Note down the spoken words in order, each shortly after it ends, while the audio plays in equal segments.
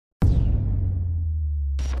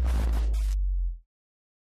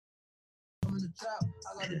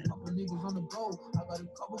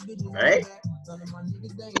Right?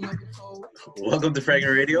 Welcome to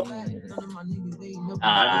Fragment Radio.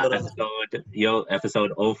 I'm a little.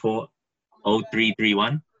 Episode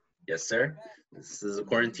 0331 Yes, sir. This is a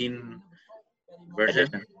quarantine version.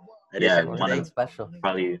 edition. Edition Yeah, today. Special.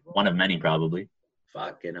 Probably one of many, probably.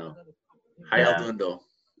 Fuck, you know. How y'all doing though?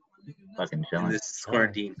 Fucking In chilling. this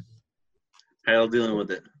quarantine. How y'all dealing with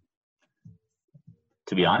it?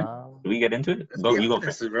 To be honest, do we get into it? Go, you go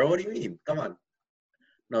first. Bro. What do you mean? Come on.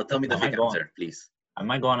 No, tell me the fake answer, please. I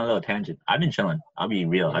might go on a little tangent. I've been chilling. I'll be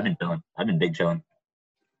real. Yeah. I've been chilling. I've been big chilling.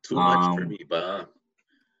 Too much for me, but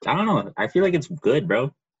I don't know. I feel like it's good,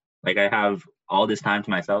 bro. Like I have all this time to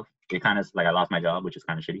myself. It kind of like I lost my job, which is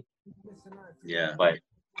kind of shitty. yeah. But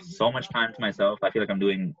so much time to myself. I feel like I'm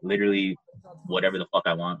doing literally whatever the fuck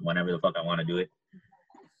I want, whenever the fuck I want to do it.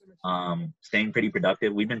 Staying pretty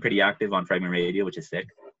productive. We've been pretty active on Fragment Radio, which is sick.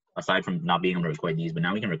 Aside from not being able to record these, but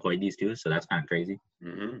now we can record these too, so that's kind of crazy.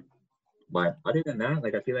 Mm-hmm. But other than that,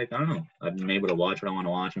 like I feel like I don't know. I've been able to watch what I want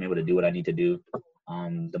to watch. I'm able to do what I need to do.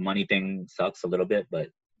 The money thing sucks a little bit, but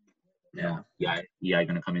gonna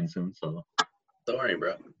come in soon. So don't worry,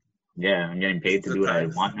 bro. Yeah, I'm getting paid to do what I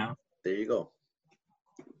want now. There you go.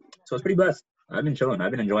 So it's pretty blessed. I've been chilling.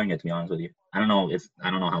 I've been enjoying it, to be honest with you. I don't know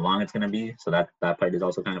how long it's gonna be. So that part is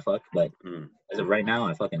also kind of fucked. But as of right now, I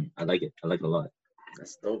like it. I like it a lot.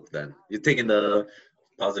 That's dope. Then you're taking the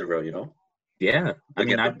positive road, you know. Yeah, I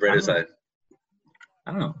mean, the brighter side.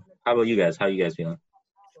 I don't know. How about you guys? How you guys feeling?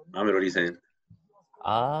 Ahmed, what are you saying?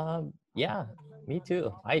 Yeah, me too.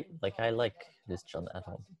 I like just chilling at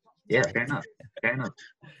home. Yeah, fair enough.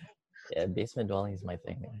 Yeah, basement dwelling is my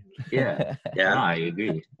thing. Yeah. Yeah. No, I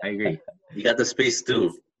agree. You got the space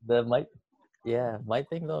too. My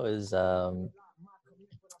thing though is I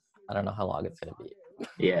don't know how long it's gonna be.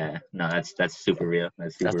 Yeah, no, that's super real.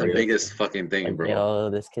 That's the real. biggest fucking thing, like, bro. You know,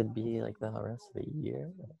 this could be like the rest of the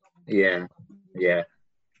year. Yeah.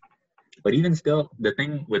 But even still, the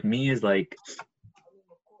thing with me is like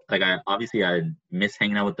I miss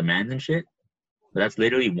hanging out with the mans and shit. But that's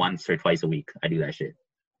literally once or twice a week I do that shit.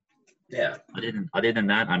 Yeah. Other than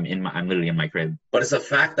that, I'm literally in my crib. But it's a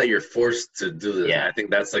fact that you're forced to do this. Yeah. I think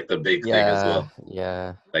that's like the big thing as well.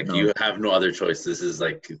 Yeah. Like you have no other choice. This is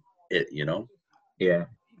like it, you know? Yeah.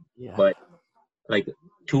 But like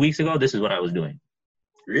 2 weeks ago, this is what I was doing.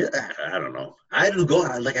 Really? I don't know. I had to go.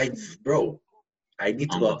 I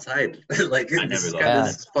need to go outside. Like I this never is go kind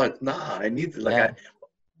of fuck. Nah, I need to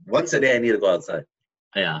once a day. I need to go outside.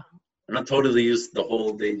 Yeah. I'm not totally used the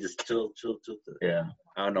whole day just chill. Yeah.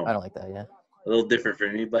 I don't know. I don't like that. Yeah. A little different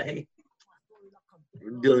for me, but hey,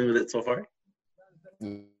 we're dealing with it so far.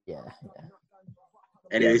 Yeah.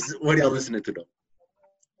 Anyways, what are y'all listening to though?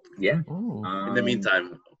 Yeah. In the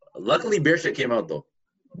meantime, luckily Bear Shit came out though.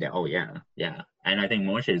 Yeah. Oh yeah. And I think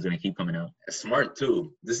more shit is gonna keep coming out. Smart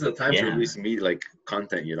too. This is the time to release me like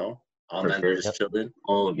content, you know. All that just chilled in.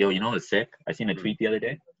 Oh, yo, you know what's sick? I seen a tweet the other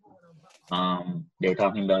day. They were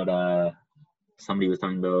talking about somebody was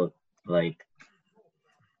talking about like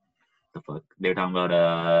the fuck. They were talking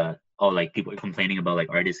about like people are complaining about like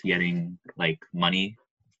artists getting like money,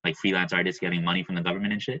 like freelance artists getting money from the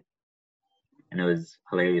government and shit. And it was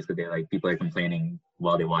hilarious because they're like people are complaining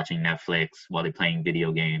while they're watching Netflix, while they're playing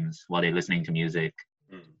video games, while they're listening to music,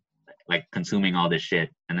 like consuming all this shit,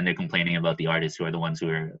 and then they're complaining about the artists who are the ones who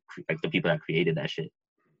are like the people that created that shit.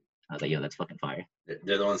 I was like, yo, that's fucking fire.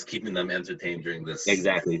 They're the ones keeping them entertained during this.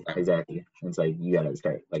 Exactly. It's like you gotta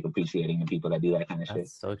start like appreciating the people that do that kind of shit.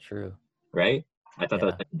 That's so true. Right? I thought that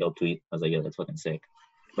was like a dope tweet. I was like, yo, that's fucking sick.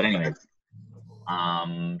 But anyways,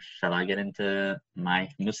 shall I get into my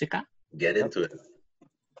musica? Get into it.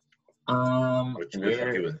 What you been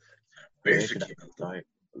fucking with? Where should I start?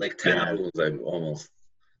 Like 10 albums, almost.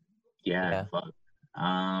 Yeah. Fuck.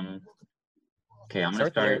 Okay, I'm gonna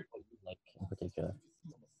start. Like in particular.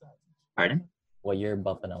 Pardon? What you're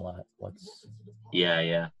bumping a lot. What's?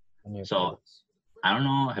 Yeah. So I don't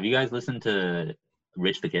know. Have you guys listened to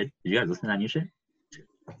Rich the Kid? Did you guys listen to that new shit?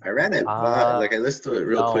 I ran it. I listened to it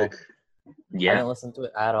real quick. Yeah. I didn't listen to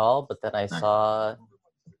it at all, but then I saw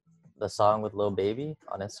the song with Lil Baby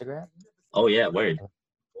on Instagram. Oh yeah, word.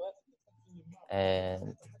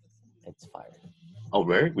 And it's fire. Oh,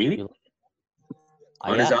 word? Really?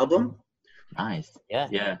 On his album? Nice.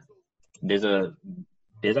 Yeah. There's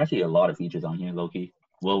actually a lot of features on here, low-key.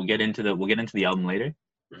 We'll get into the album later.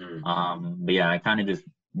 Mm-hmm. But yeah, I kind of just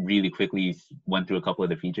really quickly went through a couple of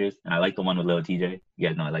the features, and I like the one with Lil TJ. You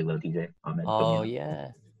guys know I like Lil TJ. Oh yeah.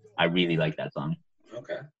 I really like that song.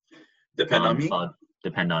 Okay. Depend on Me?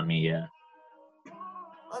 Depend on Me, yeah.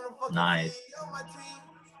 Nice.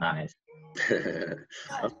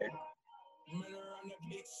 Okay.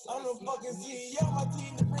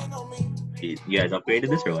 You guys upgraded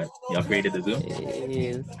this or what? You upgraded the Zoom?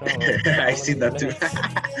 Hey, let's go. I see that too.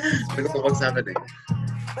 Look what the fuck's happening.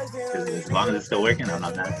 As long as it's still working, I'm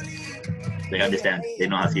not mad. They understand. They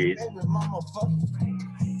know how serious.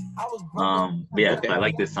 But yeah, Okay. so I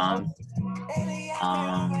like this song.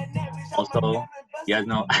 Also, you guys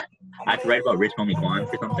know I had to write about Rich Homie Quan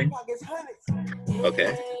for something.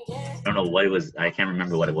 Okay. I don't know what it was. I can't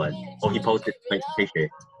remember what it was. Oh, he posted a picture.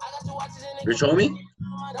 Rich Homie?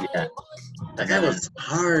 Yeah, That guy was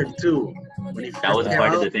hard too. When he that was first a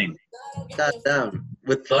part came of the out, thing. goddamn.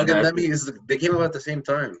 With Thug and them, they came out at the same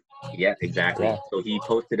time. Yeah, exactly. Yeah. So he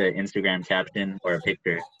posted an Instagram caption or a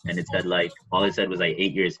picture, and it said like all it said was like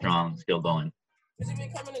 8 years strong, still going.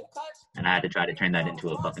 And I had to try to turn that into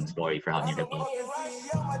a fucking story for Hot New Hip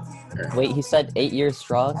Hop. Wait, he said 8 years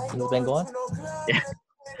strong. He's been going. Yeah,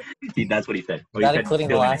 see, that's what he said. Or Is he that said including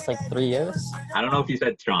the still in last it. like 3 years? I don't know if he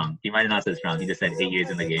said strong. He might have not said strong. He just said 8 years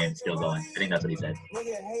in the game, still going. I think that's what he said.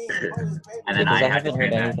 And then Because I I had to haven't turn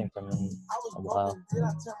heard that. anything from him in a while.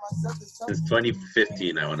 Since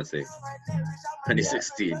 2015, I want to say.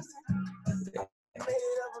 2016.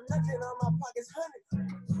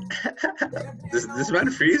 this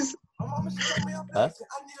man Freeze? Huh?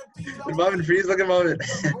 Did Marvin Freeze? Look at Marvin.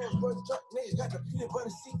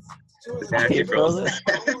 This guy actually froze.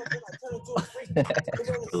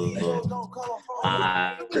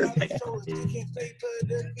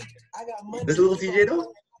 This little TJ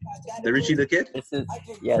though? The Richie the Kid? This is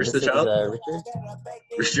Rich this the is Child? Richard.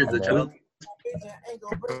 Richard the And, Child?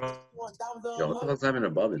 Yo, what the fuck's happening to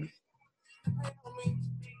Bobbin?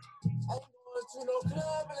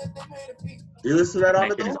 Do you listen to that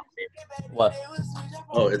on it though? What?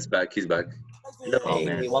 Oh, it's back. He's back. No, Hey,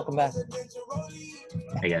 man. welcome back.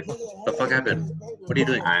 Hey guys, what the fuck happened? What are you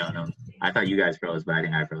doing? I don't know. I thought you guys froze, but I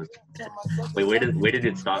think I froze. Wait, where did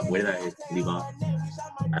it stop? Where did I leave off?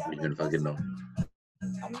 I don't even fucking know.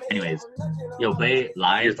 Anyways, yo, play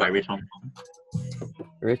Lies by Rich Homie.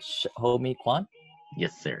 Rich Homie Quan.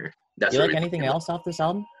 Yes, sir. That's Do you like what we- anything else off this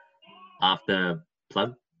album? Off the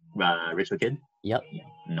plug, Rich the Kid? Yep.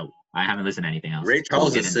 No, I haven't listened to anything else. Ray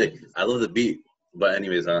Charles Let's is get into sick. I love the beat. But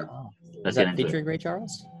anyways, Oh. Let's Is get that into it. featuring Ray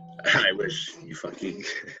Charles? I wish you fucking.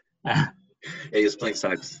 Hey, he's playing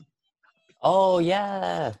sax. Oh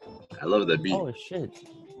yeah. I love that beat. Oh shit.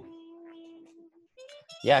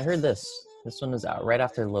 Yeah, I heard this. This one was out right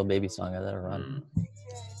after the Lil Baby song. I let it run.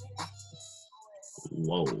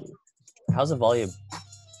 Whoa, How's the volume?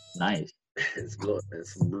 nice. It's blood.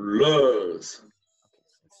 It's blows.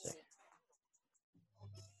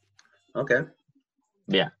 Okay.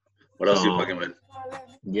 Yeah. What else you So- fucking with?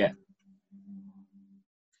 Yeah.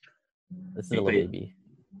 This is You a Lil play- Baby.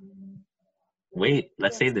 Wait,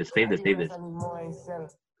 let's save this. Save this.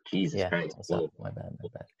 Jesus Yeah. Christ. What's up? My bad.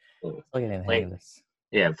 Whoa. Still getting the hang Wait. of this.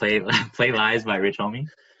 Yeah, play Lies by Rich Homie,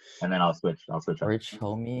 and then I'll switch up. Rich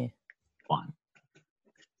Homie. Quan.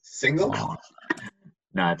 Single?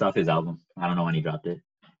 Nah, it's off his album. I don't know when he dropped it.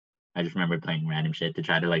 I just remember playing random shit to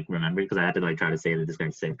try to like remember because I had to like try to say that this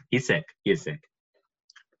guy's sick. He's sick. He is sick.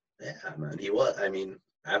 Yeah, man. He was. I mean,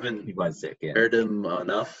 I haven't He was sick. Yeah. heard him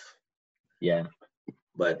enough, Yeah.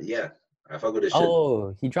 but yeah, I fuck with his shit.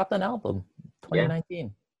 Oh, he dropped an album.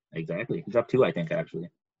 2019. Exactly. He dropped 2, I think, actually.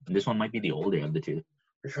 And this one might be the older of the 2.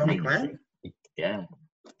 Rich Homie Quan? Yeah.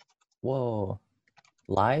 Whoa.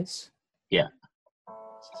 Lies? Yeah.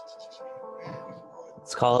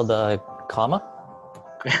 It's called Comma?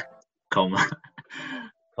 Coma.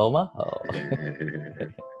 Coma? Oh.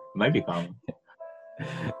 Might be Coma.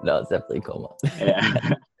 No, it's definitely Coma.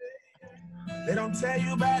 Yeah. They don't tell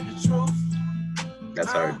you about the truth.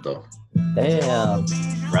 That's hard though. Damn.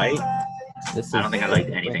 Right? This is, I don't think I liked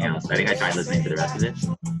anything else. I think I tried listening to the rest of it.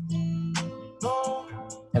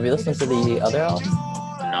 Have you listened to the other album?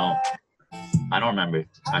 No. I don't remember.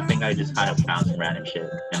 I think I just kind of found some random shit,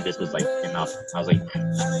 and this was like enough. I was like,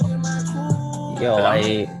 Yo,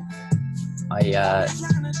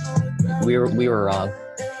 we were wrong.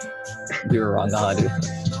 We were wrong on it.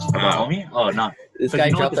 about homie? Oh, no. This But guy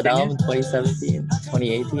you know what dropped the an thing album in 2017,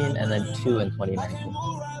 2018, and then 2 in 2019.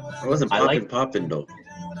 It wasn't I like- popping though.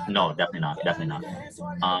 No, definitely not.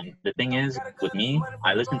 The thing is, with me,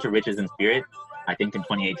 I listened to Riches in Spirit, I think in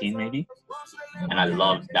 2018 maybe, and I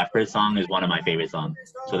love that first song is one of my favorite songs.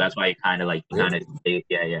 So that's why it kind of stayed,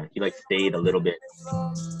 yeah. He like stayed a little bit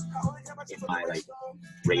in my like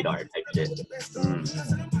radar type shit.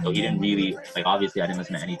 So he didn't really like. Obviously, I didn't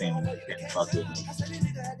listen to anything and fuck with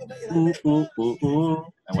ooh ooh ooh ooh.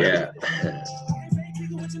 And Yeah.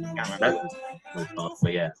 can't remember what it was called,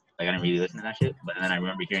 but yeah, like I didn't really listen to that shit. But then I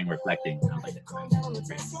remember hearing Reflecting, and I was like,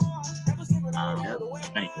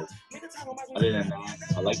 Anyway, other than that,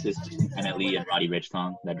 I like this NLE and Roddy Ricch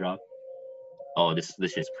song that dropped. Oh, this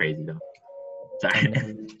shit's crazy though. Sorry.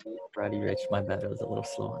 Roddy Ricch, my bad. I was a little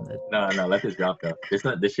slow on that. No, let this drop though.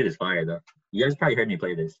 This shit is fire though. You guys probably heard me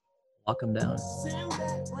play this. Walk him down.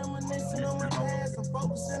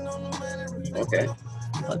 Okay.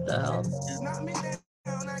 What the hell?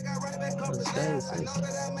 This guy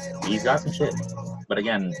is- He's got some shit. But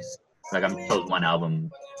again, like I'm chose one album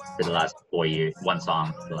for the last 4 years, one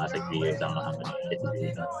song for the last like 3 years. I don't know how much shit he's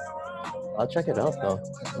really done. I'll check it out though.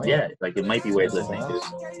 Yeah, like it might be worth listening to.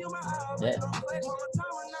 Yeah.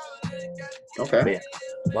 Okay. But yeah,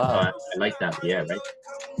 Wow. I like that. Yeah,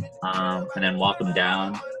 right. And then Walk 'Em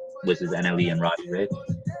Down, which is NLE and Roddy Ricch.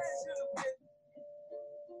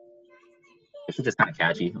 This is just kind of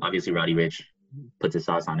catchy. Obviously, Roddy Ricch puts his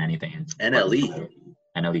sauce on anything. NLE.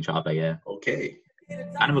 NLE Choppa, yeah. Okay.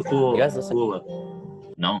 Kind of a cool. You guys listen?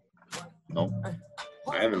 No.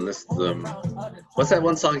 I haven't listened to them. What's that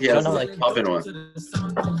one song he I has? don't know, The poppin' one.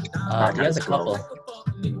 He has a couple.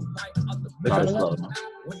 Which Not one as is slow. that?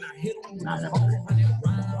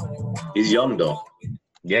 Nah. He's young though.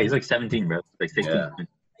 Yeah, he's like 17, bro. Like 16. Yeah.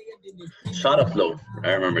 Shot Up Flow.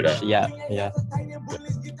 I remember that. Yeah.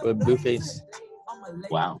 With Blueface.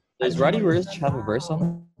 Wow. Does Roddy Ricch have a verse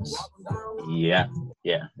on this? Yeah.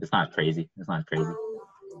 It's not crazy.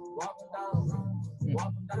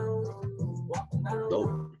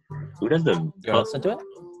 Dope. Who does the? You want to listen to it?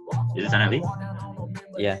 Is this NLE?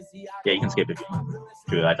 Yeah. Yeah, you can skip it.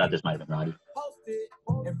 True. I thought this might have been Roddy.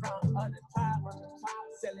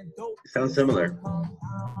 Sounds similar.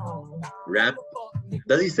 Rap.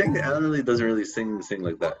 Does he sing? NLE doesn't really sing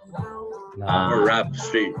like that. No. Or rap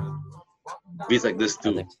straight. Beats like this I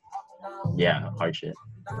too. think- Yeah, hard shit.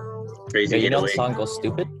 Crazy. Yeah, you know the 808. song Go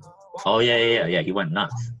Stupid? Oh yeah. He went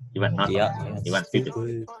nuts. Yeah. He went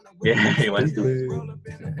stupid. Yeah, he went stupid.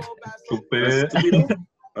 That's Stupid. stupid.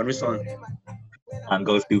 Every song.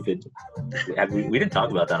 Go stupid. We didn't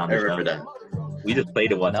talk about that on I the show. remember that. We just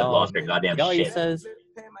played it once and No. lost our goddamn Yo, he shit. says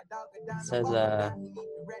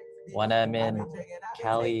when I'm in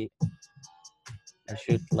Cali, I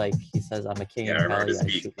shoot like, he says, I'm a king Yeah, I in remember Cali, this I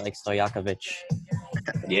beat. shoot like Stojakovic.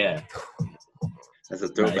 Yeah. That's a Nah,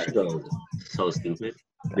 this throwback. shit goes so stupid.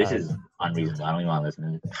 This is unreasonable. I don't even want to listen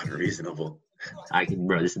to it. Unreasonable.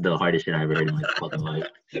 Bro, this is the hardest shit I ever heard in my fucking life.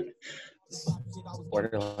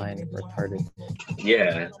 Borderline retarded.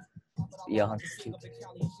 Yeah. Beyond stupid.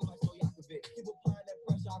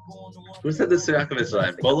 Who said this Stojakovic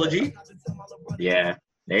line? Polo G? Yeah.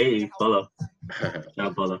 Hey, Polo.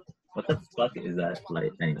 Shout Polo. What the fuck is that?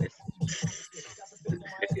 Like, anyways.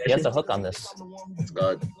 He has a hook on this. It's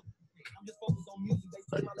God.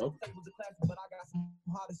 Oh.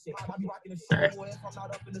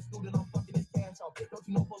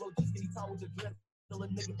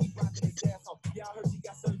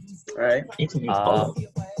 Alright. Need some new Polo.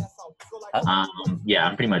 Yeah,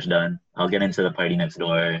 I'm pretty much done. I'll get into the party next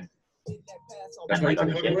door. And like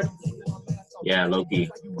other shit. Yeah, Loki.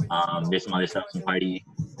 There's some other stuff, some party.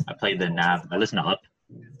 I played the Nav. I listen to Up.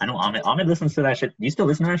 I know Ahmed. Ahmed listens to that shit. Do you still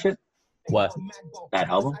listen to that shit? What? That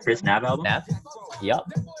album? First Nav album? Nap? Yup.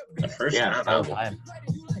 The first Yeah. Nav All album. time.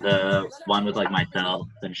 The one with like myself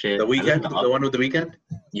and shit. The I listened Weekend? to The Up. one with the Weekend?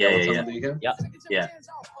 Yeah, That one yeah, song with The Weeknd? yeah.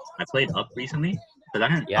 I played Up recently. Because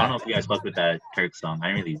I don't know if you guys fuck with that Turk song.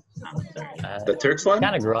 I didn't really. Sorry. The Turks one?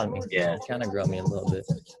 Kind of grew on me. Yeah. Kind of grew on me a little bit.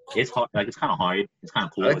 It's hard. Like it's kind of hard. It's kind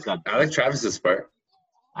of cool. I like Travis's part.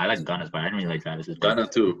 I like Gunna's part. I don't really like Travis's part. Gunna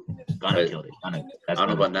too. Gunna killed it. Gunna. I That's don't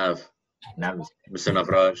know Gunna. about Nav. That was Mr.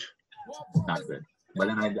 Navraj. not good. But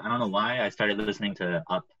then I don't know why I started listening to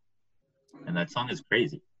Up, and that song is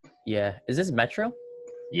crazy. Yeah. Is this Metro?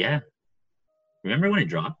 Yeah. Remember when it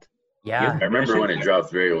dropped? Yeah. I remember when it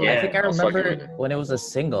dropped very well. Yeah. I think I was fucking remember with it. when it was a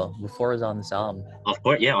single before it was on this album. Of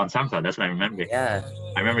course, yeah, on SoundCloud. That's what I remember. Yeah.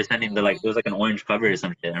 I remember sending it was like an orange cover or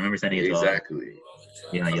some shit. I remember sending it to all. Exactly.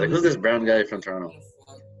 You know, I was like, who's this brown guy from Toronto?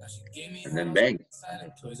 And then bang.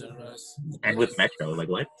 and with Metro, like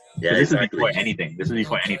what? Yeah, This exactly. is before anything. This is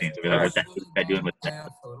before anything. So we're like, what the heck is that doing with that?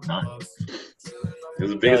 None. He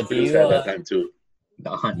was the biggest do you, producer at that time too.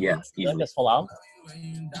 Yeah, You like easily. this whole album?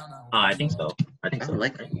 I think so. I think I so. don't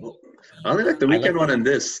like. I only like the I like Weekend one and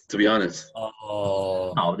this, to be honest.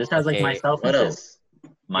 Oh. No, this has like Okay. myself. What and else?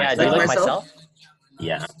 Yeah, do you Like like Myself? myself?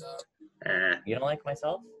 Yeah. Eh, You don't like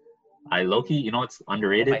myself? I low-key, you know what's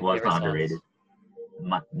underrated? My Well, it's favorite not songs. underrated.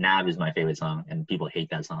 Nav is my favorite song, and people hate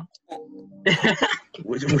that song.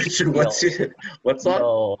 what song?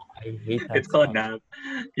 No, I hate that. It's called song. Nav.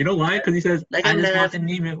 You know why? Because he says, Like I a just Nav. walked in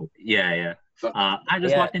Neiman. Yeah. Fuck. I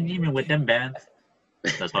just Yeah. walked in Neiman with them bands.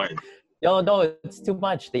 That's hard. Yo, no, it's too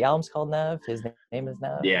much. The album's called Nav. His name is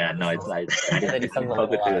Nav. Yeah, no, it's like I And then he didn't sung fuck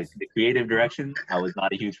with a lot. the creative direction. I was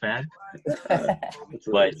not a huge fan, That's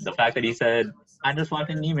but the fact that he said, "I just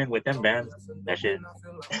fucking Neiman with them bands," that shit.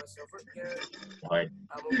 But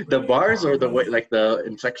the bars or the way, like the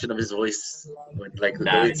inflection of his voice, like the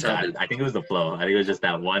way it sounded. I think it was the flow. I think it was just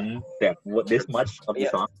this much of the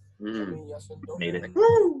song made it.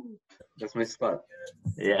 Woo! That's my spot.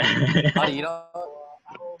 Yeah. Oh, you know?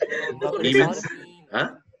 Even, huh?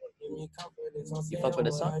 You fuck with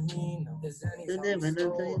this song?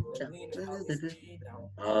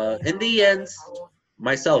 In the end,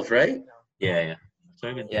 myself, right? Yeah. So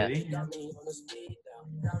Yeah.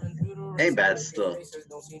 Ain't bad still.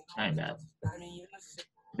 Ain't bad.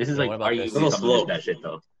 This is Yeah, like what about this? arguably some Slow. of his best shit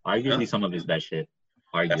though. Arguably some of his best shit.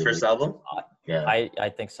 That Arguably. first album? Yeah. I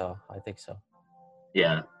think so.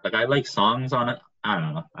 Yeah. Like I like songs on it. I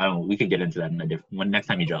don't know. We could get into that in a different when next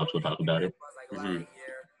time he drops we'll talk about it. Mm-hmm.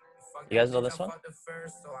 You guys know this one?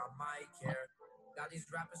 Got these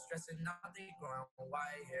rappers stressing out, they growing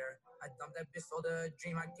white hair. I dumped that bitch, sold her a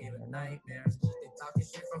dream, I gave a nightmare. They talking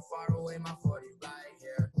shit from far away, my 40 right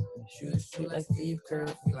here. Shoot like Steve Kerr,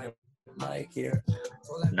 feel like Mike here.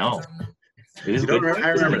 No. This is You good. don't remember? I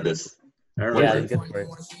remember this. I remember Yeah, this. it's good for it.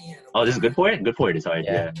 Oh, this is good for it? Good for it, sorry.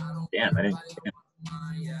 Yeah. Yeah. Damn, I didn't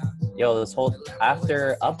Yo, this whole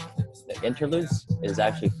after Up, the interludes is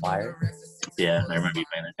actually fire. Yeah, I remember you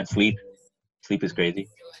playing it. And Sleep. Sleep is crazy.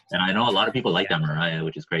 And I know a lot of people like that Mariah,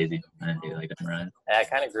 which is crazy. I didn't really like that Mariah. Yeah, it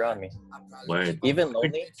kind of grew on me. Word. Even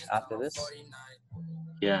Lonely after this,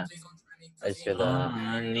 Yeah. I just hear the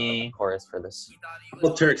Lonely. chorus for this.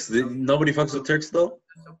 Well, Turks. Nobody fucks with Turks though.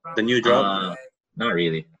 The new drop. Not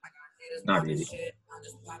really. Not really.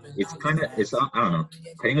 It's I don't know.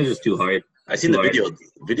 I think it was just too hard. I seen the video.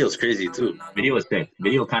 Video's crazy too. Video was sick.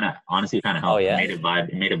 Video honestly kind of helped. Oh, yeah? It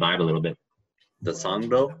made it vibe a little bit. The song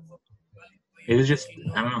though. It was just,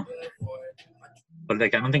 I don't know. But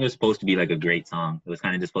like, I don't think it was supposed to be like a great song. It was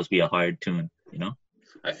kind of just supposed to be a hard tune, you know?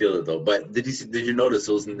 I feel it though. But did you notice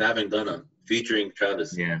it was Nav and Gunna featuring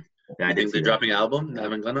Travis? Yeah. I think they're dropping an album,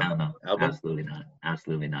 Nav and Gunna? I don't know. Album? Absolutely not.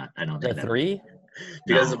 Absolutely not. I don't The think that. 3?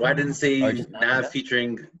 Because No. why didn't it say Or just Nav Nav?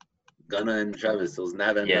 featuring Gunna and Travis? It was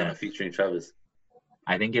Nav and Yeah. Gunna featuring Travis.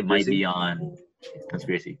 I think it might be on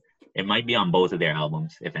Conspiracy. It might be on both of their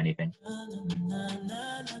albums, if anything.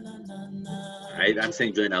 I'm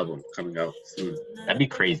saying joint album coming out soon. That'd be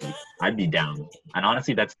crazy. I'd be down. And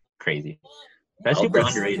honestly, that's crazy. That's Oh, super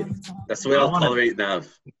that's- underrated. That's the way I I'll don't wanna- tolerate Nav.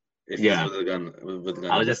 If he's Yeah. with the gun. With the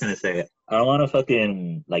gun. I was just gonna say, I don't want to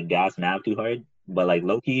fucking like gas Nav too hard, but like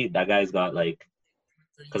low-key, that guy's got like,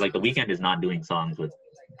 because like The Weeknd is not doing songs with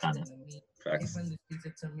Gunna. Facts.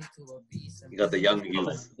 You got the young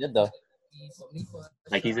youth. Good though.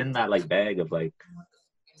 Like he's in that like bag of like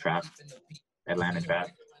trap, Atlanta trap.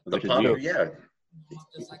 The Which is pop, weird. yeah.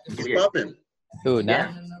 It's He's weird. popping. Who,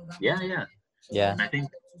 Nav? Yeah. Yeah. And I think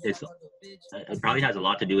it probably has a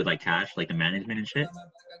lot to do with like Cash, like the management and shit.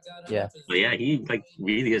 Yeah. But yeah, he like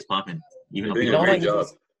really is popping. Even though Doing You know a what I great need job.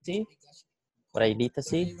 to see? What I need to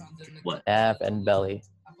see? What? Nav and Belly.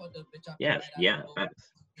 Yeah.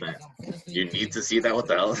 Facts. You need to see that. What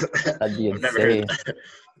the hell? That'd be I've never heard insane. that.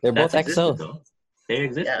 They're both That's existed, XO. though. They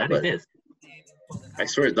exist. Yeah, that but- exists. I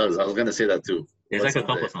swear it does. I was gonna say that too. There's like a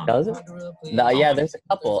couple songs. Does it? No, yeah, there's a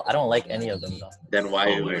couple. I don't like any of them though. Then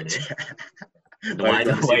why? Oh, word. Then Why why do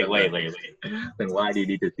you see wait. them? Then why do you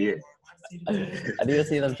need to see it? I need to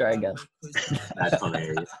see them try again. That's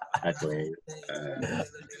hilarious. That's hilarious.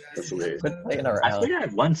 Quit playing I around. swear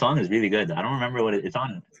that one song is really good. I don't remember what it's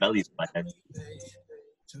on. Belly's my head.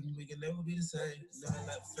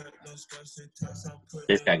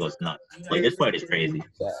 This guy goes nuts. Like this part is crazy.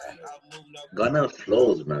 Gunna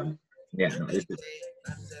flows, man. Yeah, no, this is.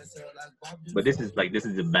 But this is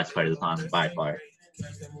the best part of the song by far.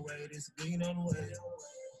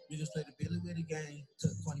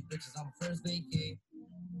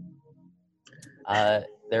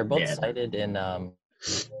 They're both Yeah. cited in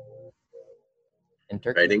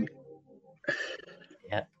Turkey. Writing.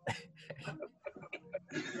 Yeah.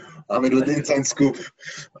 I'm in with the inside scoop.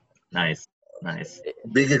 Nice.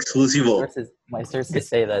 Big exclusivo. My sources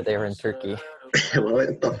say that they were in Turkey.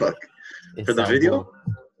 What the fuck? For the video?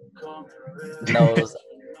 No, it was,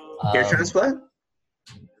 Hair transplant?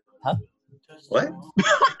 Huh? What?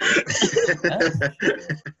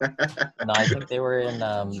 No, I think they were in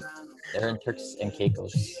they're in Turks and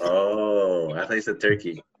Caicos. Oh, I thought you said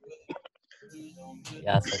Turkey.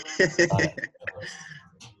 Yeah, so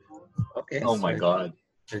Okay. Oh my god.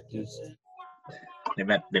 Turkey. They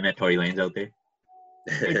met Tory Lanez out there.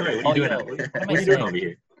 Hey, Tory, Oh, what are you doing? yo, What are you doing over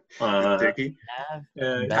here? Turkey.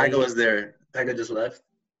 Nav, Tyga was there. Tyga just left.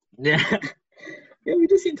 Yeah. Yeah, we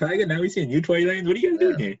just seen Tyga. Now we seen you, Tory Lanez. What are you guys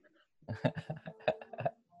doing here?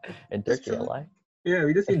 in Just Turkey, a chilling. lie. Yeah,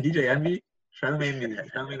 we just seen DJ Envy. Charlamagne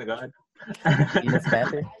the God. Enos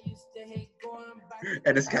Panther?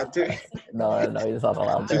 And his captain. No, he's not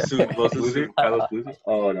allowed Too there. soon. Too Boozer? soon. Carlos Boozer?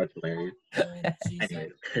 Oh, that's hilarious.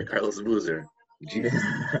 Anyways. Carlos Boozer. Jesus.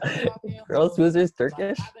 Carlos Boozer's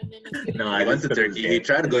Turkish? No, I went to Turkey. He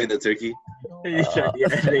tried going to Turkey. Yeah,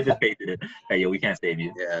 they just painted it. Hey, yo, we can't save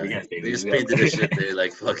you. Yeah. We can't save They you. just painted this shit. They're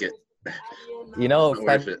like, fuck it. You know, Not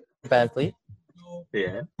worth it. Van Fleet?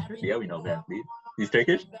 Yeah, we know that. He's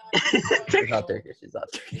Turkish? He's not Turkish. He's not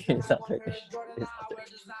Turkish. He's not Turkish. He's not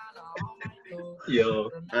Turkish. Yo.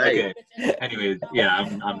 Okay. Anyways, yeah,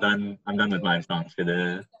 I'm done. I'm done with my songs for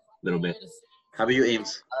the little bit. How about you,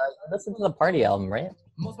 Ames? Listen to the party album, right?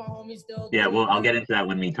 Yeah, well, I'll get into that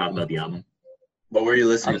when we talk about the album. What were you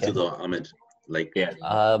listening Okay. to though, Ahmed? Like Yeah. in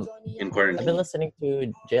I've quarantine? been listening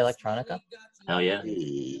to J Electronica Hell yeah.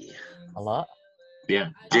 Hey. a lot. Yeah.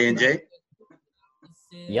 J&J?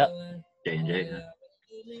 Yep. J&J.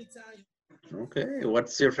 Yeah. Okay.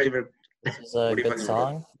 What's your favorite? This is a What are you good talking about?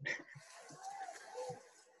 song.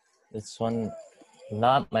 This one,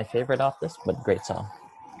 not my favorite off this, but great song.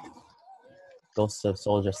 Ghosts of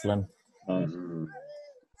Soldier Slim. Mm.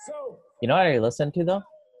 You know what I listened to though?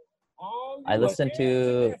 I listened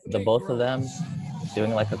to the both of them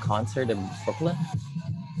doing like a concert in Brooklyn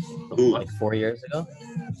Who? like 4 years ago.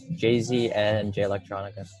 Jay-Z and J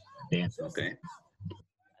Electronica. Yeah. Okay.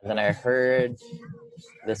 And then I heard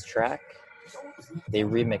this track. They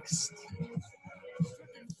remixed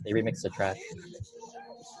the track.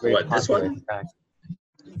 Very What, this popular one? track.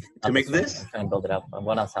 To Not make one. this? I'm trying to build it up. I'm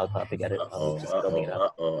going on SoundCloud to get it. Uh-oh, I'm just building it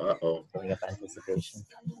up. uh-oh. Building up anticipation.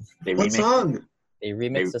 They What remixed. song? They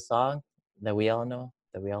remixed a song that we all know,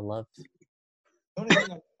 that we all love. The only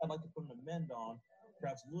thing I'd like to put an amend on,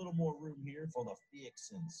 perhaps a little more room here for the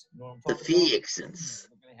fixins. You know what I'm The talking about? Fixins.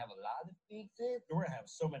 We're gonna have a lot of fixins. We're gonna have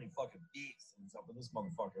so many fucking fixins up in this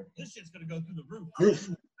motherfucker. This shit's gonna go through the roof. Roof.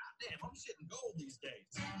 Damn, I'm shitting gold these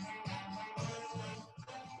days.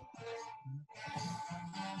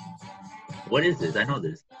 What is this? I know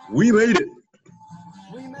this. We made it.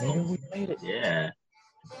 Yeah, we made it. Yeah.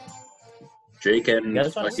 Drake You and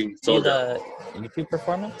guys want to fucking see Soldier. the YouTube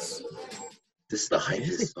performance? This is the Did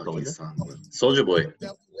you say hypest fucking Soulja? song, bro. Soldier Boy.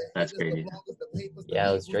 That's crazy. Yeah,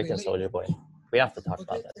 it was Drake and Soldier Boy. We have to talk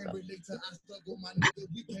about that stuff.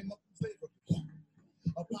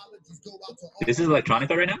 This is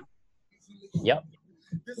electronica right now? Yep.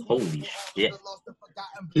 Holy shit.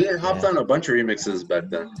 He had hopped on a bunch of remixes back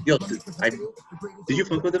then. Yo, did you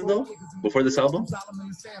fuck with him though? Before this album?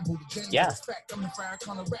 Yeah.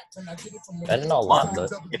 I didn't know a lot,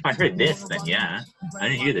 but If I heard this, then yeah. I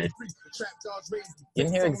didn't hear this. you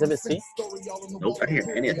didn't hear Exhibit C? Nope, I didn't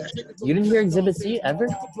hear any of that shit. You didn't hear Exhibit C ever?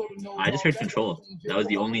 I just heard Control. That was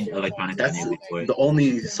the only electronic I That's knew before. the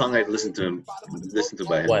only song I've listened to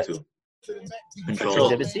by him What? too.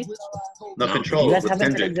 Control. Exhibit C? No, No. Control You guys with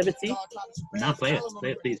haven't heard Kendrick. Exhibit C? Now play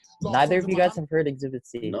it, please. Neither of you guys have heard Exhibit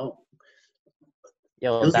C. No,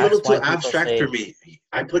 Yo, it was a that's little why too people abstract say, for me.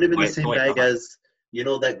 I put him in the Wait, same wait, bag no. as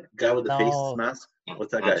that guy with the face No. mask.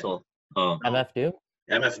 What's that guy? Axel. Oh. MF Doom?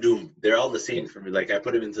 MF Doom. They're all the same for me. Like I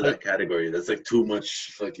put him into that category. That's like too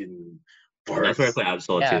much fucking bars. That's where I play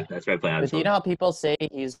Absol Yeah. too. That's where I play But Absol. you know how people say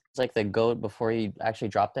he's like the GOAT before he actually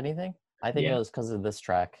dropped anything? I think Yeah. it was because of this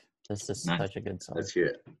track. This is Nice. such a good song. Let's hear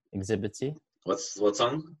it. Exhibit C, What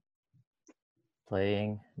song?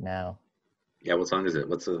 playing now. Yeah, what song is it?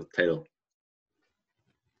 What's the title?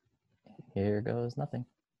 Here goes nothing.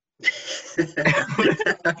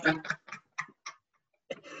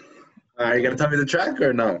 Are you gonna tell me the track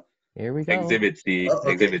or no? Here we go. Exhibit C. Oh,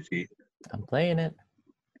 okay. Exhibit C. I'm playing it.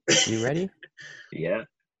 You ready? Yeah.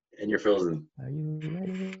 And you're frozen. Are you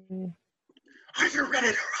ready? Are you ready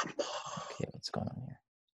to rumble? Okay, what's going on here?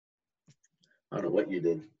 I don't know what you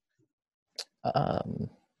did.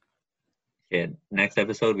 Yeah. Next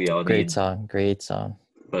episode, we all Great need song. Great song.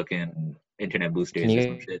 fucking internet boosters Can or you-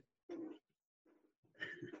 some shit.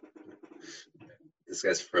 This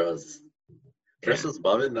guy's froze. First was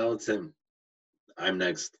Bobbin, now it's him. I'm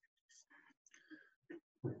next.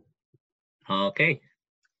 Okay.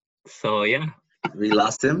 So yeah. We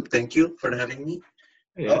lost him. Thank you for having me.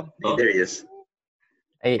 Yeah. Oh, there he is.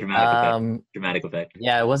 Hey, Dramatic effect. Dramatic effect.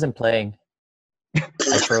 yeah, it wasn't playing.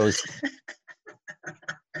 I froze.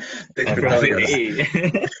 Thanks for telling us.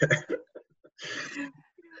 Hey.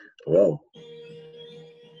 Whoa.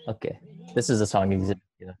 Okay, this is a song Exhibit.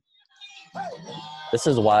 Yeah. This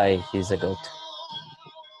is why he's a GOAT.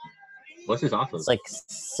 What's this off of? It's like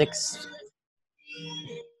 6.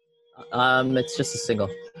 It's just a single.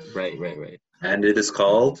 Right. And it is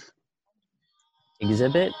called.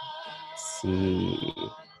 Exhibit C.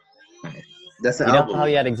 That's the You know album. how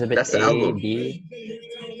you had Exhibit That's the A, album. B?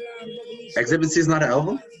 Exhibit C is not an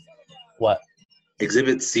album. What?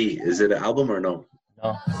 Exhibit C, is it an album or no?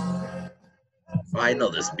 No. Oh, I know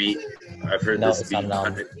this beat. I've heard No, this it's beat. not an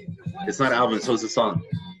album. It's not an album, so it's a song.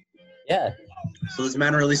 Yeah. So this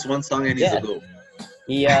man released one song and he's Yeah. a go.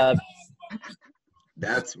 He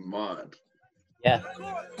That's mod. yeah.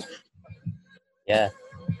 Yeah.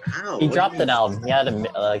 How? He What dropped do an album. He had a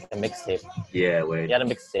mixtape. Yeah, wait. He had a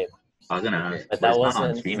mixtape, I was gonna ask, but but that it's not on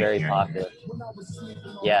wasn't streaming very here. popular.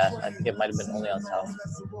 Yeah, I think it might have been only on Sound.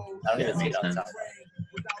 I don't Yeah, even see it makes on sense. Sound.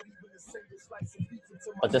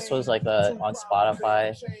 But this was like on Spotify.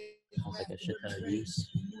 It was like a shit ton of views.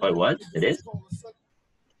 Wait, what? It is?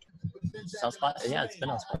 It's on yeah, it's been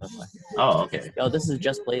on Spotify. Oh, okay. Yo, this is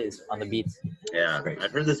Just Blaze on the beats. Yeah, Great.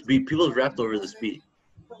 I've heard this beat. People have rapped over this beat.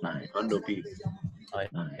 Nice. Hundo P. Oh,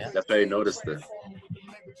 Nice. yeah. That's why I noticed it.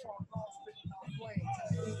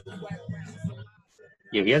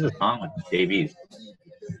 Yeah, he has a song with JVs.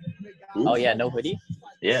 Oh yeah, No Hoodie.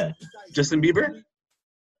 Yeah. Justin Bieber?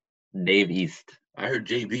 Dave East. I heard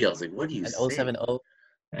JB. I was like, what do you And say? 070.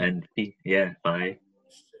 And yeah, bye.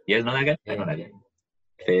 You guys know that guy? I know that guy.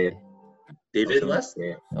 Fair. David West?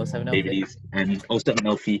 Yeah. 070. David East. And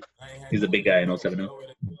 070 Fee. He's a big guy in 070.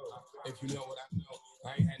 If you know what I know,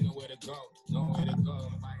 I ain't had nowhere to go. Nowhere to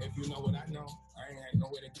go. If you know what I know, I ain't had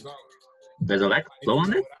nowhere to go. There's Electro Flow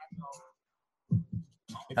on it?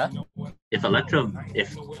 Huh? If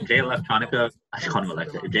Jay Electronica, I call him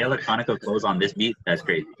Electro. If Jay Electronica flows on this beat, that's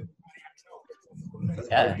crazy.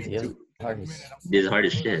 Yeah, he is artist. This is hard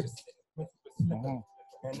as shit.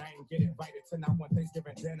 And I ain't get invited to not one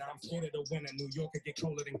Thanksgiving dinner. I'm scared of the winter. New York could get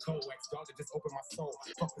colder than cold. Ex-dog to just open my soul.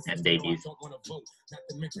 And babies. I don't want to vote. Not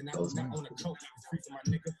to mention I was not on a coat. It's free for my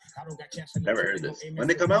nigga. I don't got cash. Never heard this. When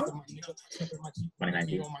they come out?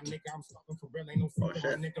 2019. Oh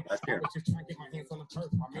shit, that's here. just trying to get my hands on the purse.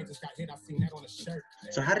 My man just got hit. I seen that on the shirt.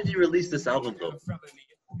 So how did you release this album though?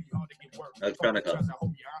 Electronica.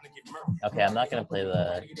 Okay, I'm not gonna play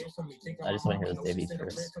the. I just want to hear the debut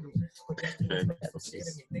first. Yeah,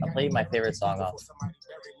 I'll play you my favorite song off.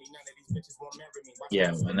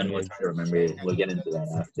 Yeah, and then we'll remember it. We'll get into that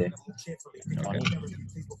after.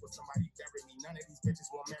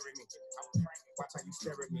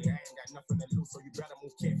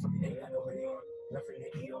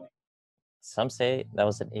 Some say that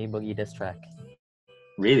was an A Boogie diss track.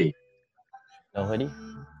 Really? No Hoodie,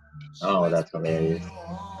 Oh, that's hilarious.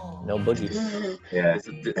 no Boogie. Yeah,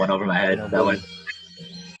 went over my head. No That went,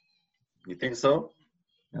 You think so?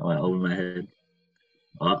 that went over my head.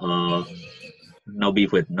 Uh-oh. No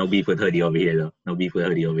beef with Hoodie over here though. No beef with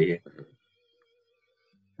Hoodie over here.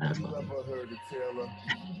 That's fine.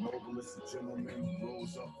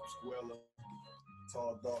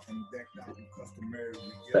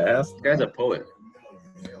 The F? This guy's a poet.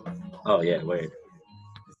 Oh yeah, wait.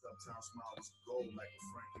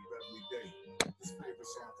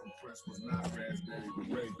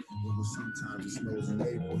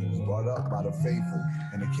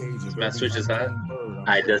 This man switches hat.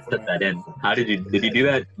 I just put that in. How did you do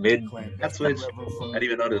that mid? That switch. I didn't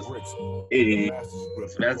even notice. Hey,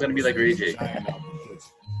 This man's gonna be like Ray J.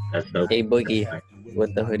 that's dope. A Boogie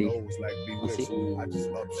with the hoodie. You see?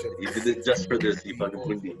 He did it just for this. He fucking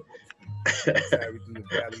Bundy.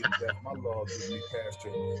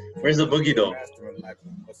 Where's the boogie though?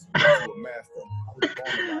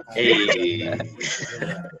 Hey.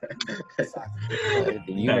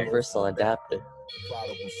 The universal adapter.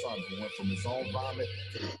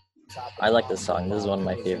 I like this song. This is one of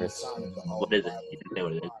my favorites. What is it? You can say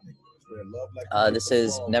what it is. This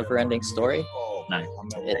is Never Ending Story. Nice.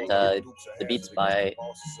 The beat's by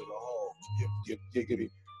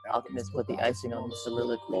Alchemist put the icing on the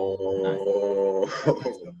soliloquy. Oh.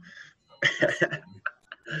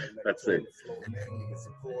 That's it.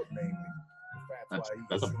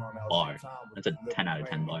 That's a bar. That's a 10 out of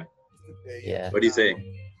 10 bar. Yeah. What do you say?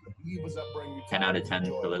 10 out of 10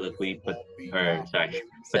 soliloquy. Put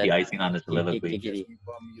the icing on the soliloquy. Giggity.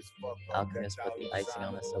 Alchemist put the icing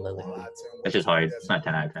on the soliloquy. That's just hard. It's not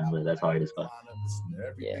 10 out of 10, but that's hard as fuck.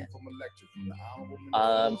 Yeah.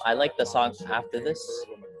 I like the song after this.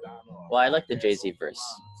 Well, I like the Jay-Z verse.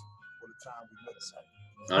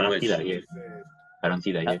 I don't see that here. I don't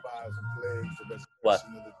see that here. What?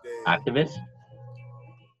 Activist?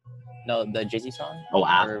 No, the Jay-Z song? Oh,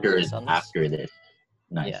 Or verse on this? after this.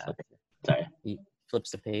 Nice. Yeah. Okay. Sorry. He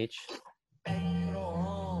flips the page.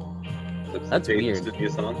 That's weird. The new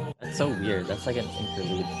song. That's so weird. That's like an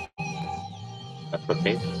interlude. That's what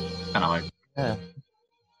they. Kind of hard. Yeah.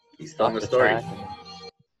 He's telling Off a the story. track.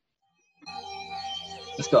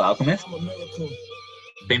 It's still Alchemist.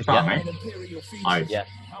 Same song, right? Alright. Yeah.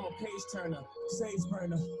 I'm a page turner, sage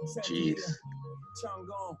burner, Jeez.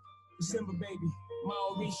 Changong, December baby,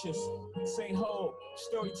 Mauritius, St. Ho.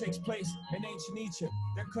 Story takes place in ancient Egypt.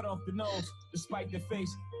 They're cut off the nose, despite their face.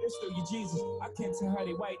 They're still your Jesus. I can't tell how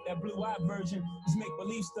they white. That blue-eyed virgin is make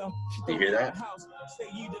believe stuff. Did you hear that?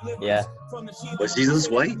 Yeah. Was Jesus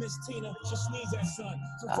white? I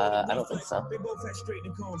don't think so.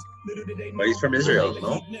 But he's from Israel,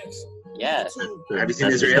 no? Yeah. Have you seen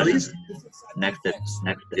That's Israelis? Next.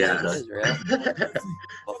 Yeah. Israel.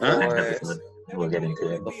 Huh? We'll get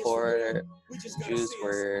into it. Before Jews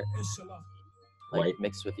were like White.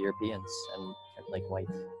 mixed with Europeans and like white.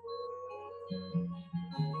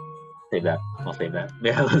 Save that. We'll save that.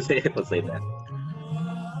 Yeah, we'll save that.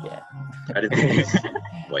 Yeah. I didn't think he's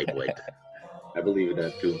white. I believe in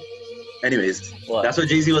that too. Anyways, What? that's what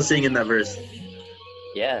Jay-Z was saying in that verse.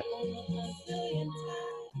 Yeah.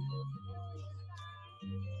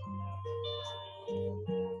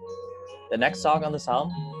 The next song on this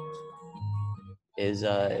album is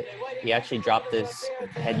he actually dropped this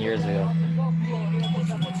 10 years ago.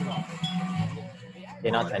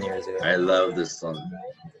 Yeah, not 10 years ago. I love this song.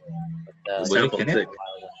 The Uh, sample finished? thick.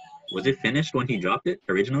 Was it finished when he dropped it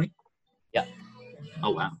originally? Yeah.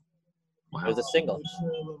 Oh wow. It was a single.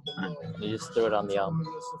 You just threw it on the album.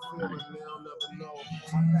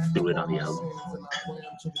 Do it on the album.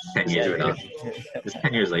 10 Yeah, years later. Just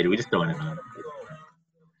 10 years later, we just throwing it on.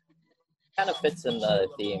 Kind of fits in the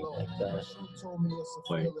theme. Like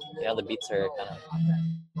Wait. the beats are kind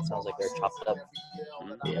of sounds like they're chopped up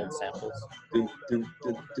Yeah. old samples. Dun, dun,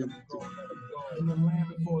 dun, dun, dun.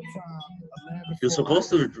 He was supposed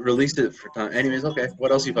to release it for time. Anyways, okay.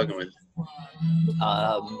 What else are you fucking with?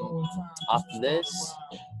 Off this,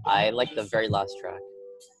 I like the very last track.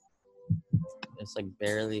 It's like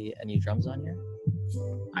barely any drums on here.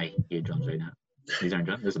 I hear drums right now. These aren't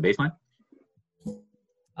drums. This is a bass line.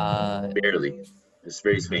 Barely. It's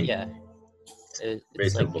very faint. Yeah. Very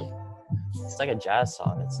It's like simple. it's like a jazz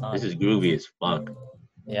song. It's not. This is groovy as fuck.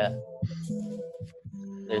 Yeah.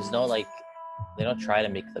 There's no like, they don't try to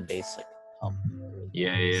make the bass like hum.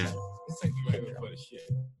 Yeah.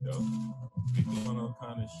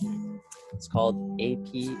 It's called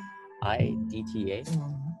APIDTA.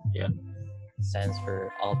 Yeah. Stands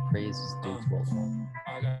for All Praise is Due to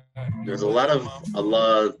Allah. There's a lot of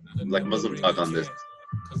Allah, like Muslim talk on this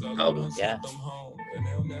album. Yeah.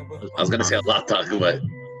 I was gonna say Allah talk, but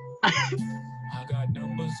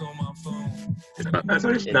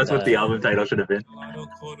That's what the album title should have been.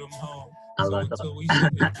 Allah.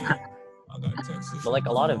 But like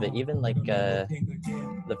a lot of it, even like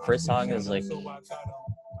the first song is like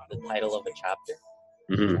the title of a chapter.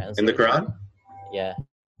 in the Quran. Yeah.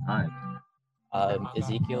 Alright.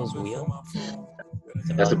 Ezekiel's wheel. It's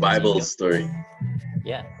That's a about Bible Ezekiel. story.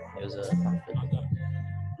 Yeah, it was a prophet.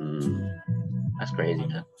 That's crazy,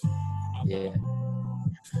 man. Yeah.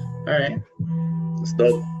 All right. That's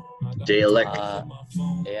dope. Jay Elect.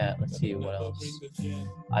 Yeah, let's see what else.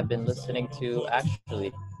 I've been listening to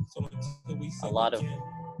actually a lot of.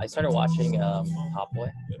 I started watching Top Boy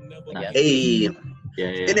again. Hey, Yeah.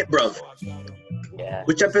 in it, bruv. Yeah.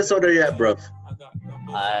 Which episode are you at, bruv?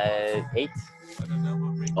 8.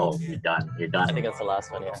 Oh, you're done. I think that's the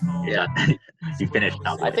last one. Yeah. You're done. You finished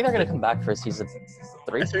now. I think I'm gonna come back for season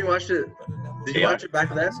 3. I just rewatched it. Did you Yeah. watch it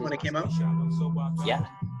back then when it came out? Yeah.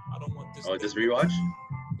 Oh, just rewatch?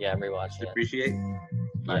 Yeah, I'm rewatching it. Appreciate?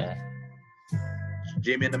 Yeah.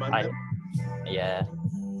 Jamie and the Man? Yeah.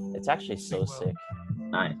 It's actually so sick.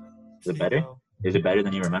 Nice. Is it better? Is it better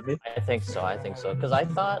than you remembered? I think so. Because I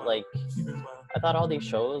thought all these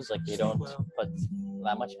shows like they don't put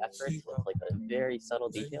that much effort with like the very subtle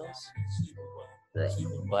details,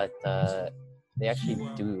 but they actually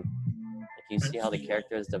do. Like you see how the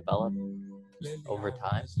characters develop over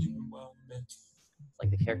time. Like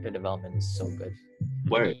the character development is so good.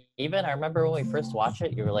 Word. Even I remember when we first watched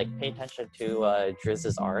it, you were like, pay attention to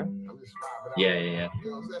Drizz's arm. Yeah.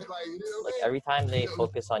 Like every time they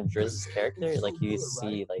focus on Drizz's character, like you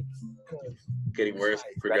see like Getting worse,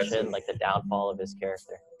 progression, progressing. like the downfall of his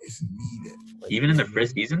character. Like, Even in the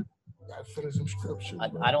first season?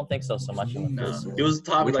 I don't think so much in the No. first season. He was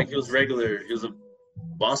top, Which like one? he was regular. He was a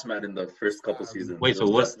boss man in the first couple seasons. Wait, so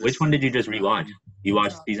what? Which one did you just rewatch? You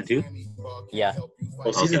watched season 2? Yeah.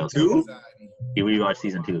 Oh, season Okay. 2? You rewatched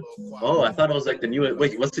season 2. Oh, I thought it was like the newest.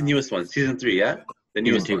 Wait, what's the newest one? Season 3, yeah? The Season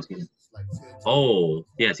newest 2. one. Oh,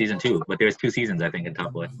 yeah, season 2. But there's 2 seasons, I think, in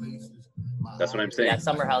Top Boy. That's what I'm saying. Yeah,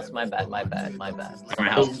 Summer House. My bad. Summer Oh,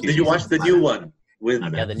 House. did you watch the new one with My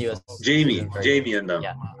bad. Yeah, the newest. Jamie season very- and them?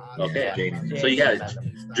 Yeah. Okay. Yeah. Jamie. So yeah,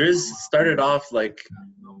 Driz started off like,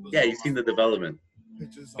 yeah, you've seen the development.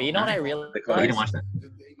 But you know what I Oh, realized? you didn't watch that?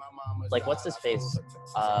 Like, what's his face?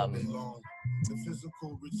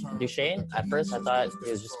 Duchesne. At first, I thought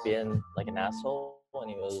he was just being like an asshole, and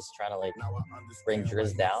he was trying to like bring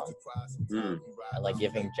Driz down Hmm. and like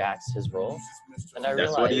giving Jax his role. And I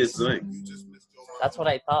That's what he is realized doing. that's what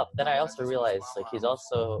I thought. Then I also realized like he's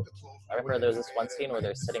also. I remember there was this one scene where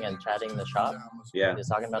they're sitting and chatting in the shop. Yeah. He was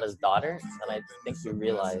talking about his daughter, and I think he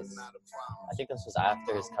realized. I think this was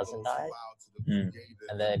after his cousin died. Mm.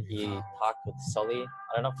 And then he talked with Sully.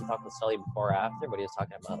 I don't know if he talked with Sully before or after, but he was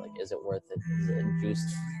talking about like, is it worth it? Is it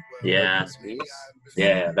induced? Yeah. Squeeze?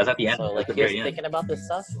 Yeah, that's at the end. So like That's he the was very end. thinking about this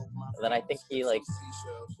stuff. And then I think he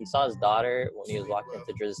saw his daughter when he was walking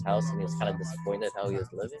into Driz's house, and he was kind of disappointed how he was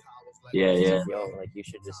living. Yeah, He's yeah, like, yo, like you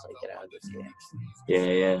should just like get out of this game.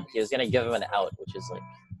 yeah. He was gonna give him an out, which is like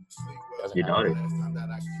doesn't Your happen.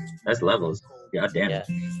 daughter. That's levels. God damn. Yeah.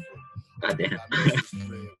 God damn.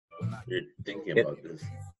 You're thinking Yeah. about this.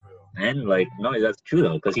 And like, no, that's true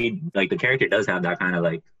though, because he like the character does have that kind of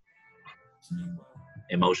like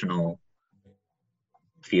emotional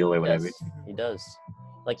feel or whatever. Yes, he does.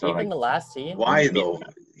 Like So, even like, the last scene. Why though?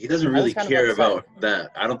 He doesn't I was really kind of care upset. about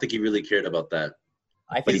that. I don't think he really cared about that.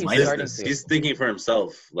 I But think he's he's starting business. to. He's thinking for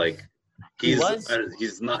himself. Like He was.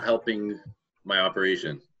 he's not helping my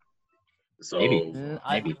operation. So Maybe.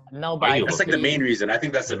 Maybe. No, but Arguable. that's like the main reason. I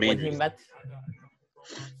think that's the main when he reason. met.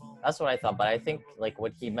 That's what I thought, but I think like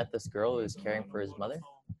when he met this girl who was caring for his mother.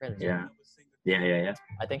 Yeah. Yeah.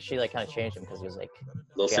 I think she like kind of changed him because he was like,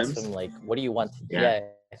 Lil she asked Sims? him like, "What do you want?" Yeah.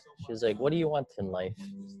 She was like, "What do you want in life?"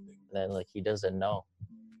 And then like he doesn't know.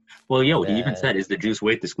 Well, yo, he even Yeah. said, "Is the juice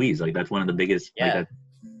worth the squeeze?" Like that's one of the biggest. Yeah.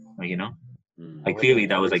 Like you know, Hmm, like clearly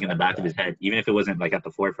that was like in the back of his head, even if it wasn't like at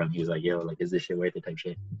the forefront. He was like, "Yo, like is this shit worth it?" Type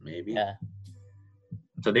shit. maybe. Yeah.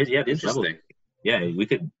 So there's levels. Interesting. Yeah, we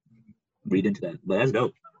could read into that, but that's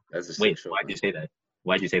dope. That's a sick Wait, show. why'd you say that?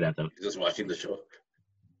 Why'd you say that though? You're just watching the show.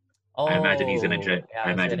 Oh, I imagine he's gonna Yeah,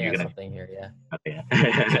 I imagine was you're getting gonna. at something here. Yeah. Okay.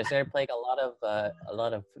 So I started playing a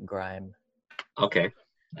lot of grime. Okay.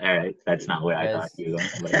 All right. That's not where I Yes. thought you were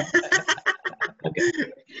going. But, okay.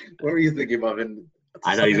 What were you thinking, Marvin?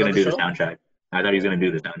 I thought he was gonna do the show? soundtrack. I thought he was gonna do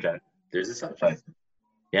the soundtrack. There's a soundtrack.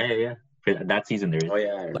 Yeah. For that season there is. Oh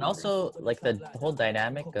yeah. I But remember. also like the whole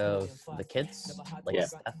dynamic of the kids, like Yeah.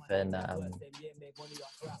 Steph and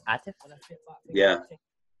Atif. Yeah.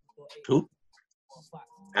 Who?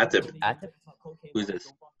 Atip, Atif? Who's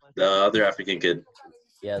this? the other African kid.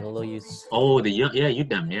 Yeah, the little youth. Oh, you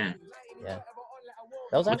them, yeah. Yeah.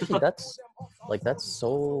 That was What the actually fuck? that's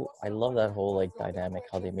so I love that whole like dynamic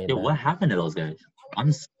how they made Yo, that. what happened to those guys?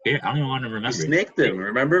 I'm scared. I don't even want to He remember. snaked him,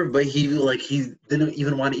 remember? But he didn't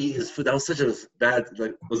even want to eat his food. That was such a bad,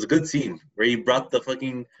 like, it was a good scene where he brought the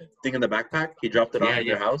fucking thing in the backpack. He dropped it off Yeah, at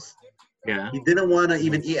their house. Yeah. He didn't want to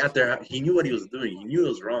even eat at their house. He knew what he was doing. He knew it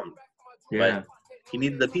was wrong. Yeah. He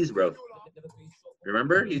needed the peace, bro.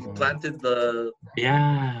 Remember? He planted the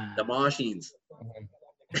Yeah. machines.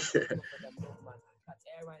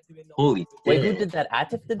 Holy Wait, shit. who did that?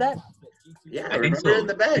 Atif did that? Yeah, I think remember so. in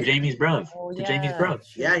the To bag. Jamie's bruv. Oh, To Jamie's yeah. bruv.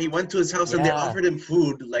 Yeah, he went to his house and they Yeah. offered him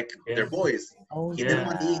food like Yeah. their boys. Oh He yeah. didn't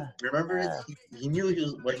want to eat. Remember it? Yeah. He knew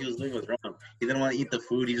what he was doing was wrong. He didn't want to eat the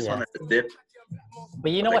food. He just Yeah. wanted to dip.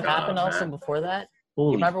 But you know Oh my what happened God, also man. before that?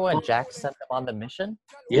 Holy You remember when fuck. Jack sent them on the mission?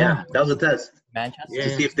 Yeah. That was a test Manchester? Yeah. to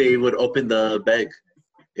see if they would open the bag,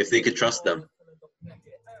 if they could trust them.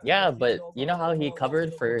 Yeah, but you know how he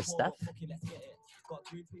covered for Steph?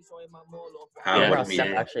 How? Yeah. Remember how What do you Steph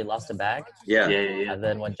mean? actually lost a bag? Yeah. Yeah. And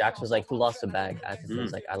then when Jax was like, "Who lost a bag?" Atif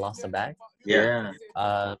was like, "I lost a bag." Yeah.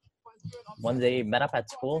 When they met up at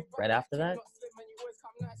school right after that,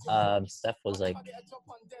 Steph was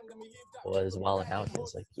wilding out. He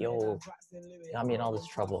was like, "Yo, got me in all this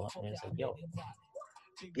trouble." And he was like, "Yo,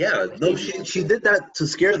 Yeah. No, she did that to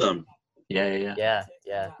scare them, Yeah.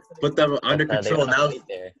 yeah." put them under But, they control. got in a Now, fight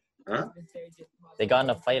there. huh? They got in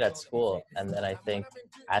a fight at school, and then I think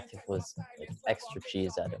Atif was like extra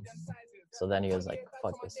cheese at him. So then he was like,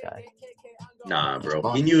 "Fuck this guy." Nah,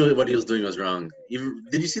 bro. He knew what he was doing was wrong.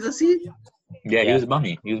 Did you see the scene? Yeah, he Yeah. was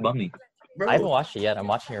bummy. Bro. I haven't watched it yet. I'm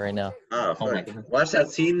watching it right now. Oh, Oh my fuck. goodness. Watch that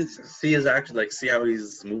scene. See his action. Like, see how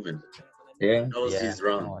he's moving. Yeah. Knows Yeah, he's I'm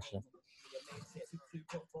wrong. watching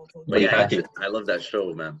it. But yeah, Yeah. I love that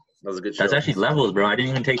show, man. That was a good show. That's actually levels, bro. I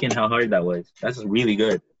didn't even take in how hard that was. That's really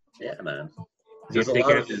good. Yeah, man. You There's have a to take lot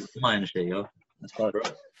care of of his mama and shit, yo. That's fuck. bro.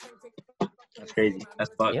 That's crazy.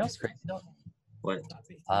 That's fuck. You know what's crazy though? What?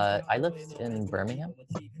 I lived in Birmingham.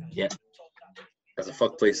 Yeah. That's a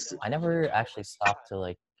fuck place. I never actually stopped to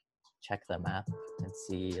like check the map and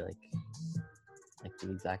see like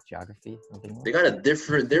the exact geography of England. They got a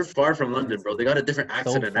different. They're far from London, bro. They got a different So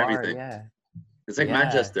accent and far, everything. yeah. It's like Yeah.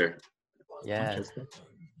 Manchester. Yeah, Manchester.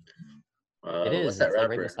 it is. What's that It's like right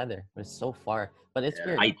rapper? beside there, but it's so far. But it's Yeah.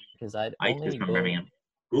 weird Ike. because I'd Ike only is from go. Birmingham.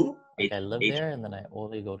 Who? Like I live H- there, and then I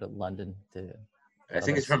only go to London to. I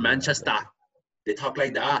think it's from Manchester. They talk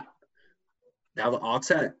like that. They have an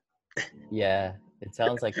accent. Yeah, it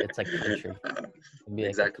sounds like it's like country. It'd be like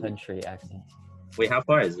Exactly. a country accent. Wait, how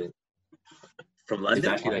far is it? From It's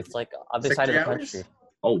London? actually like, It's like other It's like side of the 3 hours? country.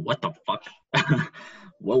 oh, what the fuck?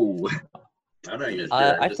 Whoa. I'm not even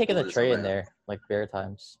sure. I've taken the train there like bare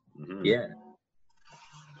times. Mm-hmm. Yeah.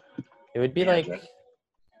 It would be Yeah, like right.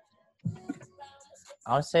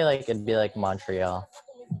 I would say like it'd be like Montreal.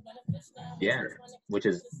 Yeah. Which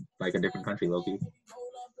is like a different country, Loki.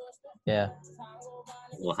 Yeah,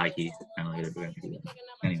 Well, high key. Kind of like a different country.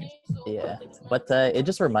 Anyway, yeah. But it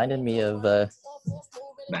just reminded me of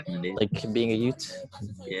back in the day. like being a youth,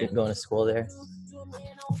 Yeah. going to school there.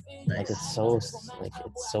 Like it's so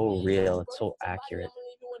real. It's so accurate.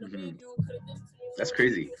 Mm-hmm. That's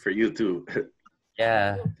crazy for you too.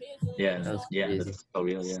 Yeah, Yeah. That was Yeah. crazy. That's so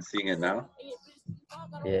real. Yeah. Seeing it now.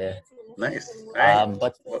 yeah. Nice. All right.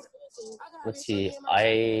 But let's see.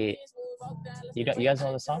 You guys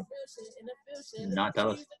know the song Not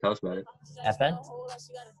tell us about it. FN?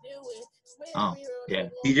 Oh, yeah.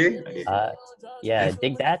 DJ? I did. Yeah,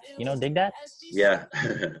 Dig That. You know Dig That? Yeah.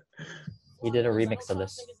 He did a remix of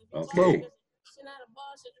this. Okay.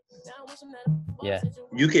 Yeah.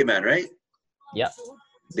 UK man, right? Yep.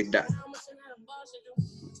 Dig that.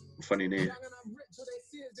 Funny name.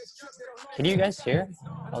 Can you guys hear?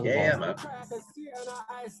 How's the Yeah, volume? man.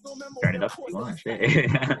 Turn it up if you want. Shit.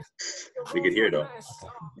 We can hear it though.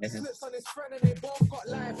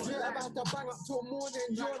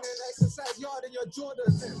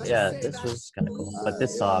 Yeah, this was kind of cool. But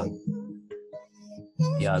this song,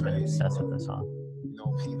 yeah, I've been obsessed with this song.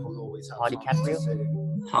 Hardy Caprio?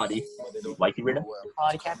 Hottie. Wifey rhythm?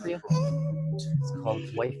 Hardy Caprio? It's called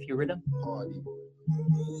Wifey Rhythm.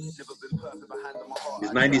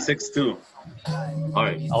 He's 96 too.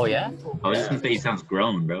 Alright. Oh, yeah? I was just gonna say he sounds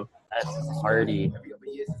grown, bro. That's Hardy.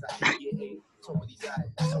 I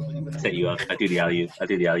set you up. I do the alley oop. I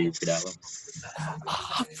do the alley oop for that one.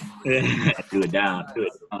 Do it down. Do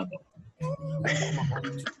it down.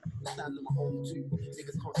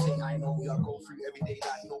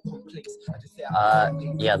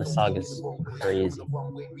 Yeah, the song is crazy.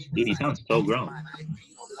 Dude, he sounds so grown.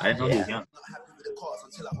 I didn't know he was young.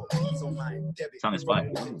 Song is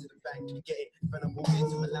fire.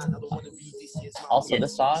 Also,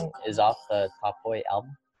 this song is off the Top Boy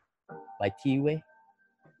album by T-Way.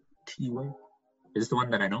 T-Way? Is this the one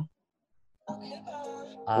that I know?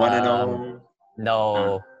 Wanna know?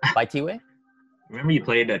 No, by T-Way? Remember you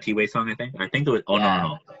played a T-Way song, I think? I think it was... Oh, Yeah.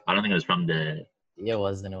 no. I don't think it was from the... Yeah, it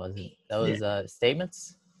wasn't. That was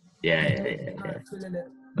Statements. Yeah.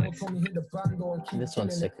 Nice. This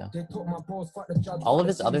one's sick though. All of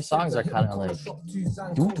his other songs are kind of like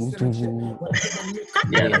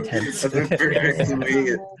really intense. That's a perfect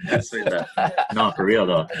way to say that. No, for real,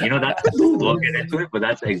 though. You know that? We'll get into it, but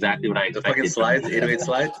that's exactly what I The expected. fucking slides, 808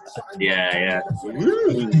 slides. Yeah.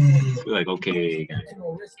 Woo. You're like, okay.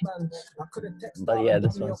 But yeah,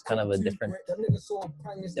 this one's kind of a different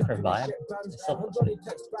vibe.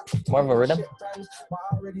 It's more of a rhythm.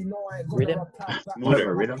 More of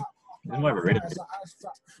a rhythm. It's more of a rhythm.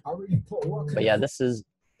 But yeah, this is.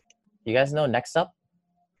 You guys know Next Up?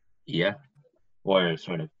 Yeah. Or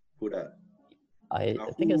sort of. Who that? I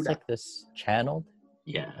think it's like this channeled,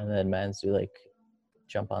 Yeah. and then mans do like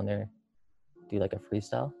jump on there, do like a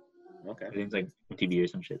freestyle. Okay. I think it's like MTV or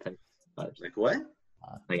some shit type vibes. Like what?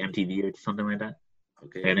 Like MTV or something like that.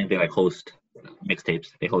 Okay. I think they like host mixtapes.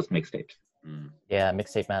 They host mixtapes. Mm. Yeah,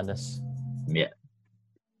 Mixtape Madness. Yeah.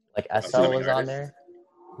 Like That's SL living was on artist. there.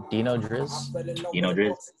 Dino Driz. You know,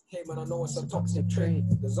 Driz?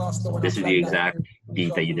 This is the exact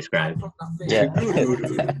beat that you described. Yeah.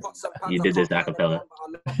 You did this acapella.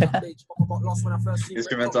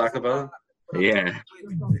 Instrumental acapella. Yeah.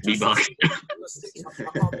 Beatbox.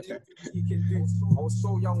 I was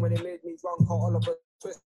so young when they made me drunk, caught all of a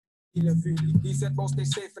twist. He said, "Bro, stay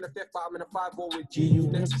safe in the fifth, but I'm in a 5-4 with G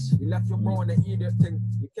units. You left your bro on the idiot thing.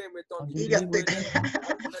 You came with Don.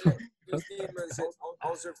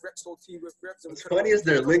 What's funny is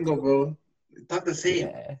their lingo, bro. They talk the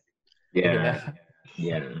same. Yeah.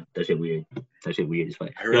 Yeah. That shit weird. That shit weird as fuck.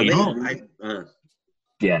 I Yo, relate. you know,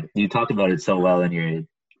 yeah, you talked about it so well in your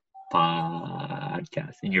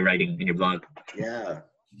podcast, in your writing, in your blog. Yeah.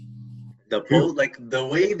 like the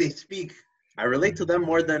way they speak, I relate to them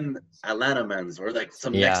more than Atlanta mans or like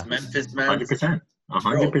some Yeah. next Memphis mans. 100%.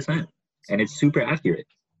 100%. And it's super accurate.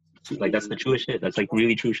 Like, that's the truest shit. That's like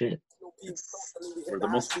really true shit. For the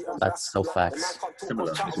most That's so facts.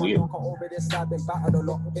 similar. It's weird. All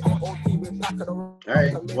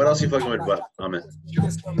right, what else you fucking with, Ahmed?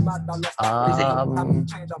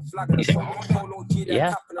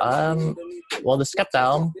 Yeah. Well, the Skepta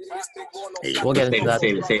album. We'll get into that.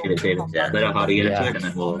 Save it. Yeah. Let out how to get into Yeah. it, and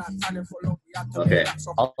then we'll. Okay.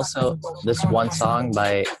 Also, this one song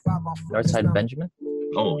by Northside Benjamin.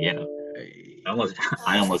 Oh yeah. Hey.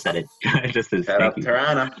 I almost said it. Just as Shout out thank you.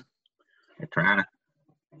 Tirana. Tirana.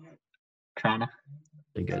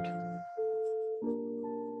 Pretty good.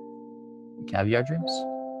 Caviar Dreams.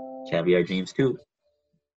 Caviar Dreams too.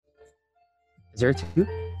 Is there two?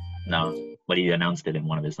 No, but he announced it in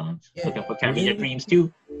one of his songs. Looking for Caviar Dreams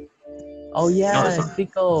too. Oh yeah, No, it's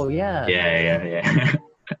Pico. Yeah. Yeah.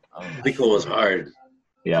 Pico was hard.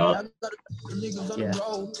 Yeah. Yeah.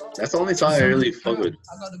 That's the only song I really fuck with.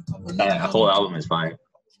 That whole album is fire.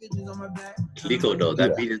 Pico though,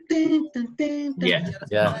 that beat is. Yeah.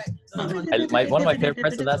 Yeah. One of my favorite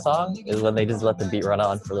parts of that song is when they just let the beat run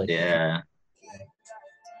on for like. Yeah.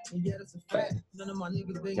 He has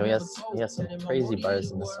some crazy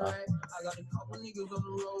bars in this song.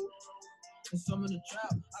 And some of the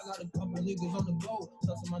trap, I got a couple niggas on the go.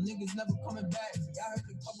 Some of my niggas never coming back. I heard a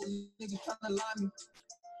couple niggas trying to lie me.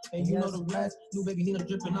 And you know the rest. New baby Nina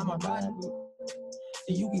dripping on my body.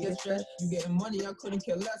 And you can get stressed. You getting money, I couldn't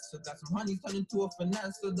care less. So got some honey turned into a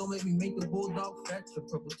finesse. So don't make me make the bulldog fetch. The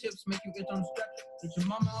purple tips make you itch on the stretch. Get your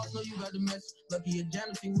mama out, know you got the mess. Lucky your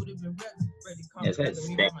janitor, he would have been ready. This guy is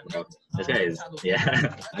sick, bro. This guy is,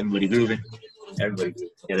 yeah. Everybody grooving. Everybody.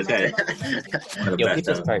 Yeah, this guy is one of the Yo, best. peep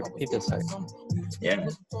this part. Peep this part. Yeah.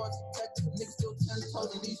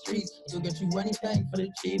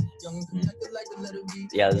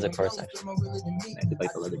 Yeah, this is a chorus section. I did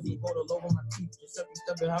like the leather beat.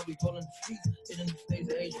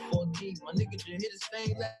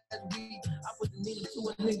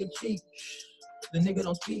 The nigga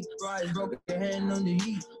don't speak, right? Broke your hand under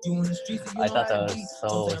heat. You in the streets, I thought that was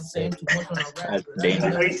so sick. That's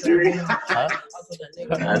dangerous. Huh?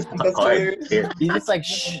 That's hard. Yeah. He's just like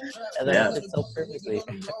shh, and then Yeah. it's so perfectly.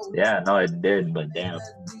 Yeah, no, it did, but damn.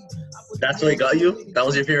 That's what got you? That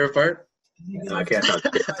was your favorite part? No, I can't talk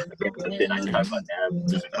shit. I can't talk shit. I can talk about that.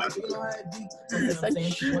 It's like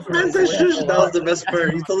shh. Man said shush, that was the best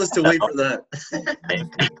part. You told us to wait for that.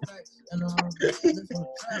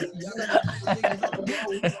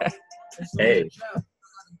 Hey.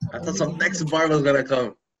 I thought some next bar was gonna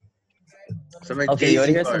come. Some like Okay, you want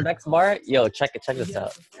to hear Jay-Z some bar. next bar? Yo, check this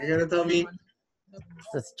out. You're gonna tell me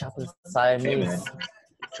This Chopper's Hey, Siamese. man.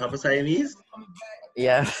 Chopper Siamese?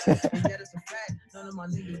 Yeah.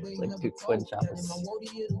 Like two twin choppers.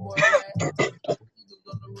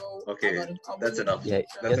 Okay, that's enough. Yeah,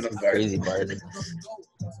 That's that's enough some bars. crazy bars.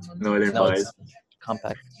 Northern No, Boys. it's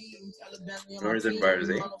compact. Northern bars,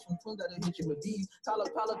 eh?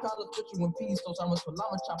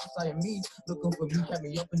 Looking for me, kept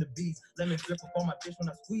me up in the beats. Let me drip up on my bitch when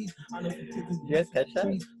I squeeze. You guys catch that?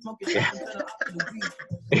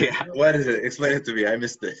 Yeah. What is it? Explain it to me. I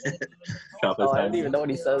missed it. Chopper's Oh, I don't Siamese. even know what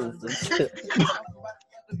he says.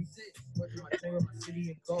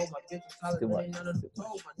 Too much.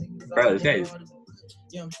 Bro, this guy is,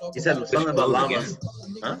 He said something about llamas.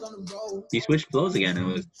 Huh? he switched flows again. It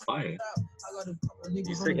was fire.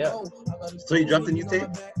 You sick? Yeah. So you dropped a new tape?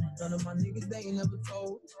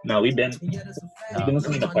 No, we've been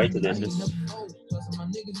listening to parts of this.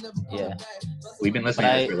 Yeah. We've been But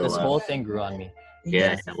listening to this for a this little whole while. thing grew on me.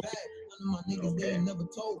 Yeah.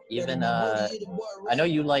 Even I know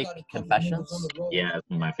you like Confessions. Yeah, that's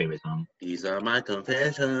my favorite song. These are my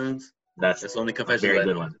confessions. That's That's the only a confession. very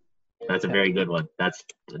good one. That's a very good one. That's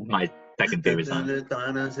my second favorite song.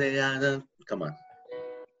 Come on.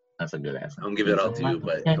 That's a good ass I'm song. gonna give it all to you,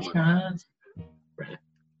 but come on.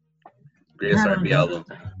 Greatest R&B album.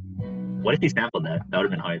 What if he sampled that? That would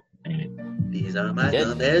have been hard. Anyway. These are my Yeah.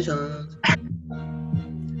 confessions.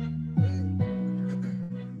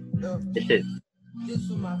 This shit.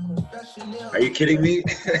 Are you kidding me?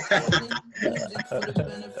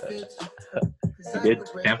 He did I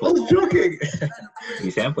sample was it. joking.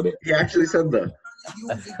 He sampled it. He actually said that.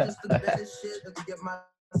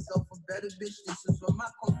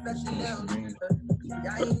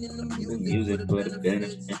 Music would have been in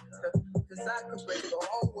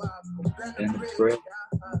the script.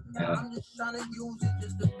 Yeah.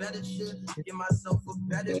 Better shit. My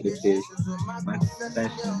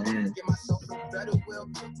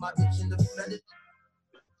confession is.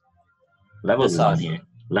 Levels This is on song. here.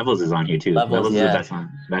 Levels is on here too. Levels, Levels is yeah. the best song.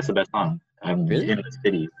 That's the best song. I'm Really? in the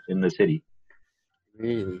city. In the city.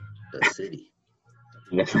 Really? The city.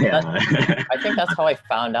 Yeah. I think that's how I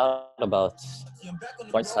found out about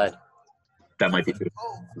Northside. That might be true.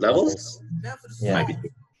 Levels? Yeah. Might be true.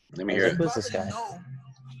 Let me I was hear like, it. who's this guy?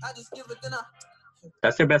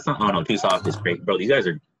 That's their best song. Oh no, Too Soft is great, bro. These guys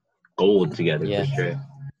are gold together Yeah. for sure.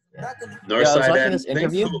 North Yeah, I was side watching and this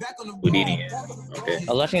interview. Houdini. Okay. I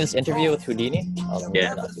was watching this interview with Houdini. I'll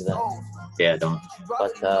Yeah. not do that. Yeah, don't.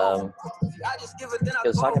 But he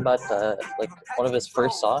was talking about like one of his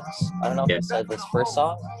first songs. I don't know if he said his first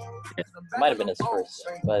song. Yeah. It might have been his first,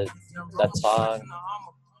 but that song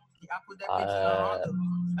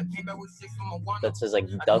that says like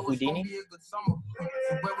the Houdini.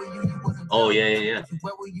 Oh yeah.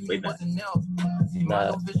 Wait, that.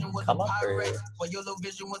 The come up or I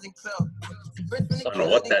don't know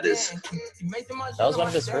what that is. that was one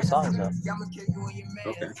of his first songs though.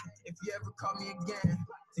 Okay.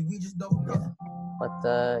 But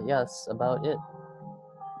yeah, that's about it.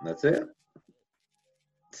 That's it.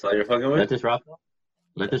 That's all you're fucking Let with? this rock.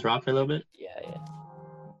 Let this rock for a little bit. Yeah.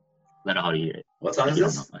 Let it how to hear it. What song is You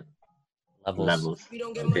don't this? know. Levels.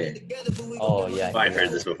 Okay. Oh yeah. Oh, I've heard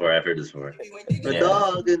this before. The Yeah.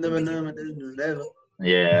 dog in the level.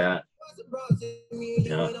 Yeah.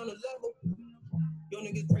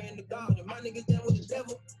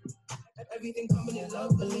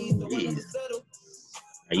 Jeez.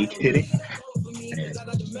 Are you kidding?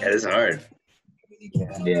 That is hard.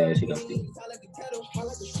 Yeah, she got you.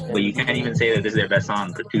 But you can't even say that this is their best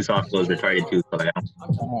song because Too Soft goes retarded too. So like,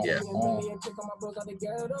 Yeah.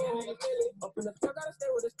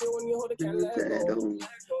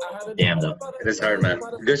 damn though. It is hard, man.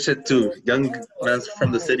 Good shit too. Young man's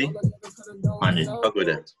from the city. 100. Fuck with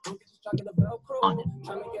it. On it.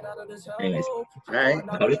 Anyways, Alright.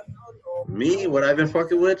 about it? Me, what I've been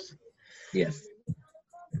fucking with? Yes.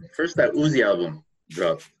 First that Uzi album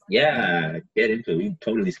dropped. Yeah, get into it. We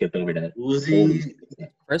totally skipped over that. Uzi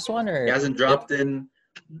First one or he hasn't dropped in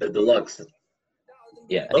the deluxe.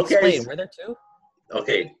 Yeah. Okay. explain? Were there two?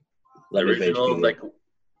 Okay. The Love is Rage original, 2. like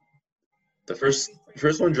the first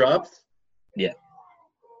one dropped. Yeah.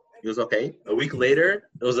 It was okay. A week later,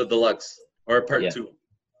 it was a deluxe or part Yeah. 2.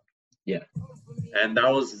 Yeah. And that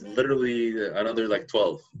was literally another like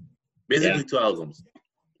 12. Basically Yeah. 2 albums.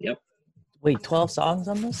 Wait, 12 songs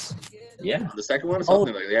on this? Yeah. The second one, Oh.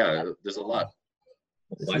 something like there's a lot.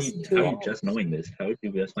 Why are you, how are you just knowing this? How did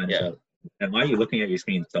you just find this Yeah. out? And why are you looking at your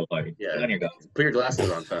screen so hard? Yeah. Put on your glasses. Put your glasses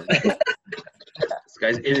on, fam. This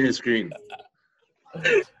guy's in his screen.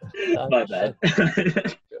 My bad.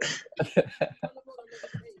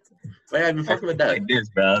 But yeah, I've been fucking with that. Like this,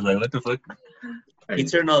 bro. I was like, what the fuck?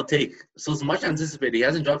 Eternal Take. So it's much anticipated. He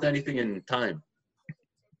hasn't dropped anything in time.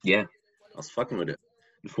 Yeah. I was fucking with it.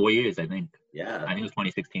 4 years, I think. Yeah. I think it was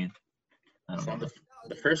 2016. I don't So know.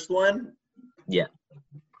 the first one, Yeah.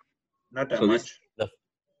 not that So this- much.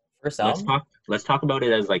 First Let's album? talk about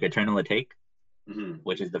it as like Eternal Take, Mm-hmm.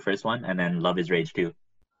 which is the first one, and then Love is Rage 2,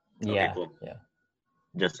 Yeah. cool. Yeah.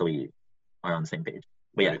 just so we are on the same page.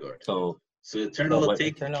 But yeah, Very good. so So Eternal what-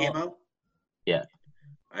 Take Eternal- came out. Yeah.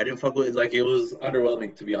 I didn't fuck with it. Like it was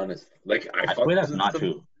underwhelming, to be honest. Like I I fucked swear with that's it not stuff.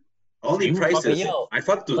 true. Only You fuck with Prices. yo, I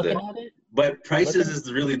fucked with Looking it, at it, but Prices looking-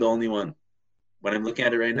 is really the only one. When I'm looking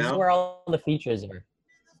at it right this is now, where all the features are.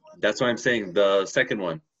 that's why I'm saying the second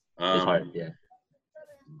one. It's hard. Yeah.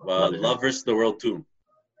 Love is Love Rage. versus the World 2.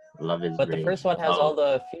 Love is But the Rage. first one has Oh, all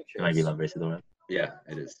the It might be features. Love versus the World. Yeah,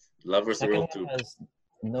 it is. Love versus the Second World one 2. has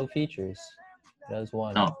no features. It has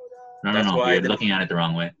one. No. No. That's why I You're didn't- looking at it the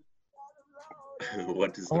wrong way.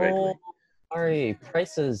 What is the right way? Oh, sorry.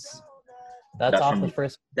 Prices. That's That's off from- the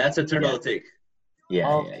first. That's Eternal Yeah. Take.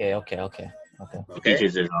 Yeah. Okay. The Okay.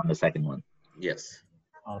 features is on the second one. Yes.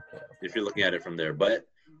 Okay. If you're looking at it from there, but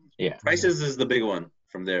Yeah. Prices is the big one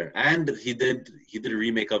from there, and he did a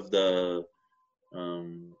remake of the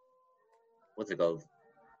what's it called?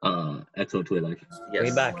 XO Twilight Life. Yes,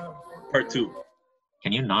 Way back. part 2.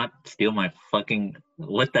 Can you not steal my fucking?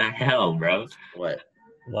 What the hell, bro? What?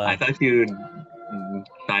 I Wow. thought you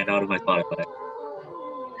signed out of my Spotify.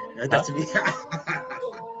 That's me.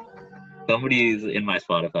 Somebody's in my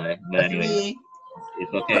Spotify, but That's anyway, me.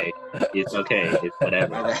 it's okay. It's okay. It's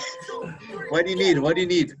whatever. What do you need? What do you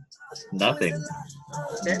need? Nothing.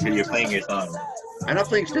 Because you're playing your song. I'm not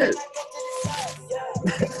playing shit.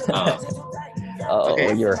 Oh,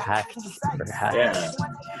 Okay. you're hacked. You're hacked. Yeah.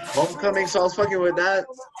 Homecoming, so I was fucking with that.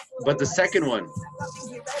 But the second one,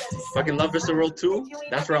 fucking Love vs. the World 2,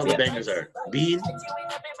 that's where all the Yeah. bangers are. Bean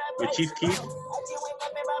with Chief Keef,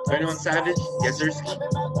 21 Savage, Yes Sir.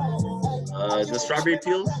 The Strawberry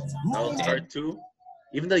Peels, that was hard too.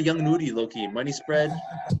 Even the Young Nudie, low-key, Money Spread,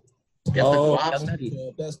 Get the Guap Young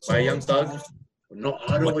Nutty. by Young Thug. No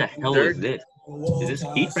auto What the with hell Dirk. is this? Is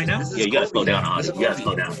this Heat right now? This is Yeah, you gotta slow Kobe. down, Oz. This is You gotta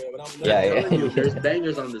slow Kobe. down. Yeah, I'm telling you, yeah. there's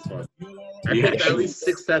bangers on this one. I Yeah. picked at least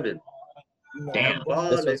 6, 7. Damn.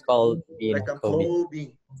 This was called being like I'm Kobe. Kobe.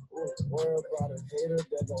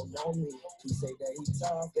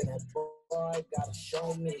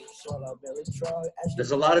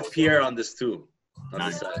 There's a lot of Pierre on this too. On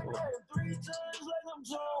this side.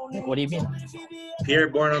 What do you mean? Pierre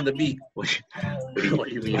born on the beat. What What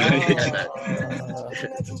do you mean?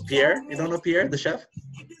 Pierre? You don't know Pierre, the chef?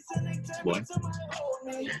 What?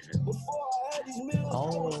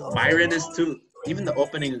 Oh. Byron is too. Even the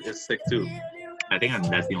opening is sick too. I think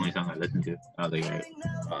that's the only song I listened to. I was like, right,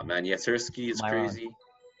 Oh man, Yasirski is Myron. crazy.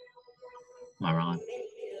 am I wrong?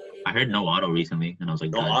 I heard No Auto recently, and I was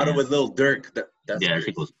like, No God auto damn. with Lil Durk. That's Yeah, that crazy.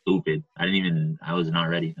 shit was stupid. I was not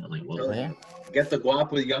ready. I was like, whoa. Oh, yeah. Get the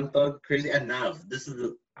Guap with Young Thug, crazy, and Nav. This is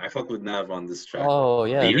the I fuck with Nav on this track. Oh,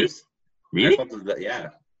 yeah. Really? I Really? fuck with that, yeah.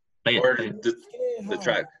 Play it, Or play it. the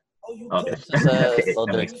track. Okay. It's Lil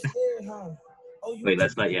That makes Durk. sense. Wait,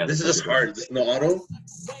 let's play. Yeah. This is let's just play hard. This no auto.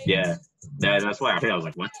 Yeah. Yeah, that's why I heard. I was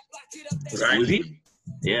like, what? Uzi?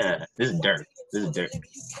 Yeah. This is Dirk. That's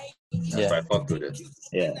Yeah. why I fucked with it.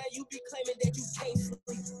 Yeah.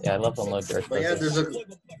 Yeah, I love when Lil Durk But yeah, does there's it.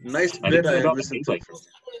 a nice I bit think I about listened the to. tape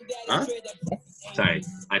Huh? Sorry.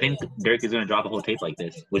 I think Dirk is gonna drop a whole tape like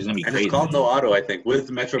this, which is gonna be And crazy. it's called No Auto, I think, with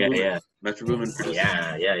Metro Yeah, Boomin. yeah. Metro Boomin produced.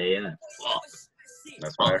 Yeah. Fuck.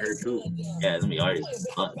 That's what I heard too. Yeah, it's gonna be hard as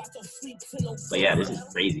fuck. But yeah, this is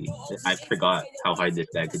crazy. I forgot how hard this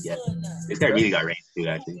guy could get. This guy really got range too,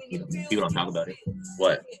 actually. People don't talk about it.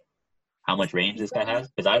 What? How much range this guy has?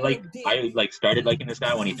 Because I started liking this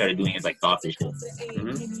guy when he started doing his like softer shit.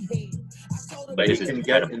 Mm-hmm. But He this is can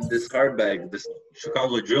get incredible. in this card bag, this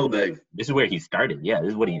Chicago drill bag. This is where he started. Yeah, this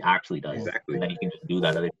is what he actually does. Exactly. And then he can just do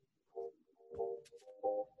that other.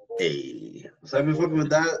 Hey. So I've been fucking with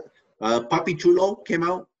that. Papi Chulo came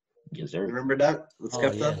out. Yes, sir. Remember that? With Oh,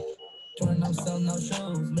 Skepta? yeah. That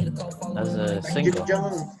was a Jim single.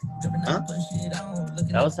 Jones. Huh?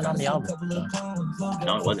 That wasn't on the album.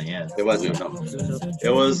 No, it wasn't. Yeah. It wasn't, no. It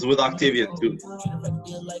was with Octavian too.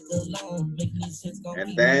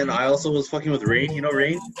 And then I also was fucking with Rain. You know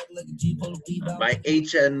Rain? By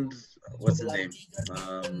H and what's his name?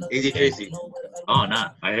 AJ Tracy. Oh, nah.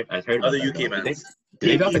 I heard. about Other that, UK though. man. Did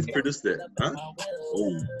they drop a He tape? produced it. Huh?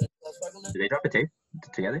 Oh. Did they drop a tape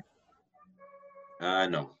together?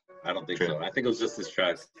 No. I don't think True. so. I think it was just this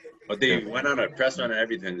track. But they went on a press run and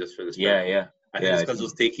everything just for this Yeah, track. yeah. I think Yeah, it's because it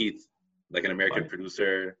was Take Heat, like an American Fine.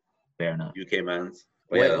 producer, Fair enough. UK man.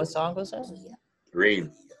 But Wait, yeah, what song was that?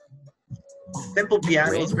 Rain. Simple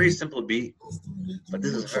piano, Rain? it's very simple beat. But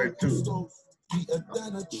this is hard too.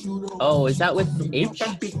 Oh, is that with H?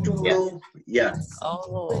 Yeah.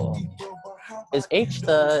 Oh. Is H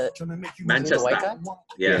the Manchester. white guy?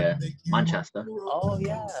 Yeah. Manchester. Oh,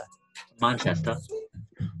 yeah. Manchester.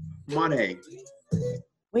 Money.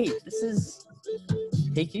 Wait, this is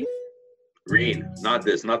Take You? Rain. Not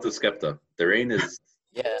this, not the Skepta. The Rain is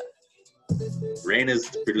Yeah.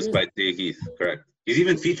 produced by Tay Heath, correct. He's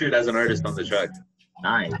even featured as an artist on the track.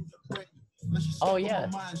 Nice. Oh, yeah.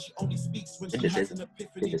 Did this.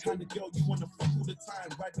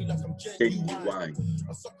 K-U-Y.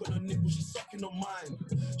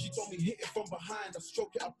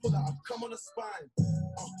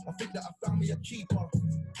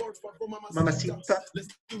 Mamacita. Let's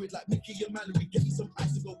do it like Mickey and Mallory. Get me some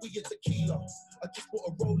ice to go we get tequila. I just bought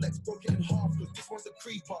a Rolex, broke it in half, cause this one's a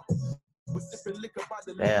creeper. We're sipping liquor by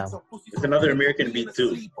the Damn. It's another American beat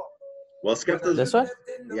too. Well, Skepta's This one?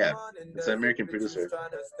 Yeah, it's an American producer.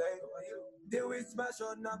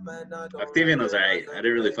 Octavian was alright. I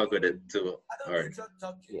didn't really fuck with it too hard.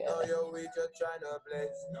 Yeah.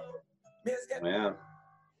 Yeah.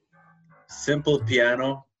 Simple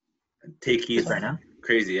piano. Take Heath Right now?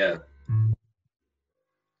 Crazy, yeah.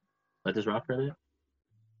 Let this rock for a bit.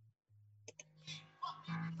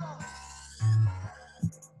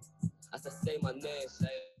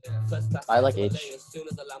 I like H.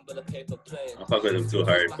 I'll fuck with him too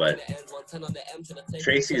hard, but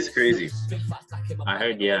Tracy is crazy. I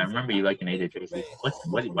heard, yeah, I remember you liking AJ Tracy.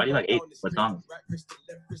 Why do you like 8? What song?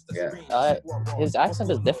 Yeah. His accent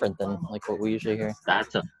is different than like what we usually hear.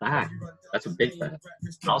 That's a fact. That's a big fact.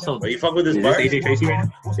 And also, But you fuck with his is bar? this AJ Tracy right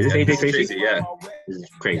now? Is this Yeah, AJ Tracy? Yeah. This is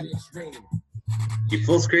crazy. He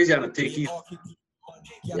flows crazy on a Take Heath.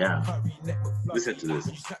 Yeah. Listen to this.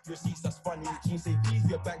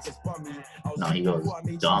 No, he goes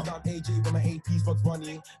dumb.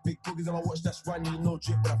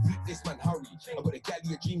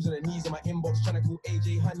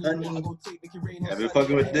 I've been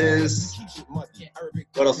fucking with this.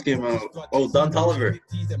 What else came out? Oh, Don Toliver.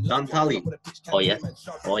 Don Tolly. Oh yeah.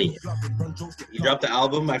 Oh yeah. He dropped the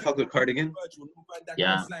album. I fuck with Cardigan.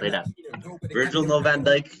 Yeah. Play that. Virgil No Van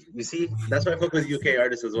Dyke. You see? That's why I fuck with UK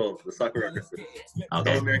artists as well. The soccer artists.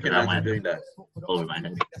 Okay. No American That man might doing that.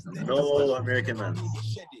 over-minded. No American man.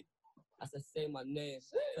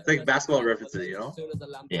 It's like basketball references, you know?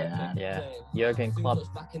 Yeah. Yeah. Jurgen Klopp.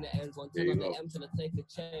 There you go.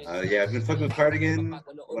 Yeah, I've been fucking with Cardigan.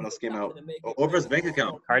 What else came out? Oh, Oprah's Bank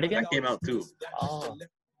Account. Cardigan? That came out too. Oh.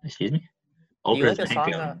 Excuse me? Do you Oprah's like the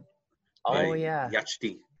Bank song? Account. Oh By yeah.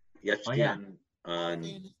 Yachty. Yachty Oh, yeah. and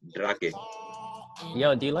Drake.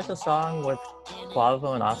 Yo, do you like the song with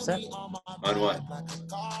Quavo and Offset On what?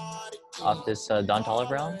 off this Don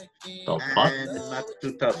Toliver album? The fuck? And not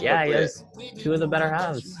too tough. Yeah, but he has two of the better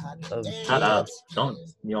halves. Of Shut up. Don't.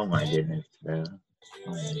 Oh my goodness, bro.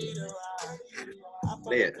 Oh my goodness.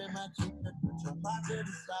 Play it.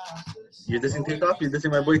 You're dissing Takeoff? You're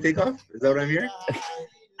dissing my boy Takeoff? Is that what I'm hearing?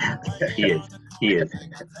 He is. He is.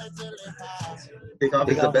 Takeoff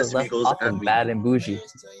is the Takeoff was best left Migos off of athlete. Bad and Bougie.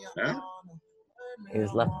 Huh? He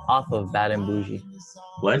was left off of Bad and Bougie.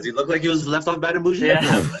 What? Does he look like he was left off Bad and Bougie?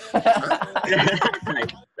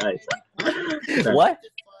 Nice. What?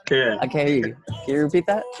 Yeah. I can't hear you. Can you repeat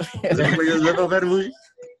that? Does he look like he was left off Bad and Bougie?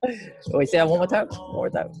 Wait, say that one more time. One more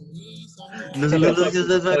time. Does he look like he was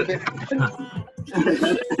left off Bad and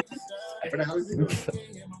Bougie? What the hell is he doing?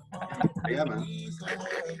 Yeah, man.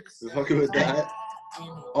 We're fucking with that.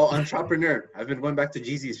 Oh, Entrepreneur. I've been going back to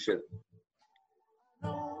Jeezy's shit.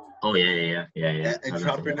 Oh yeah.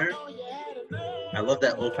 Entrepreneur. I love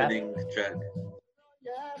that opening track.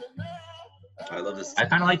 I love this. I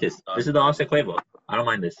kind of like this. This is the Offset Quavo. I don't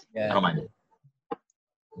mind this. Yeah. I don't mind it.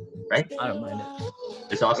 Right? I don't mind it.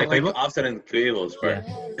 This is Offset like Quavo? Offset and Quavo's part.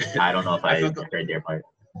 Yeah. I don't know if I I fuck- heard their part.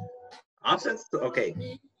 Offset's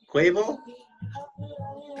okay. Quavo?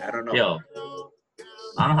 I don't know. Yo,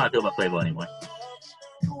 I don't know how I feel about Quavo anymore.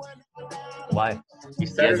 Why? He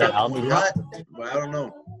started that off album hot, but I don't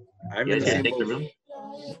know. I'm You in guys the gonna same shake the boat. room?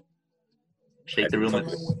 Shake the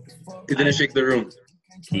room. He didn't shake the room.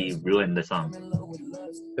 He ruined the song.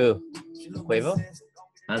 Who? Quavo?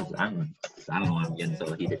 I don't know why I'm getting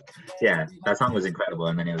so heated. Yeah, that song was incredible,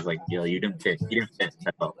 and then it was like, yo, you didn't fit. You didn't fit.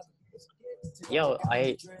 That's all. Yo,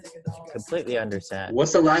 I completely understand.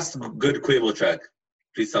 What's the last good Quavo track?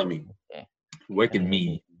 Please tell me. Wicked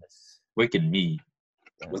me. Wicked me.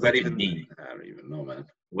 Was that Wicked even me? I don't even know, man.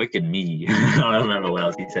 Wicked me. I don't remember what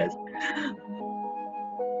else he says.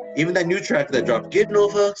 Even that new track that dropped, "Get No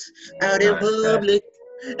Fucks Out in Public,"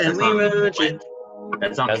 and we run shit.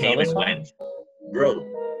 That song That's came all and this one? went. Bro,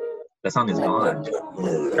 That song is gone.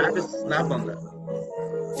 Travis snapped on that.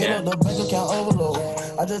 Yeah. The bank account overload.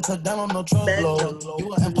 I just took down on no truckload.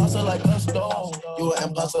 You an imposter like us, though. You an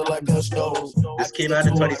imposter like us, though. This came out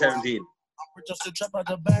in 2017. I'm just a trap out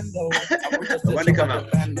the bando. When did it come out?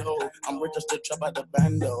 I'm just a trap out the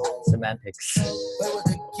bando. Semantics.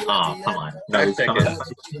 Oh, come on. No, 5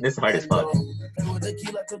 seconds. This is hard as fuck. When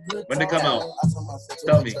did it come out?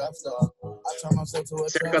 Tell me.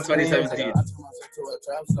 Circa 2017.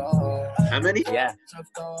 How many? Yeah.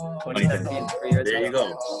 2017, 3 years There you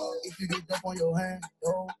ago.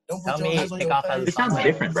 go. Tell me Takeoff has a This song sounds like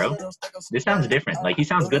different, bro. This sounds different. Like, he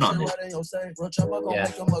sounds good on this. Yeah.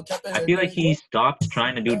 I feel like he stopped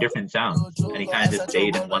trying to do different sounds, and he kind of just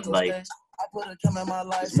stayed in one, like,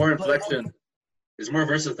 It's more inflection. It's more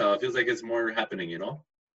versatile. It feels like it's more happening, you know?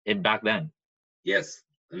 it back then. Yes.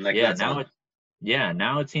 And like Yeah, that now song. it, yeah,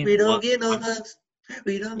 now it seems. We don't well, get no fucks.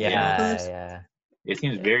 We don't get no Yeah, fucks. yeah. It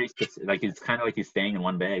seems very specific. Like, it's kind of like he's staying in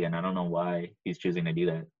one bag, and I don't know why he's choosing to do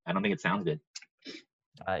that. I don't think it sounds good,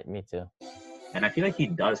 Me too. and I feel like he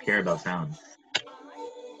does care about sound.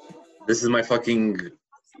 This is my fucking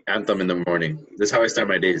anthem in the morning. This is how I start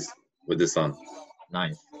my days with this song.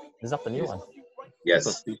 Nice. This is not the new one. So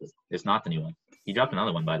Yes. stupid. It's not the new one. He dropped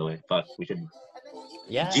another one, by the way. Fuck, we should.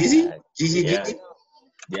 Yeah. Jeezy? Jeezy Yeah. Jeezy?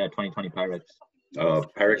 Yeah, 2020 Pirates.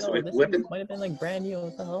 Pyrex Yo, this Weapon? might have been like brand new.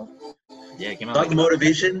 What the hell? Yeah, it came out. Thug like-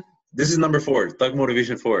 Motivation. This is number 4. Thug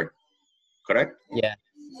Motivation 4. Correct? Yeah.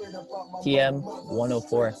 TM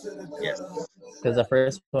 104. Yes. Because the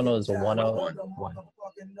first one was 101.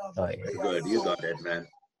 Oh, yeah. Good. You got it, man.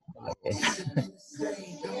 Okay.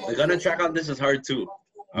 The gunna track on this is hard too.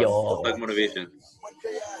 Yo. Thug Motivation.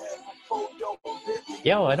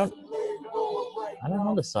 Yo, I don't. I don't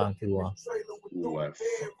know the song too well. Ooh, I fuck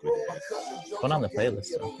with it. Put on the playlist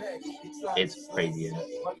though. It's crazy. Yeah.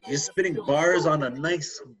 He's spitting bars on a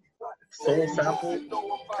nice soul sample,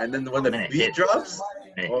 and then when the And it beat hits. drops,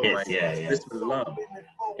 And it oh hits, my yeah, yeah. Bismillah.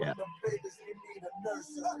 Yeah.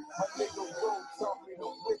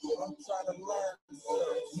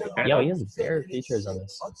 Turn it Yo, up. he has bare features on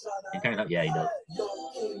this. You turn it up. Yeah, he does.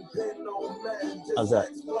 How's that?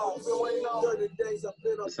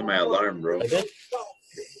 This is my alarm, bro. Like it?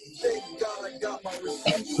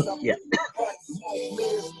 Yeah.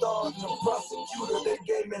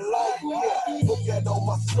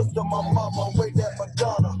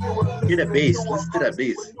 Hear that bass. Listen to that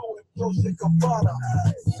bass.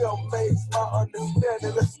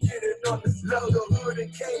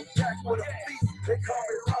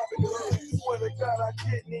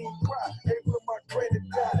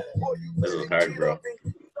 This is hard, bro.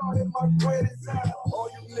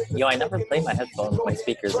 Yo, I never play my headphones, my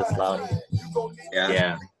speakers this loud. Yeah.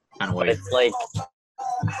 Yeah. Kind of But weird. it's like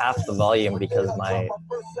half the volume because my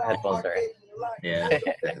headphones are. Yeah.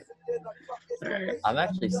 Alright. I'm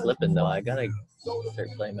actually slipping though. I gotta start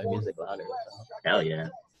playing my music louder. Hell yeah.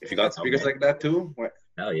 If you got speakers like that too, what?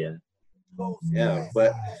 Hell yeah. Yeah.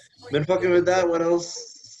 But been fucking with that. What else?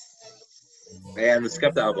 And the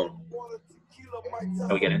Skepta album, Can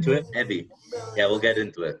we get into it? heavy. Yeah, we'll get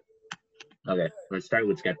into it. Okay. Let's start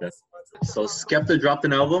with Skepta. So Skepta dropped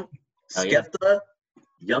an album. Oh, yeah. Skepta,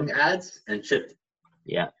 Young Ads, and Chip.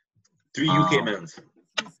 Yeah. 3 UK Um, mans.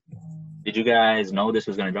 Did you guys know this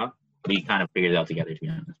was gonna drop? We kind of figured it out together, to be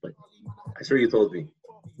honest. But I swear you told me.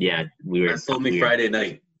 yeah, we were. You told me we- Friday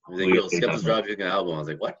night. I was like, we- yo, we Skepta's talked dropping an album. I was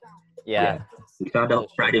like, what? Yeah. We found out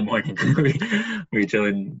Friday morning. we were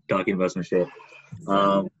chilling, talking about some shit.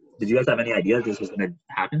 Did you guys have any idea this was gonna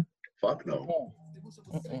happen? Fuck no.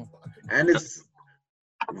 Mm-mm. And it's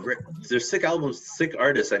they're sick albums, sick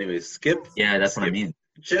artists anyways. Skip, Yeah, that's what I mean.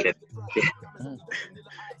 Chip. Mm.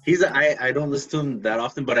 He's I don't listen to him that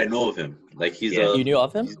often, but I know of him. Like he's Yeah. You knew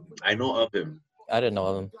of him? I know of him. I didn't know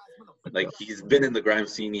of him. Like he's been in the grime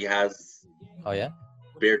scene. He has Oh yeah?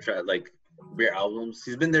 bare albums.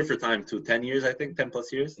 He's been there for time too. 10 years, I think, 10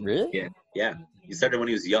 plus years. Really? Yeah. Yeah. He started when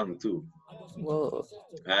he was young too. Whoa.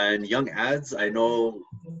 And Young Ads, I know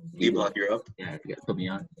D-Block Europe. Yeah, I forget. Put me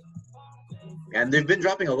on. And they've been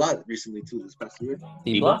dropping a lot recently too this past year.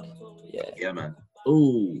 D-Block? Yeah. Yeah, man.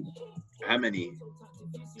 Ooh. How many?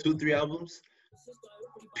 2, 3 albums?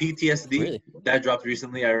 PTSD. Really? That dropped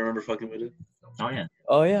recently. I remember fucking with it. Oh yeah.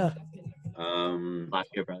 Oh yeah. Last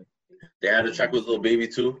year, probably. They had a track with Lil Baby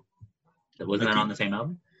too. Wasn't that on the same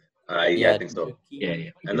album? Yeah, I think so. Yeah.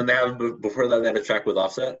 And then they have before that they had a track with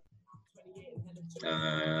Offset.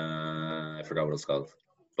 I forgot what it's called.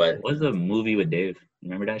 But What was the movie with Dave?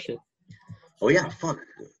 Remember that shit? oh yeah, fuck.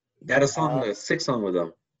 They had a song, a 6 song with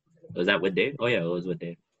them. Was that with Dave? Oh yeah, it was with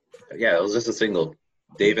Dave. Yeah, it was just a single.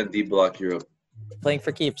 Dave and D Block Europe. Playing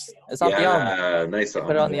for keeps. It's off the album. Yeah, nice song.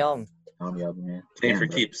 Put it on the album. On the album, yeah. Playing Yeah, for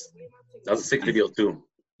bro. keeps. That was a sick video too.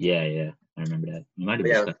 Yeah. I remember that. You might have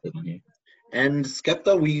Yeah. discussed it on here. And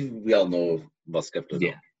Skepta, we all know about Skepta. though.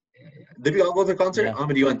 Yeah. Did we all go to the concert? Yeah.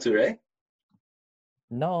 Ahmed, you went to, right?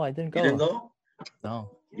 No, I didn't go. You didn't go?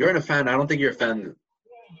 No. You're a fan. I don't think you're a fan.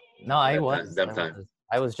 No, I That- was. that time.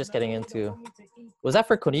 I was just getting into. Was that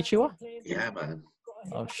for Konnichiwa? Yeah, man.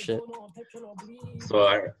 Oh shit. So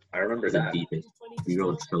I remember It was the that. deepest. We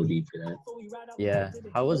rode so deep for that. Yeah.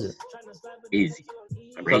 How was it? Easy.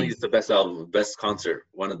 I'm telling you, it's the best album, best concert,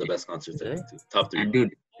 one of the best concerts. Really? I've been to. Top 3. And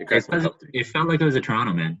dude, It cracks my because top 3. it felt like it was a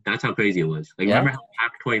Toronto, man. That's how crazy it was. Like, Yeah? remember how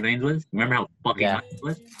packed Tory Lanez was? Remember how fucking Yeah. much it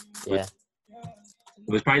was? Yeah.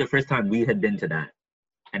 It was probably the first time we had been to that.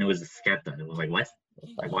 And it was a Skepta. It was like, what?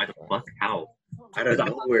 Like, why the fuck? How? I don't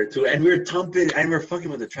know where too. And we were thumping and we were fucking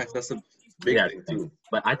with the tracks. That's a big Yeah. thing too.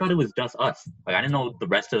 But I thought it was just us. Like, I didn't know the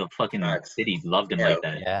rest of the fucking Facts. city loved him Yeah. like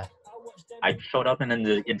that. Yeah. I showed up and then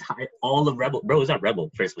the entire, all of Rebel, bro, it was at Rebel,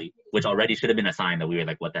 firstly, which already should have been a sign that we were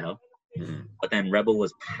like, what the hell? Mhm. But then Rebel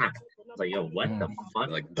was packed. I was like, yo, what the fuck?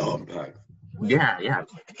 Like dumb pack. Yeah,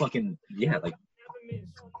 fucking, yeah, like, I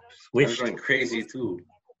was squish. going crazy too.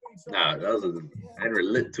 Nah, that was and we're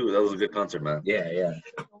lit too. That was a good concert, man. Yeah.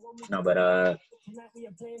 No, but,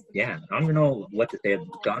 yeah, I don't even know what to say. To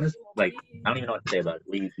be honest, like, I don't even know what to say about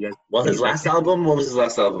it. You guys, Well, his last album. What was his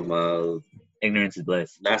last album? Ignorance is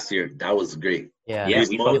bliss. Last year. That was great. Yeah. Yeah,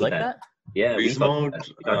 Beast we Mode, fucked You with like that. that? Yeah, we Beast fucked with Mode, that.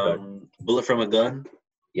 We talked about it. Bullet from a Gun.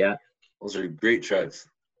 Yeah, Those are great tracks.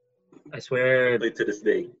 I swear. Played to this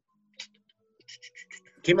day.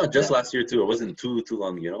 Came out just last year too. It wasn't too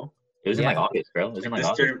long, you know. It was in like Yeah. August, bro. It was in like This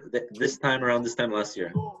August. year, this time around this time last year.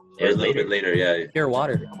 It Or a was little bit later, yeah. Pure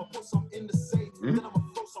water.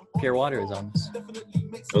 Pure Water is on this.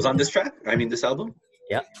 It was on this track? I mean, this album?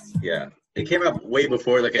 Yeah. Yeah. It came out way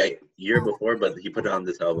before, like a year before, but he put it on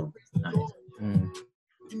this album. Nice. Mm,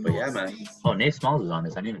 But yeah, man. Oh, Nate Smalls is on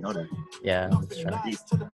this. I didn't even know that. yeah. Let's try.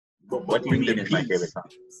 What do you Bring the mean is my peace. favorite song?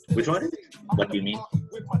 Which one is What do you mean?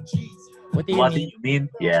 What do you What do mean? you mean?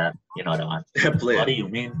 Yeah, you know what I want. it? Play What do it. you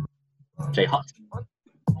mean? Jay Hot.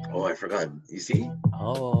 Oh, I forgot. You see?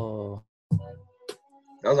 Oh,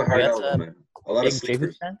 That was a hard You guys, album, man. A lot of big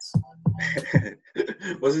J-Hoos sleepers. fans?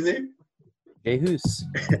 What's his name? J-Hoos.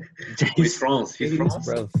 He's France. He's J-Hoos, France.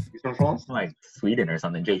 bro. He's from France. Like Sweden or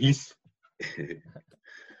something. Jay Hughes.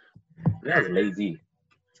 That's lazy.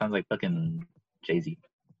 Sounds like fucking Jay Z.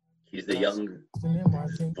 He's the young.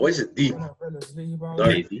 Voice is deep. Dark.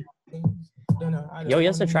 Jay Z. Yo, he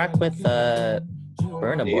has a track with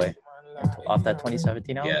Burna Boy off that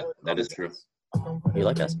 2017 album. Yeah, that is true. You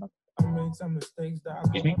like that song?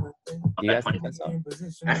 Excuse me? You guys like that song?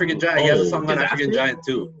 African Giant. He has a song on Disaster? African Giant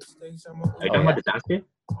too. Are you Oh, talking yeah. about Disaster?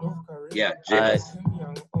 Yeah, James.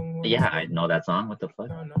 Yeah, I know that song. What the fuck?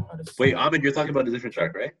 Wait, Ahmed, you're talking about a different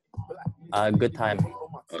track, right? Good Time.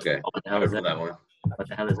 Okay. Oh, what the I hell is remember that? that one. What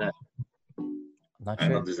the hell is that? I'm not I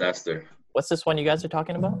know sure. Disaster. What's this one you guys are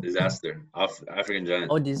talking about? Disaster. Off African Giant.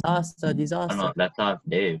 Oh, Disaster, I don't know. Disaster. That's not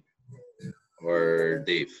Dave. Or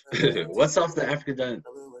Dave. What's off the African Giant?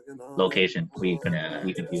 Location. We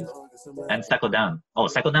confused. And Settle Down. Oh,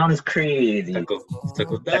 Settle Down is crazy.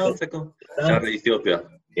 Settle down, settle. Shout out to Ethiopia.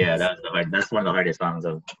 Yeah, that's one of the hardest songs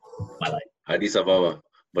of my life. Addis Ababa.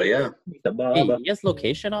 But yeah, Hey, he has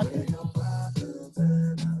Location on there?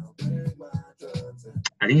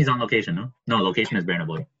 I think he's on Location, no? No, Location is Burna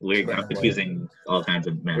Boy. I'm confusing all kinds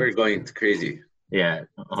of men. we're going crazy. Yeah,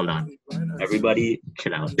 hold on. Everybody,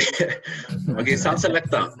 chill out. Okay, Sound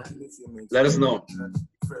Selecta. Let us know.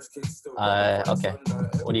 Okay.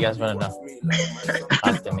 What do you guys want to know?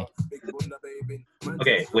 Talk to me.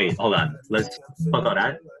 Okay, wait, hold on. Let's talk about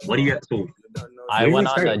that. What do you guys? So, I Where do went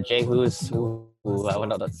we on start? the J-Hoos. I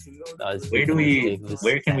went on the.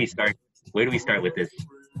 where can we start? Where do we start with this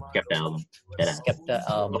Skepta album? Deadass. Skepta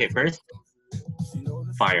album. Okay, first,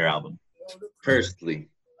 fire album. Firstly.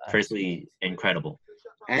 Firstly, incredible.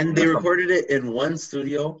 And they recorded it in one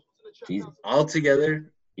studio Jesus, all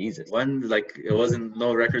together. Jesus. One, like, it wasn't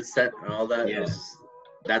no record set and all that. It Yeah. was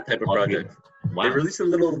that type of All project. Wow, They released a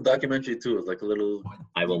little documentary too. It was like a little,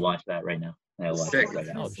 I will watch that right now. I'll watch Sick. it right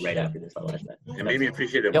now. Oh, Right shit. after this, I'll watch that. it made me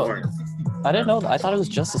appreciate it Yo. more. I didn't know that. I thought it was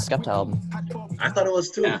just a Skepta album. I thought it was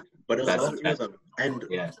too, Yeah. but it was That's- all three of them. And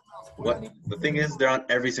Yeah. what the thing is, they're on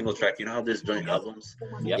every single track. You know how there's joint albums?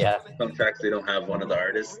 Yep. Yeah. Some tracks they don't have one of the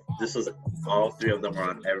artists. This was all three of them were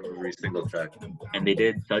on every single track. And they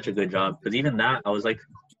did such a good job. Because even that, I was like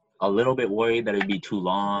a little bit worried that it'd be too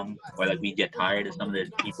long or like we'd get tired of some of the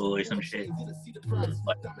people or some shit.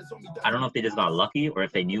 But I don't know if they just got lucky or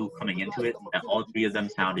if they knew coming into it that all three of them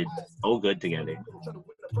sounded so good together.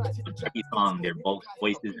 Every song, their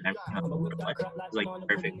voices and everything on the was like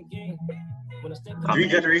perfect. Three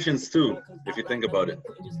generations too, if you think about it.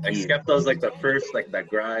 Like Skepta was like the first, like that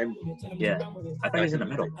grime. Yeah, I thought he was in the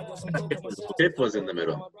middle. Tip was in the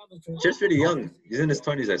middle. Chip's pretty young. He's in his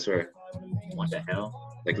 20s, I swear. What the hell?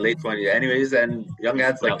 Like late 20s. Anyways, and Young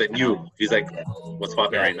Ad's like the new. He's like what's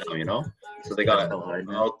popping right now, you know? So they got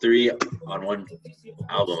all three on one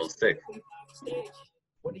album. It was sick.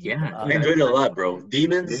 Yeah. I enjoyed it a lot, bro.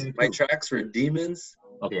 Demons, my tracks were Demons.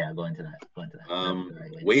 Okay, yeah, go into that. Go into that.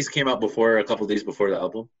 Waze came out before, a couple days before the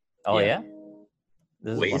album. Oh Yeah. yeah.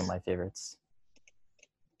 This is one Waze? of my favorites.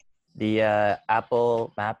 The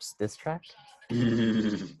Apple Maps diss track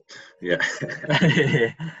Yeah.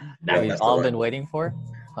 that That- we've that's all the been one. waiting for.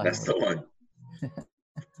 That's the one.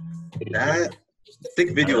 That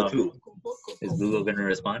sick video too. Is Google gonna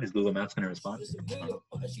respond? Is Google Maps gonna respond?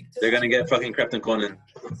 They're gonna get fucking Krypton Conan.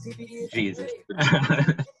 Jesus.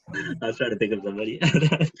 I was trying to think of somebody.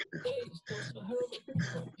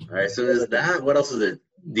 All right, so there's that. What else is it?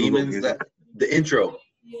 Demons. Music. The intro.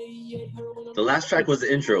 The last track was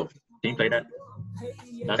the intro. Can you play that?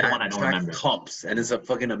 That's the one I don't track remember. Comps, and it's a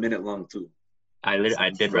fucking a minute long too. I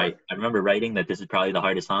did write. I remember writing that this is probably the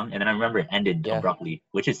hardest song, and then I remember it ended Yeah. abruptly,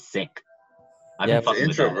 which is sick. I've Yeah, been it's the fucking The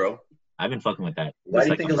with intro, that. bro. I've been fucking with that. Why It's do you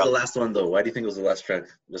like think it was the abrupt- last one though? Why do you think it was the last track?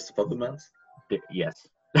 Just to fuck with man? Yes.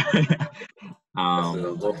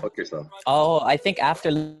 So go fuck yourself. Oh, I think after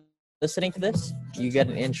listening to this, you get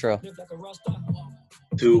an intro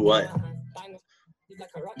To what?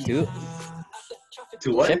 to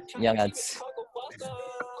To what? Chip Young Ads.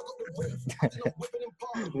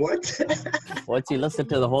 What? Once you listen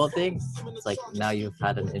to the whole thing, it's like now you've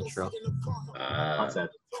had an intro.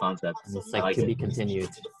 Concept. concept. It's I like like to be it. continued.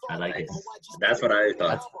 I like it. That's what I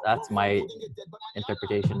thought. That's my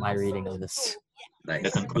interpretation, my reading of this. Nice.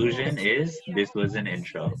 The conclusion is this was an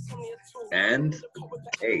intro. And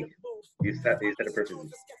hey, you said it perfectly.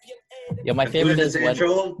 Yeah, my favorite Conclusion is the when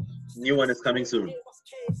intro. New one is coming soon.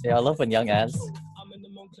 I love when Young adds.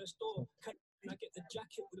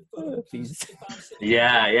 Please.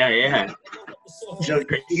 Yeah. He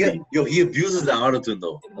abuses the autotune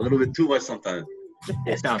though a little bit too much sometimes.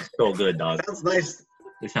 It sounds so good, dog. Sounds nice.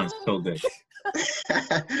 It sounds so good.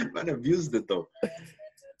 Man abused it though.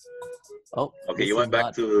 Oh. Okay, this you is went back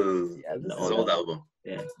not- to Yeah, this his is old not- album.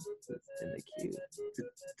 Yeah. it's in the queue.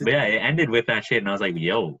 But yeah, it ended with that shit, and I was like,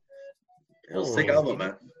 yo. It was a sick Oh. album,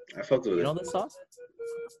 man. I fucked with You it. know this song?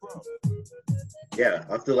 Yeah,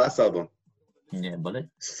 after the last album. Yeah, bullet.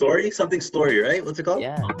 Story, right? What's it called?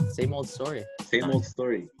 Yeah, same old story. Same old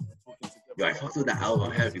story. Yo, I fucked with that album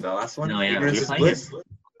heavy. The last one? No, yeah, Ignorance you're is playing Bliss?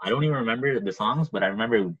 I don't even remember the songs, but I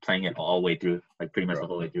remember playing it all the way through, like pretty much the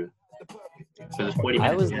whole way through. So it's 40 I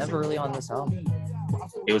minutes. was never really on this album.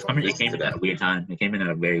 It came in at a weird time. It came in at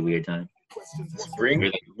a very weird time. Spring?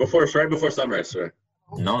 Really? Right before summer, I swear.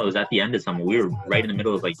 No, it was at the end of summer. We were right in the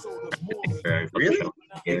middle of like. Really? Show.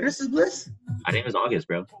 Yeah. Ignorance is Bliss? I think it was August,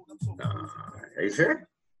 bro. Are you sure?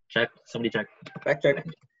 Check. Somebody check. Fact check.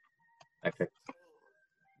 Fact check.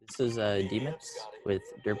 This is D-Mix with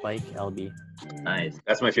Dirt Bike LB. Nice.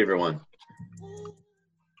 That's my favorite one.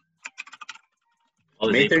 Oh,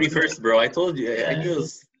 May April. 31st, bro. I told you. I Yeah. knew it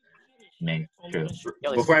was May. True.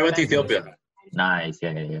 Yo, before I went to Ethiopia. Nice. Yeah.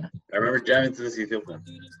 I remember jamming to this Ethiopia.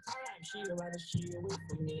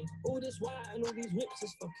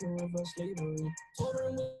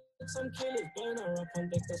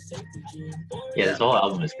 Yeah, this whole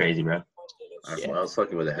album is crazy, bro. I was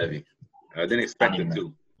fucking with it heavy. I didn't expect it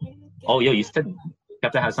to. Oh, yo, you said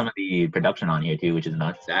Skepta has some of the production on here too, which is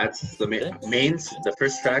nuts. That's the mains, the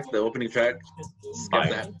first track, the opening track.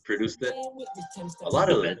 Skepta produced it. A lot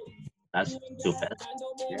of it. That's too fast.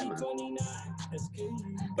 Yeah, man.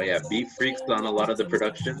 But yeah, Beat Freaks on a lot of the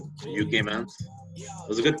production. UK man. It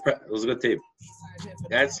was a good tape.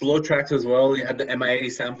 It had slow tracks as well. You had the MIA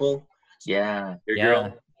sample. Yeah. Your Yeah.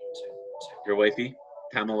 girl, your wifey,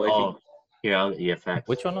 Tamil wifey. Oh, yeah, facts.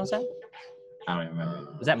 Which one was that? I don't even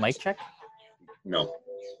remember. Was that Mic Check? No.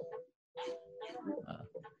 Uh.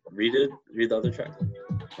 Read the other track.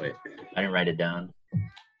 Wait. I didn't write it down.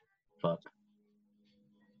 Fuck.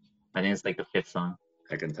 I think it's like the fifth song.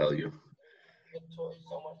 I can tell you.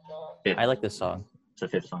 Fifth. I like this song. It's the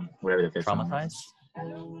fifth song. Whatever the fifth song. Traumatized?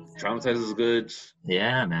 Traumatized is good.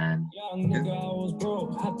 Yeah, man.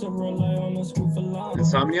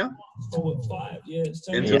 Insomnia?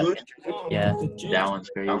 Interlude? Yeah. That one's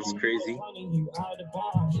crazy. That one's crazy.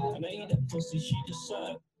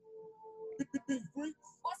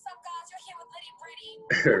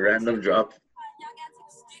 Random drop.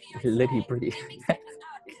 Liddy Pretty.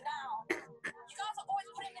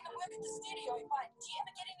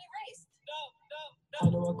 How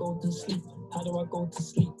do I go to sleep? How do I go to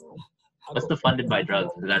sleep? What's the Funded by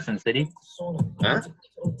Drugs? Is that Sin City? Huh?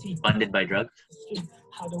 Funded by Drugs?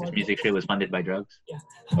 This music shit was funded by drugs?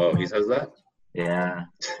 Oh, he says that? Yeah.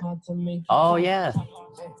 Oh, yeah.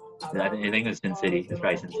 I think it's Sin City. It's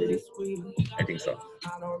probably Sin City. I think so.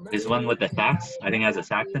 This one with the sax, I think it has a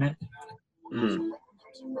sax in it. Mm.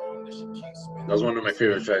 That was one of my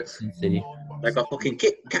favorite tracks. Sin City. Like a fucking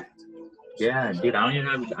Kit Kat. Yeah, dude, I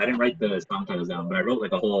didn't write the song titles down, but I wrote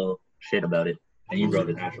like a whole shit about it. And you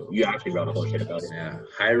actually wrote a whole shit about it. Yeah.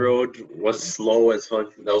 High Road was slow as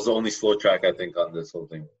fuck. That was the only slow track I think on this whole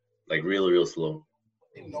thing. Like real slow.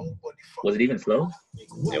 Was it even slow?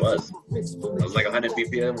 It was. It was like 100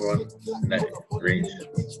 BPM or in that range.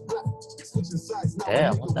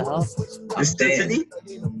 Damn, what the hell? This City?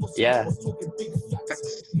 Yeah.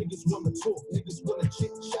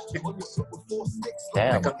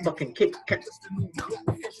 Damn. Like a fucking Kit Kat.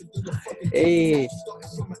 Hey.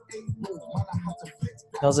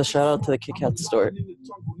 That was a shout out to the Kit Kat store.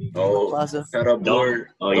 Oh, Plaza. shout out Blur.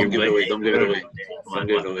 Oh, Don't give it away.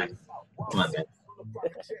 Come on.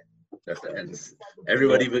 That's the end.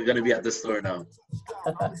 Everybody gonna be at the store now.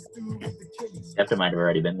 Skepta might have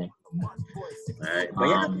already been there. Alright. But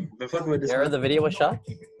yeah, been fucking with this. Where the video was shot?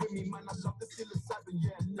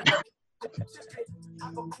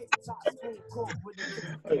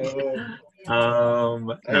 Alright,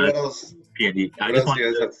 what else? PND. I What just else you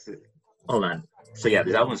guys want have to say? hold on. So yeah,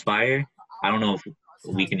 this album's fire. I don't know if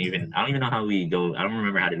we can even. I don't even know how we go. I don't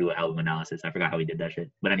remember how to do an album analysis. I forgot how we did that shit.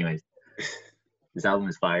 But anyways, this album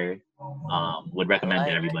is fire. Would recommend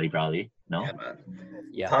to everybody probably. No, Yeah, man.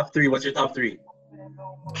 Yeah. Top three. What's your top three?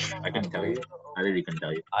 I couldn't tell you. I literally couldn't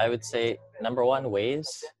tell you. I would say number one,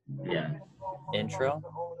 Waves Yeah. intro.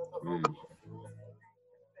 Mm.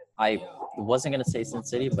 I wasn't gonna say Sin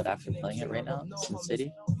City, but after playing it right now, Sin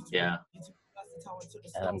City, Yeah.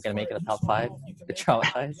 and I'm gonna make it a top 5. Get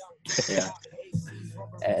traumatized. Yeah.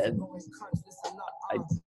 And I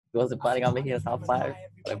wasn't planning on making a top 5,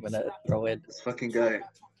 but I'm gonna throw in. This fucking guy.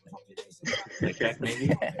 Like check maybe.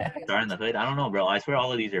 Star in the Hood. I don't know, bro. I swear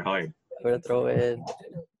all of these are hard. I'm gonna throw in.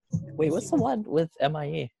 Wait, what's the one with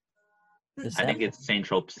MIE? I think it's Saint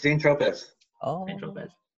Tropez. Saint Tropez. Oh, Saint Tropez.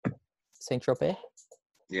 Saint Tropez.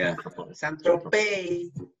 Yeah. Saint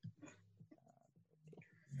Tropez.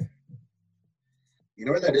 You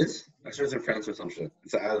know where that is? I'm sure it's in France or some shit.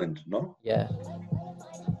 It's an island, no? Yeah,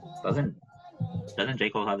 Doesn't J.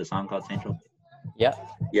 Cole have a song called Saint Tropez? yeah.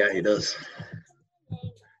 Yeah, he does.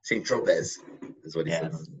 Saint Tropez is what he Yeah.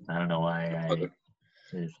 says. I don't know why. Okay.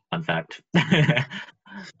 Fun fact. That's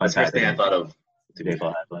the first thing I thought of. J. Cole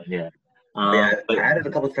has one. Yeah. Yeah, But I added a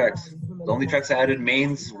couple tracks. The only tracks I added: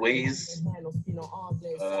 Mains, Ways,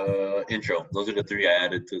 intro. Those are the 3 I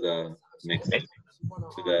added to the mix, to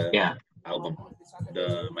the yeah, album,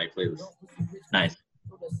 my playlist. nice.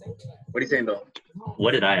 What are you saying though?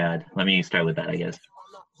 What did I add? Let me start with that, I guess.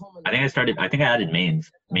 I think I added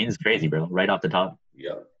Mains. Mains is crazy, bro. Right off the top.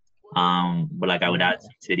 Yeah. But like I would add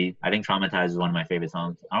City. I think Traumatized is one of my favorite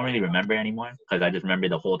songs. I don't really remember anymore because I just remember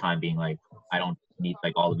the whole time being like, I don't need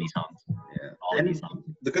like all of these songs. Yeah. All of And these songs.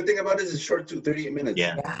 the good thing about it is it's short too, 38 minutes.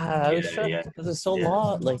 Yeah. Yeah, I was Yeah, shocked yeah. because it's so Yeah.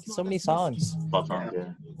 long, like so many songs. 12 songs,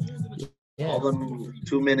 yeah. Yeah, All them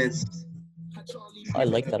 2 minutes. I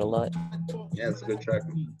like that a lot. Yeah, it's a good track.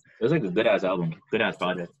 It was like a good ass album, good ass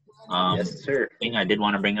project. Yes, sir. Thing I did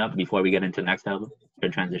want to bring up before we get into the next album, to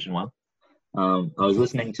transition well. I was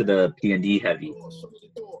listening to the P&D Heavy.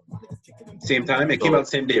 Same time? It came out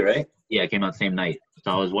same day, right? Yeah, it came out same night.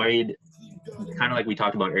 So I was worried, kind of like we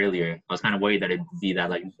talked about earlier. I was kind of worried that it'd be that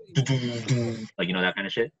like you know, that kind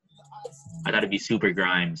of shit. I thought it'd be super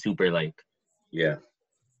grime, super like, Yeah.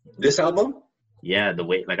 This album? yeah, the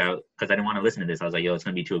way, like because I didn't want to listen to this. I was like, yo, it's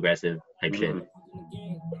gonna be too aggressive type shit. Mhm.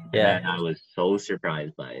 Yeah, And I was so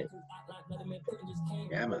surprised by it.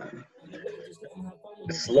 Yeah, man.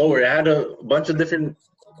 It's slower. It had a bunch of different.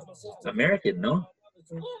 American, no?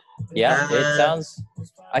 yeah. It sounds.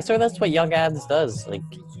 I swear that's what Young Adz does. Like,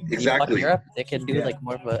 you fuck Exactly. Europe, they can do Yeah. like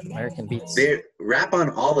more of a American beats. They rap on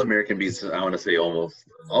all the American beats, I want to say almost.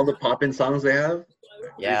 All the pop-in songs they have,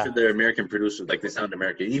 Yeah, sure they're American producers, like they sound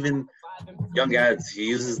American. Even Young Adz, he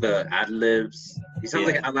uses the ad-libs. He sounds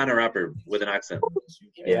like an Atlanta rapper with an accent.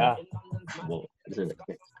 yeah. Whoa, this is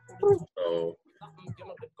So,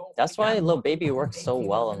 That's why Lil Baby works so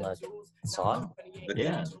well on the song.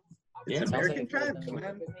 yeah. It's Yeah. American Sounds like- trap,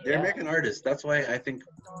 man. They're Yeah. American artists. That's why I think,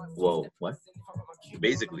 Whoa, what?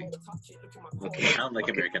 basically, they sound like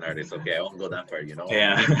American artists. Okay, I won't go that far, you know?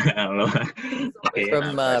 Yeah, I don't know. Okay, From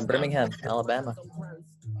that's not- Birmingham, Alabama.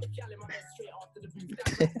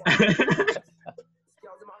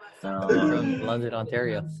 From London,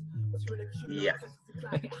 Ontario. Yeah.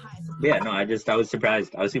 Yeah, no, I was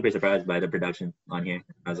surprised. I was super surprised by the production on here.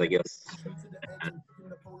 I was like, yo,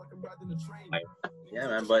 Yeah,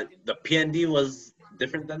 man. But the PND was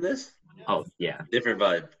different than this? oh, yeah. Different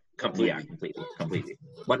vibe. Completely. Yeah, completely.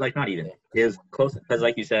 But like, not even. It was close because,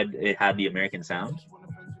 like you said, it had the American sound,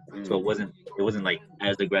 so it wasn't like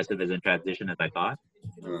as aggressive as in transition as I thought.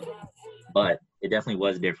 Mm. But it definitely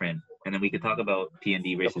was different. And then we could talk about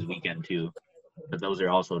P&D versus Weekend too, but those are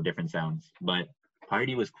also different sounds. But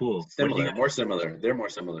Party was cool. What did you Similar, guys- more similar. They're more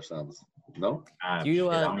similar sounds. No? Do you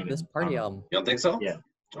shit, I don't even- this I party don't know. album? You don't think so? Yeah.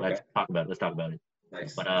 Okay. Let's talk about it.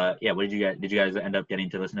 Nice. But yeah, what did you guys end up getting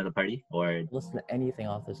to listen to the Party or Listen to anything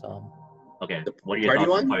off this album. okay? The What are your Party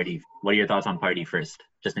thoughts on one? Party? What are your thoughts on Party first?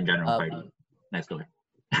 Just in general, Party. Next door.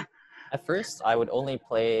 At first, I would only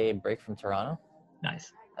play Break from Toronto,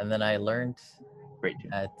 Nice. and then I learned Great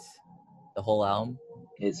tune. that the whole album,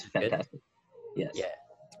 It's fantastic. Yes. yeah,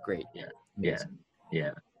 it's great. Yeah. Amazing.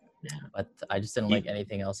 Yeah. But I just didn't like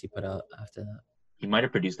anything else he put out after that. He might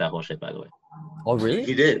have produced that whole shit, by the way. Oh, really?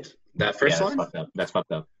 He did. That first yeah, one? That's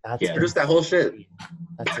fucked up. That's Yeah. Produced that whole shit.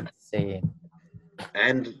 That's insane.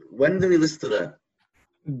 And when did we listen to that?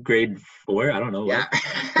 Grade 4? I don't know. Yeah.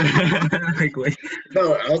 Like, wait.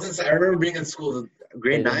 No, I remember being in school,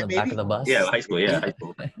 grade Right 9 in the back maybe? of the bus. Yeah, high school. Yeah, high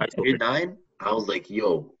school. Grade 9, I was like,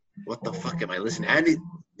 yo, what the fuck am I listening? And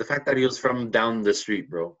the fact that he was from down the street,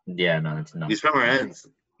 bro. Yeah, no, it's not. He's from our ends.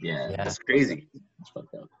 Yeah, Yeah. That's crazy. it's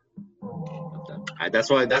fucked up.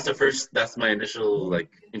 That's my initial like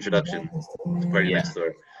introduction to Party Yeah. Next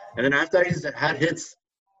Door. And then after he's had hits,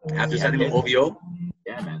 after Yeah, signing with yeah. OVO,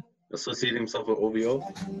 Yeah, man. associating himself with OVO.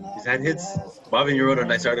 He's had hits. Bobby, you wrote a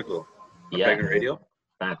nice article on Yeah. Pregnant Radio.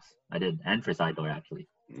 Facts. I did. And for Side Door, actually.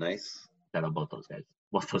 Nice. Shout out both those guys.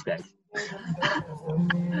 Both those guys.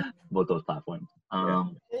 Both those platforms.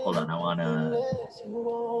 Hold on. I want to...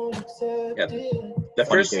 Yeah. The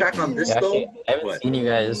first track on this, Yeah, though, actually, I haven't what? seen you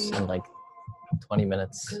guys in like 20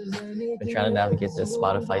 minutes. Been trying to navigate this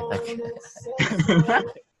Spotify thing.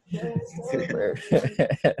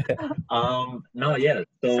 No, yeah.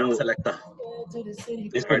 Sound So selector.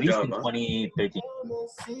 this Hard released job, in huh? 2013.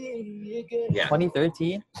 Yeah.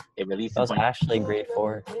 2013? It released That in was actually grade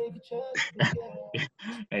 4.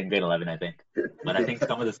 in grade 11, I think. But I think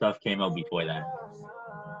some of the stuff came out before that.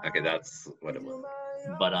 Okay, that's what it was.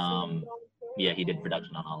 But yeah, he did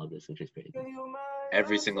production on all of this, which is crazy.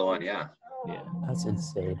 Every single one, yeah. Yeah. That's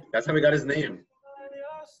insane. That's how we got his name.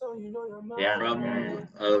 Yeah. From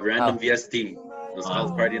a random Oh. VST. It was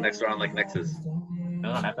called Party Next Door on like Nexus.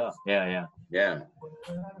 No, not that. Yeah. Yeah.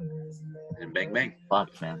 And bang bang.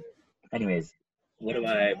 Fuck, man. Anyways, what do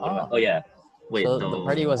I... Oh, yeah. Wait, So so the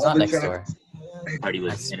party was all not the next door. tracks. party I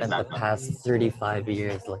was in spent his the laptop. past 35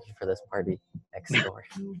 years looking for this party next door.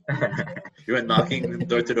 You went knocking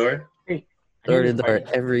door to door? Door to door,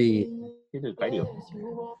 Here's a party.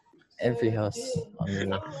 every house on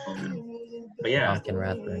the But yeah, Falcon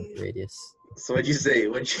Rathburn radius. So what'd you say?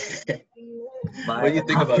 What but do you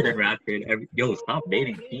think about it? Radford, yo, stop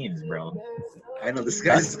dating teens, bro. I know this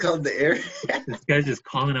guy's called the air. This guy's just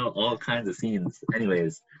calling out all kinds of scenes.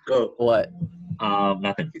 Anyways, Go. What?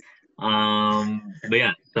 nothing. But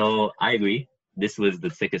yeah, so I agree. This was the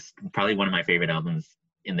sickest, probably one of my favorite albums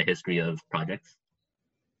in the history of projects.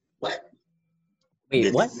 What? Wait,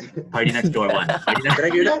 This- what? Party Next Door 1. Party Next, Did I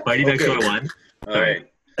hear that? Party Next Okay. Door 1. All right.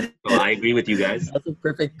 So I agree with you guys. That's a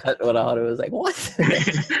perfect cut. What I was like, what?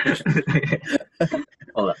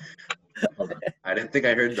 Hold up. I didn't think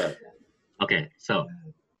I heard that. Okay, so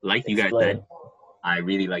like you guys Explain. said, I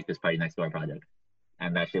really like this Party Next Door project,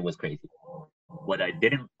 and that shit was crazy. What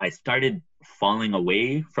I started falling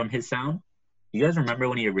away from his sound. You guys remember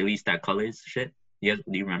when he released that Colors shit? Do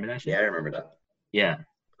you remember that shit? Yeah, I remember that. Yeah.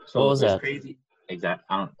 So What was it that? crazy. Exactly.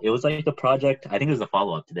 It was like the project. I think it was a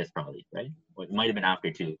follow up to this, probably, right? Or it might have been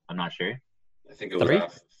after too. I'm not sure. I think it was 3?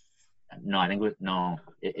 off. No, I think it was no.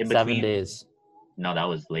 In 7 between. days. No, that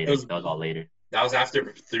was later. That was all later. That was after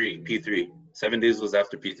P3. 7 days was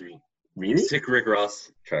after P3. Really? Sick Rick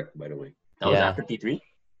Ross track, by the way. That was Yeah. after P3.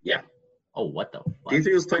 Yeah. Oh, what the? Fuck?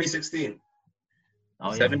 P3 was 2016.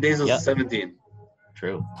 Oh, yeah. 7 days was Yeah. 17.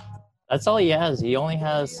 True. That's all he has. He only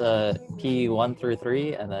has P1 through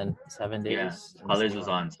 3 and then 7 days. Yeah. Colors was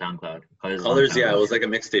on SoundCloud. Colors, yeah, it was like a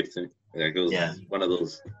mixtape thing. Like it was Yeah. one of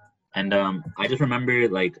those. And I just remember,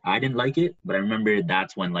 like, I didn't like it, but I remember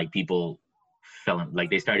that's when, like, people fell in, like,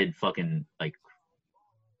 they started fucking, like,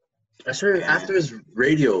 I sure after his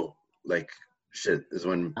radio, like, shit is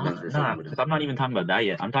when nah, Men's were fucking with 'cause him. I'm not even talking about that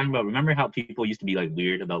yet. I'm talking about, remember how people used to be, like,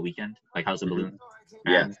 weird about Weekend? Like House of Mhm. Balloons?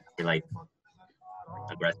 Yeah. And they're, like,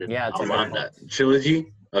 aggressive. Yeah, I it's was Come a- on on, that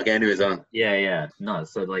trilogy. Okay, anyways, on. Yeah. No,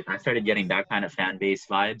 so, like, I started getting that kind of fan base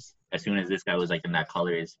vibes as soon as this guy was, like, in that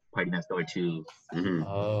Colors Party Next Door 2. Hmm.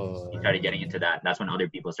 Oh. He started getting into that. That's when other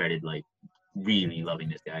people started, like, really loving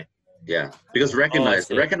this guy. Yeah, because Oh, Recognize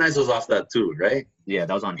see. was off that too, right? Yeah,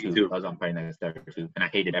 that was on Me 2. too. That was on Party Next Door 2. And I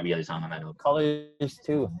hated every other song on that album. Colors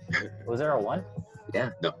 2. Was there a 1?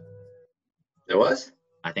 There was.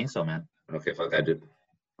 I think so, man. Okay, fuck, I did.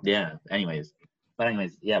 Yeah. Anyways,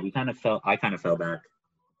 yeah, I kind of fell back,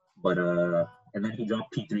 but and then he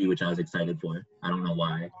dropped P3, which I was excited for. I don't know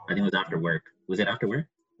why. I think it was after work. Was it after work?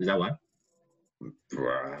 Is that why?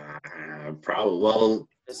 Probably. Well,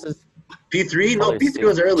 This is P3. No, Colors P3 too.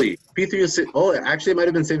 was early. P3 was. Oh, actually, it might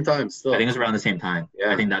have been same time. Still. I think it was around the same time.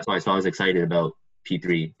 Yeah. I think that's why I was excited about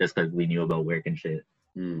P3, just because we knew about work and shit.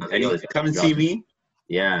 Hmm. Okay, And it he, was come and see me.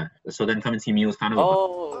 Yeah. So then Come and See Me was kind of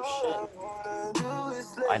Oh shit.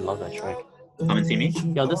 I love that track. Come and See Me.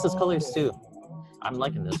 Yo, this is Colors 2. I'm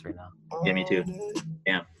liking this right now. Yeah, me too.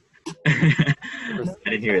 Damn. I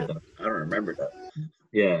didn't hear it though. I don't remember that.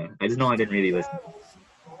 Yeah, I just know I didn't really listen.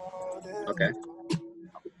 Okay.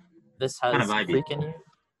 This has Kinda vibey. Freaking You,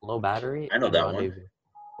 Low Battery. I know and that one. Rendezvous.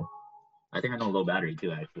 I think I know Low Battery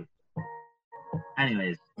too, actually.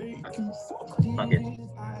 Anyways, fuck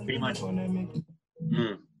it. Pretty much.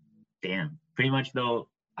 Hmm. Damn. Pretty much though,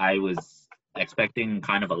 I was expecting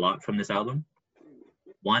kind of a lot from this album.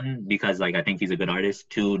 One, because like I think he's a good artist.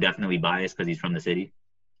 Two, definitely biased because he's from the city,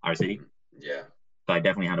 our city. Yeah. So I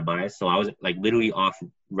definitely had a bias. So I was like literally off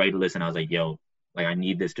right to listen. I was like, yo, like I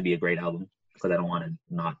need this to be a great album because I don't want to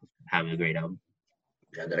not have a great album.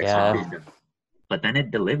 Yeah, that Yeah. expectation. But then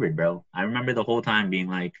it delivered, bro. I remember the whole time being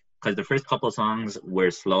like, because the first couple of songs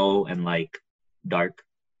were slow and like dark,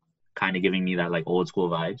 kind of giving me that like old school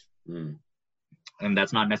vibes. Mm. And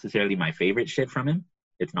that's not necessarily my favorite shit from him.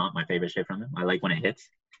 It's not my favorite shit from him. I like when it hits.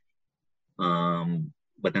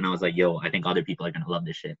 But then I was like, yo, I think other people are gonna love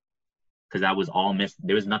this shit. Because that was all missed.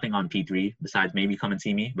 There was nothing on P3 besides maybe Come and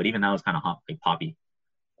See Me, but even that was kind of hot, like poppy.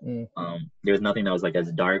 Mm. There was nothing that was like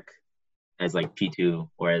as dark as like P2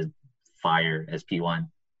 or as fire as P1.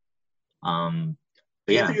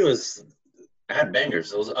 But yeah, P3 had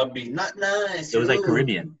bangers. It was upbeat, not nice. it was like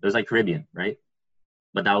Caribbean. It was like Caribbean, right?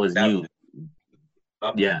 But that was new.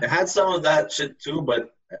 Yeah. It had some of that shit too,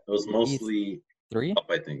 but it was mostly Three? up,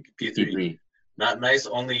 I think. P3. P3. Not nice,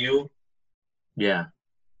 only you. Yeah.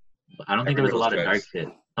 But I don't think there was a lot of dark tracks. shit.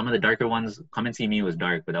 Some of the darker ones, Come and See Me was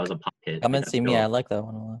dark, but that was a pop hit. Come But and that See Me. still- I like that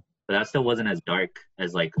one a lot. But that still wasn't as dark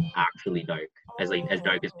as like actually dark, as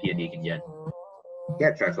dark as P&D can get. He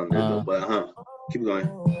had tracks on there though, but keep going.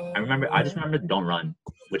 I just remember Don't Run,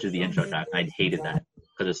 which is the intro track. I hated that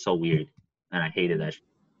because it's so weird, and I hated that.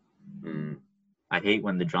 Mm. I hate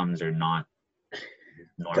when the drums are not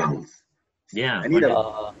normal. Drums. Yeah. I need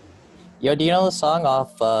Yo, do you know the song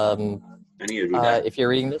off I need to read that. If You're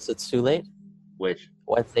Reading This, It's Too Late? Which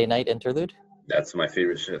Wednesday Night Interlude? That's my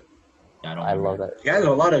favorite shit. I don't. I remember. love that. He has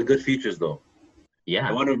a lot of good features though. Yeah.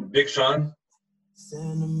 The one with Big Sean.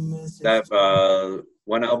 That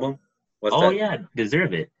one album. What's Oh that? yeah,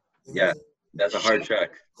 Deserve It. Yeah, that's a hard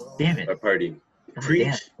track. Damn it. A party. God Preach.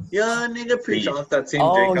 damn. Yeah, nigga, preach Preach. off that same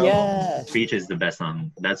Oh, Drake album. yeah. Preach is the best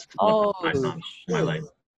song. That's one Oh, of my songs in my life.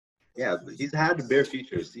 Yeah, he's had bare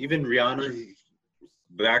features. Even Rihanna,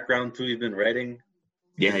 background too. He's been writing.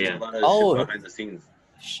 Yeah, He's yeah. a lot of Oh. shit behind the scenes.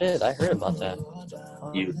 Shit, I heard about that.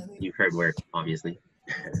 You've heard Work, obviously.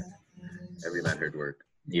 Every man heard work.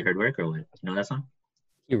 You heard Work or what? You know that song?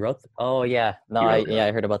 He wrote. Oh yeah, no, He I wrote that.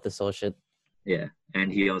 I heard about this whole shit. Yeah.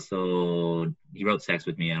 And he wrote Sex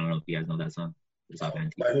With Me. I don't know if you guys know that song. It's off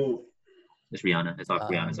Antique. By who? It's Rihanna. It's off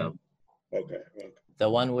Rihanna's album. Okay. The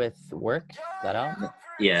one with Work, that album.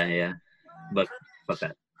 Yeah, yeah. But fuck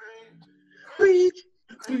that. Preach.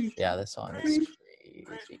 Yeah, this song is crazy.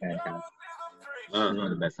 It's one of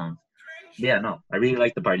the best songs. Yeah, no. I really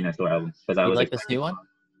like the Party Next Door album. Because I You was like this new one?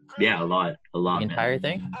 yeah, a lot, The man. entire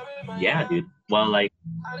thing? Yeah, dude. Well, like,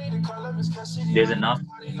 there's enough.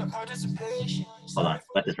 Hold on,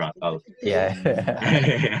 let this rock. Oh, Yeah.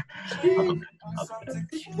 I'll come back.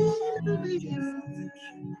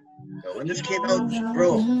 Yo, when this came out,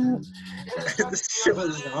 bro, this shit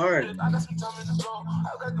was hard.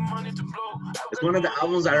 It's one of the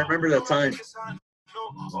albums I remember the time.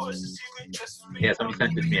 Yeah, somebody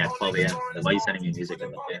sent it to me at 12 a.m. Like, why are you sending me music at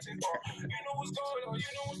 12 a.m.?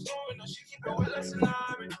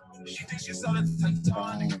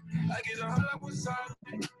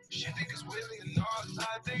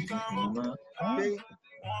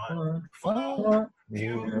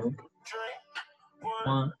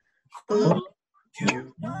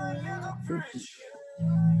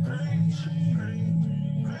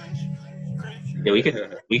 Yeah,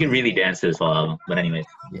 we can really dance to this whole album. But anyways,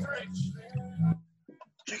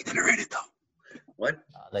 What?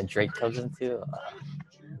 That Drake comes into.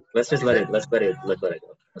 let's just let it go. Let's let it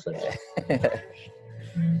go.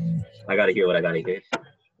 I gotta hear what I gotta hear.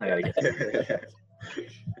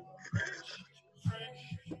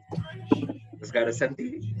 This got a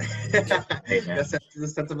senti? Hey, man. That's the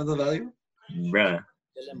sentimental value? Bruh.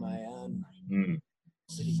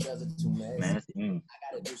 Nasty.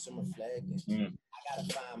 I gotta do some reflecting. I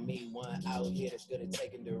gotta find me one out here that's good at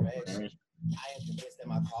taking direction. I am convinced that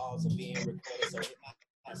my calls are being recorded, so hit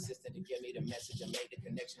my assistant to give me the message and make the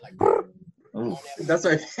connection like Ooh. That's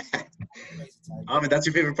right. That's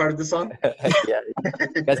your favorite part of the song? Yeah.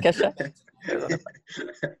 You guys catch that?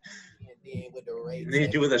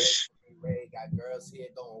 Need you with a shh. Got girls here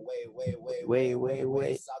going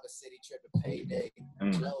Way. Saga City trip to payday.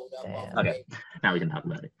 Damn. Okay, now we can talk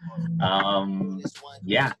about it.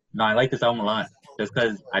 Yeah, no, I like this album a lot. Just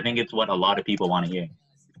because I think it's what a lot of people want to hear.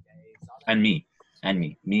 And me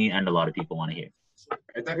and a lot of people want to hear. Are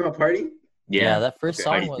you talking about Party? Yeah, that first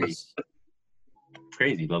Okay. song was.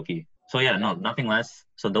 Crazy, low key. So yeah, no, Nothing Less.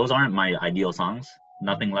 So those aren't my ideal songs.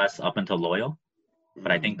 Nothing Less up until Loyal.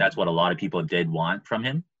 But I think that's what a lot of people did want from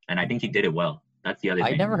him. And I think he did it well. That's the other I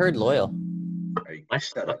thing. never heard Loyal. What the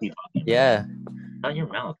fuck are you talking? Yeah, Shut your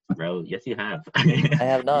mouth, bro. Yes, you have. I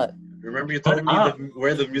have not. Remember you told me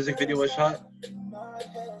where the music video was shot?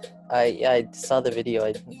 I saw the video.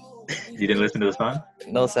 You didn't listen to the song?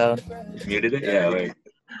 No sound. Muted it? Yeah, wait.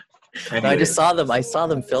 No, I just saw them. I saw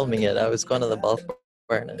them filming it. I was going to the ball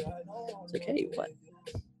court and I was like, hey, what?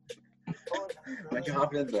 Why'd you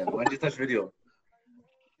hop in then? Why'd you touch video?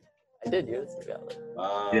 I did. You didn't see me.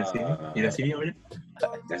 You didn't see me? You didn't see me over there?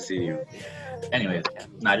 I see you. Anyways,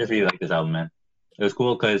 I just really like this album, man. It was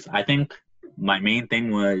cool because I think my main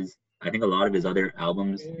thing was I think a lot of his other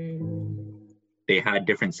albums they had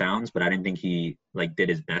different sounds, but I didn't think he like did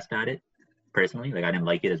his best at it. Personally, like I didn't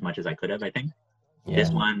like it as much as I could have. I think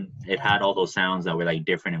this one it had all those sounds that were like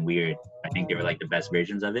different and weird. I think they were like the best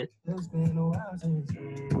versions of it.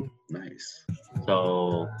 Nice.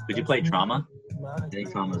 So could you play Trauma? I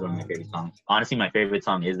think Trauma is one of my favorite songs. Honestly, my favorite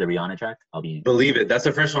song is the Rihanna track. Believe it. That's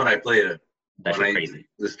the first one I played. That's when crazy.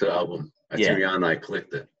 Listened to the album. I see Rihanna. I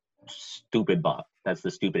clicked it. Stupid bop. That's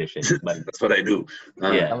the stupidest shit. But that's what I do.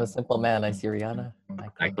 Yeah. I'm a simple man. I see Rihanna.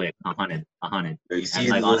 I click 100. You see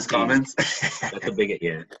like, those comments? That's the biggest,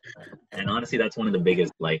 yeah. And honestly, that's one of the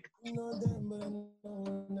biggest, like.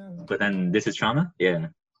 But then this is Trauma? Yeah.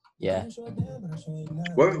 Yeah.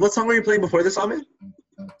 What song were you playing before this song, man?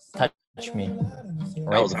 Touch Me.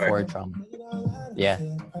 Right before Trauma. Yeah.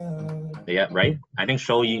 Yeah, right? I think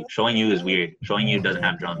Showing You is weird. Showing You doesn't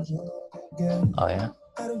have drums. Oh, yeah?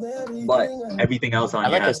 But everything else on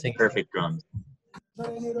here like has perfect drums.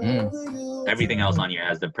 Everything else on here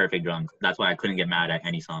has the perfect drums. That's why I couldn't get mad at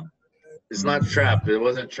any song. It's not trap. It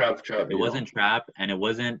wasn't trap. It wasn't trap, and it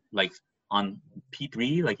wasn't like on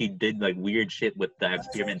P3. Like he did like weird shit with the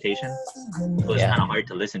experimentation. It was kind of hard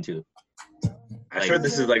to listen to. I'm sure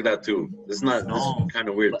this is like that too. This is not. This is kind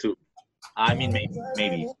of weird too. I mean,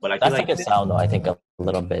 maybe, but I feel that's like a good sound though. I think a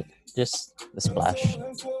little bit, just the splash.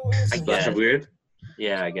 I guess weird.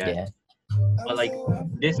 Yeah, I guess. Yeah. But like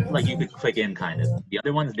this, like you could click in kind of. The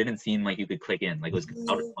other ones didn't seem like you could click in. Like it was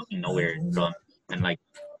out of fucking nowhere drum and like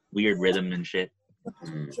weird rhythm and shit.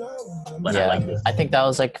 But yeah, I like this. I think that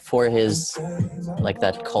was like for his like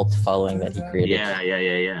that cult following that he created.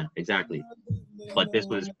 Yeah. Exactly. But this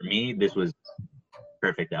was for me. This was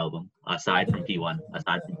perfect album. Aside from P1.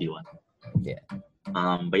 Yeah.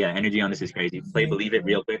 But yeah, energy on this is crazy. Play Believe It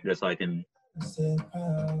real quick just so I can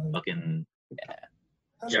fucking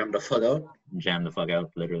jam the fuck out. Jam the fuck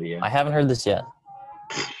out, literally. Yeah. I haven't heard this yet.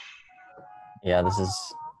 Yeah, this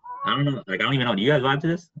is. I don't know. Like I don't even know. Do you guys vibe to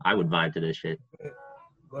this? I would vibe to this shit.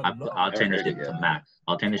 I'll turn this shit to max.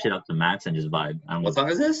 I'll turn this shit up to max and just vibe. I don't what song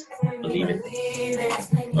is this? Believe It.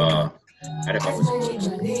 I don't know.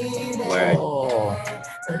 Where? Oh.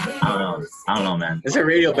 I don't know, man. It's a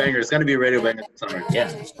radio banger. It's gonna be a radio banger this summer. Yeah,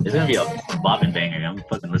 it's gonna be a bopping banger. I'm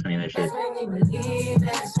fucking listening to this shit.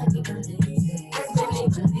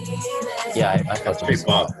 Yeah, I felt Straight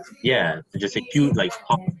pop. Yeah, just a cute like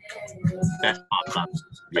pop, best pop song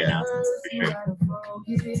right now for sure.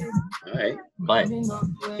 All right. But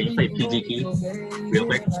can you play PG Key real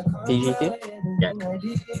quick? PG Key? Yeah.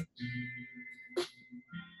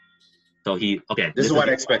 So This is what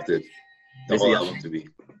I expected the This whole is- album to be.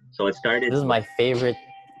 So it started. This is my favorite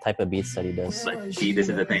type of beats that he does. But see, this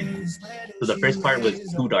is the thing. So the first part was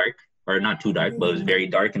too dark, or not too dark, but it was very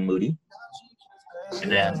dark and moody.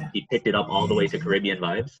 And then he picked it up all the way to Caribbean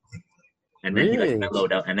vibes. And then he Really? like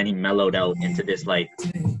mellowed out, and then he mellowed out into this like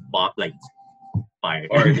bop, like fire.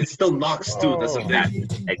 Or it still knocks too. That's the thing.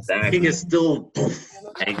 Exactly. King is still.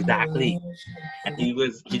 Exactly. And he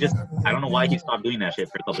just, I don't know why he stopped doing that shit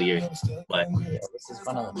for a couple years, but Yeah, this is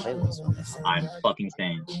fun on the playlist. I'm fucking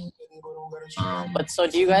saying. But so,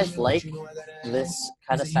 do you guys like this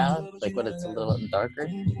kind of sound? Like when it's a little darker?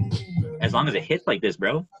 As long as it hits like this,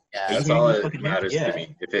 bro. Yeah. That's Yeah, all you it fucking matters yeah. to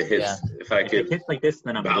me. If it hits, if I If it could hits like this,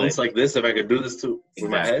 then I'm bounce good. like this, if I could do this too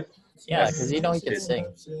with my head. Yeah, because you know he can sing.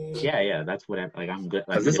 Yeah, that's what I'm good. Like,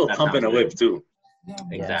 Because this if will that pump in sounds a good. whip too.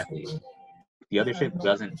 Exactly. The other shit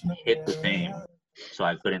doesn't hit the same, so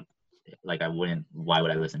I couldn't. Like I wouldn't. Why would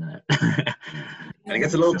I listen to that? And it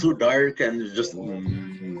gets a little too dark and just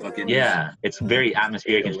fucking. Yeah, it's very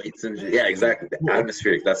atmospheric, and Lights and yeah, exactly. The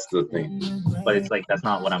atmospheric. That's the thing. but it's like that's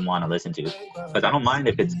not what I want to listen to. Because I don't mind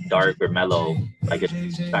if it's dark or mellow. Like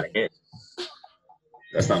it's gotta hit.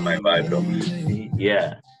 That's not my vibe though.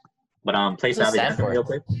 Yeah. But play What's it Savage stand Anthem for? real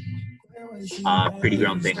quick. Pretty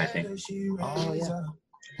Girl Thing, I think. Oh yeah.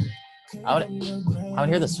 I would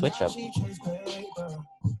hear the switch up.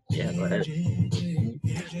 Yeah, go ahead.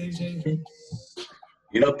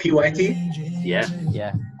 You know PYT? Yeah.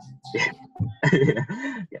 Yeah.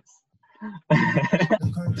 Yes.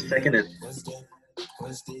 Second it.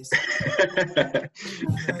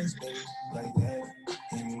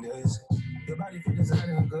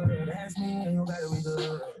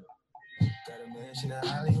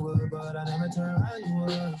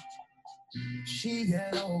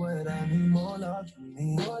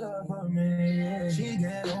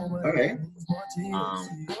 All right.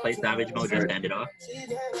 Play Savage Mode, just end it off.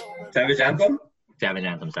 Savage Anthem? Savage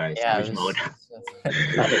Anthem, sorry. Yeah. Savage Mode.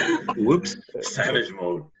 Mode. Whoops. Savage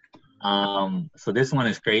Mode. So this one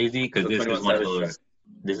is crazy because So this is 21 one of Savage those.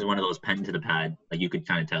 This is one of those pen to the pad. Like you could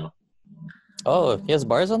kind of tell. Oh, he has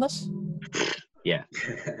bars on this? Yeah.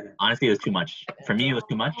 Honestly, it was too much. For me, it was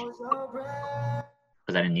too much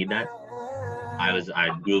because I didn't need that. I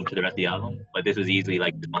grooved to the rest of the album, but this was easily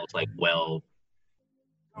like the most like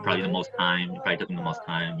probably the most time. It probably took him the most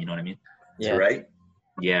time. You know what I mean? Yeah. Right?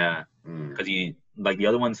 Yeah. Because he like the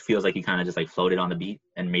other ones feels like he kind of just like floated on the beat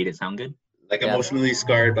and made it sound good. Like Yeah. Emotionally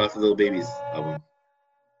Scarred off of Lil Baby's album.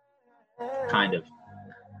 Kind of.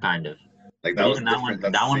 Like But that was even that one, different.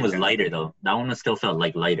 That's that the one same was kind. lighter though. That one was still felt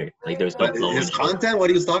like lighter. Like there was still But flow. his and shit. content, what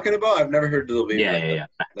he was talking about, I've never heard Lil Baby. Yeah, like yeah, that.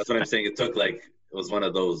 yeah. That's what I'm saying. It took like it was one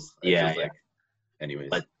of those. It Yeah, feels yeah. Like. Anyways.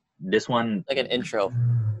 But this one, Like an intro.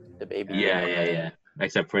 The baby. yeah.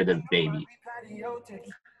 Except for the baby.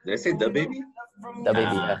 Did I say the baby? The baby,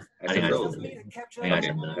 Uh, yeah. I I said think I those. said I think I Okay,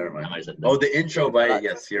 said that. never I mind. might have said that. Oh, the intro by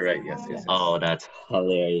yes, you're right. Yes. Oh, that's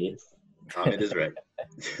hilarious. Ahmed is right.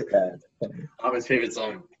 That's Ahmed's favorite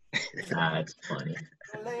song. That's funny.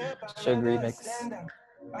 Sugar remix.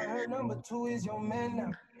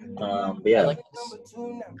 But yeah, I like this.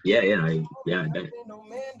 I bet.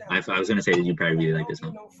 I was gonna say that you probably really like this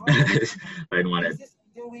song. I didn't want to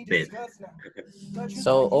say it.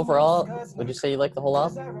 So overall, would you say you like the whole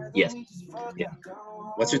album? Yes. Yeah.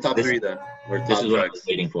 What's your top This- three then? Or This top is what I was tracks?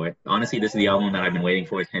 waiting for. Honestly, this is the album that I've been waiting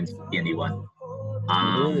for since PND One.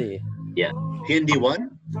 Really? PND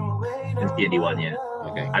one? Since PND One, yeah.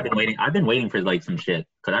 Okay. I've been waiting for like some shit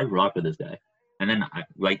because I rock with this guy. And then I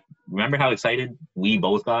like remember how excited we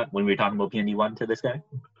both got when we were talking about PND One to this guy?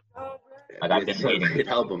 Like I've been It's a waiting. great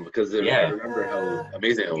album because I Yeah. remember how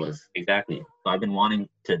amazing it was. Exactly. So I've been wanting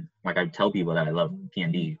to like I tell people that I love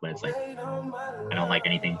PND, but it's like I don't like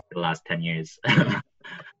anything for the last 10 years.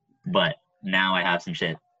 But now I have some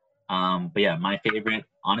shit. But yeah, my favorite,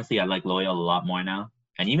 honestly, I like Loyal a lot more now.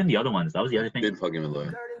 And even the other ones, that was the other thing. Been fucking with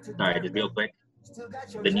Loyal. Sorry, just real quick.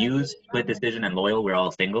 The News, Split Decision, and Loyal were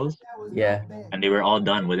all singles, Yeah. and they were all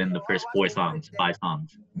done within the first 5 songs,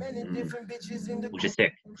 Mm. which is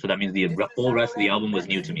sick. So that means the whole rest of the album was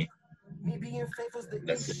new to me.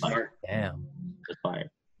 That's smart. Damn. Just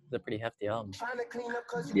fire. It's a pretty hefty album.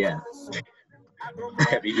 Yeah.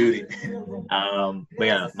 Heavy duty. But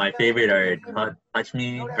yeah, my favorite are Touch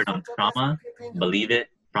Me, or no, Trauma, Believe It,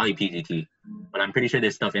 probably PGT. But I'm pretty sure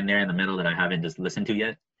there's stuff in there in the middle that I haven't just listened to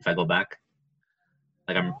yet. If I go back,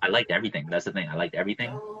 like I liked everything. That's the thing. I liked everything,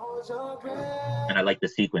 and I like the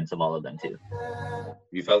sequence of all of them too.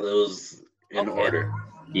 You felt it was in Okay. order.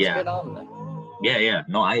 It's a Yeah, good album then. yeah.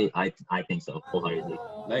 No, I think so wholeheartedly.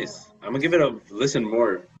 Nice. I'm gonna give it a listen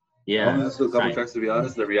more. Yeah, I'm listening to a couple right. tracks to be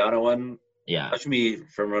honest. The Rihanna one, Yeah. Touch Me,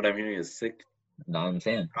 from what I'm hearing, is sick. No, I'm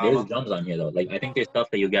saying Trauma. there's drums on here though. Like I think there's stuff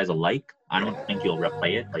that you guys will like. I don't think you'll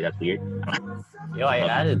replay it. Like that's weird. Yo, I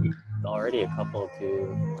added already a couple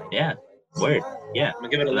to. Yeah, word. Yeah, I'm gonna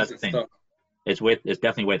give it a So that's listen. the thing. Stuff. it's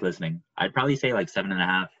definitely worth listening. I'd probably say like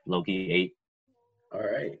 7.5, low-key 8. All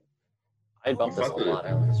right. I bumped this a Fuck with lot.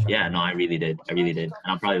 I like this track. Yeah, no, I really did. And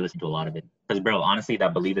I'll probably listen to a lot of it. Because, bro, honestly,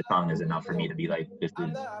 that Believe It song is enough for me to be like, this is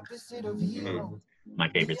Mhm. my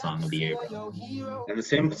favorite song of the year. And the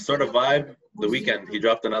same sort of vibe. The Weeknd, he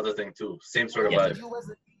dropped another thing too. Same sort of Yeah.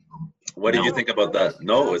 vibe. What did No. you think about that?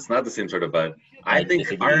 No, it's not the same sort of vibe. I I think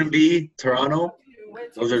disagree. R&B, Toronto.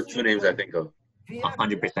 Those are two names I think of.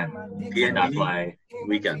 100%. And PND, that's why,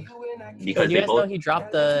 Weeknd. Yo, because do you they guys know both, he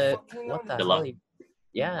dropped the what the Deluxe. hell?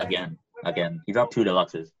 Yeah. again, he dropped 2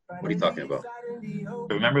 deluxes. What are you talking about?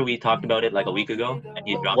 Remember we talked about it like a week ago? And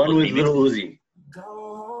he dropped One those with remixes? Little Uzi.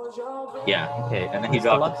 Yeah. Okay. And then he It's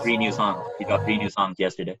dropped deluxe. 3 new songs. He dropped 3 new songs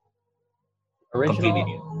yesterday. Completely Original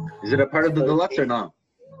new. Is it a part of the deluxe or not?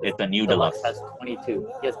 It's a new deluxe deluxe. has 22.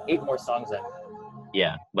 He has 8 more songs in.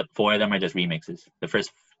 Yeah, but 4 of them are just remixes. The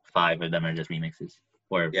first 5 of them are just remixes.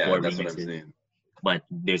 Or Yeah, 4 that's what I'm remixes. saying. But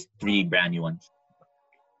there's 3 brand new ones.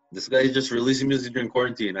 This guy is just releasing music during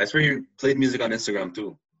quarantine. I swear he played music on Instagram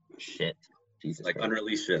too. Shit. Jesus Like Christ.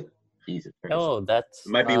 unreleased shit. Jesus Christ. Oh, that's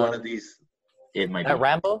It might be one of these. It might that be.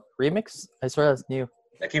 Rambo remix. I swear that's new.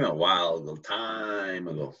 That came out a while ago, time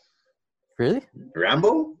ago. Really?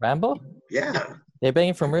 Rambo? Rambo? Yeah, They're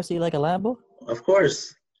begging for mercy like a Lambo? of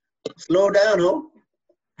course. Slow down, ho.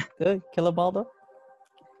 Good. Killabaldo?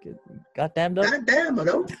 Good. Goddamn though. God damn it,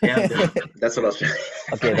 ho. Yeah, That's what I was trying.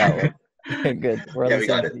 Okay, that one. Good. We're on Yeah, the we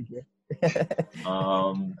same got page here.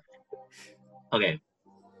 Okay.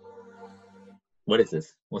 What is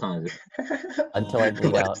this? What song is this? Until I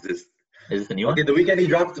bleed What out. is this? Is this the new Okay, one? the Weeknd he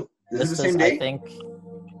dropped. This is the same I day think.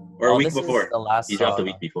 or a oh, week this is before. the last He dropped a song.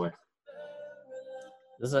 week before.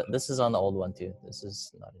 This is on the old one too. This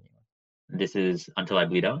is not a new one. This is Until I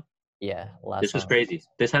Bleed Out. Yeah, last This was song. crazy.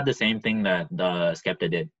 This had the same thing that the Skepta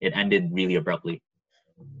did. It ended really abruptly.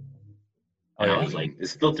 Oh, And I yeah? was like,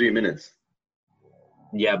 it's still 3 minutes.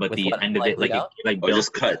 yeah, but With the what, end of like, it, like, Bleed it, Out? like Oh, built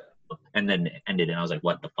just cut. and then it ended, and I was like,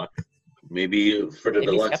 what the fuck? Maybe for the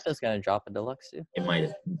Maybe deluxe. Skepta's gonna drop a deluxe too.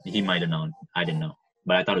 He might have known. I didn't know,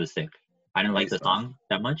 but I thought it was sick. I didn't like the song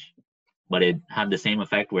that much, but it had the same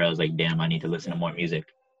effect where I was like, damn, I need to listen to more music.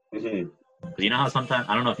 Mm-hmm. Because you know how sometimes,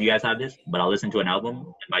 I don't know if you guys have this, but I'll listen to an album,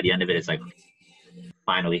 and by the end of it, it's like,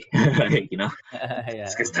 finally, you know? Yeah.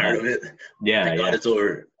 Just gets tired of it. Yeah, Thank God yeah. it's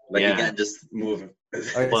over. Like, Yeah. you can't just move.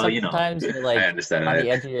 Or Well, you know. sometimes you're I like understand on that. the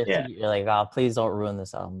edge of your Yeah. seat. You're like, oh, please don't ruin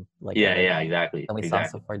this album. Like, Yeah, exactly. so many songs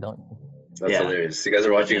Exactly. so far don't. That's Yeah. hilarious. You guys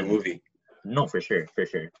are watching a movie. No, for sure.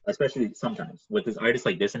 Especially sometimes. With this artist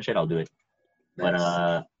like this and shit, I'll do it. Nice.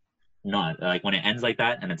 But, no, like when it ends like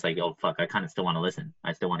that and it's like, oh, fuck, I kind of still want to listen.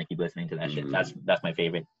 I still want to keep listening to that shit. That's my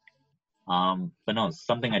favorite. But no,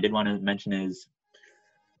 something I did want to mention is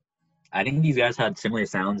I think these guys had similar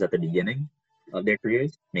sounds at the beginning of their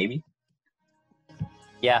careers, maybe.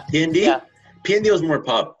 Yeah. P&D? Yeah. P&D was more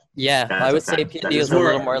pop. Yeah, That's I would a say fact. P&D That's is a more,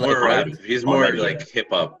 little more like rap. already. He's more Already, like yeah. hip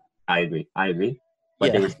hop. I agree. But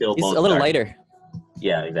yeah. they were still He's both a little dark. lighter.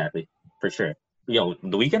 Yeah, exactly. For sure. Yo,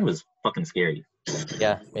 The Weeknd was fucking scary.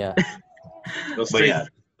 Yeah. Those But straight, yeah,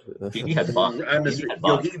 he had boss.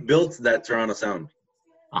 he built that Toronto sound.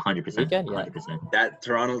 100%. Weeknd, yeah. 100%. That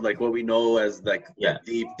Toronto, like what we know as like Yeah. that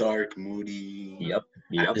deep, dark, moody, Yep.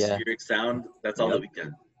 atmospheric sound. That's all Yep. The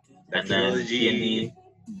Weeknd. That And then trilogy.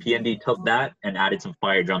 P&D took that and added some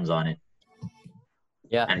fire drums on it.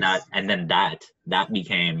 Yeah. And then that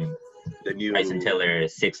became The new Bryson Tiller,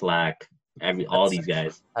 Six Lack, all these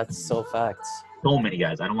guys. That's so facts. So many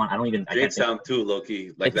guys. I Drake can't think. sound too,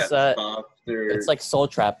 Loki. Like It's, that softer. It's like soul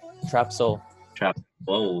trap soul. Trap.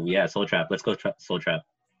 Whoa, yeah, Soul Trap. Let's go Soul Trap.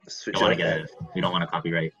 switch Don't want up to that. get it. We don't want to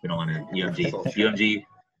copyright. We don't want to Soul UMG.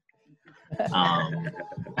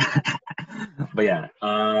 But yeah.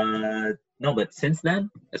 No, but since then,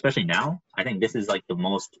 especially now, I think this is like the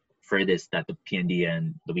most furthest that the P&D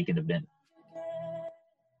and The Weeknd have been.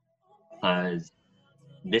 Because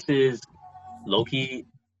this is low-key.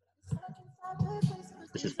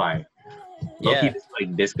 This is fire. Low-key, Yeah. this is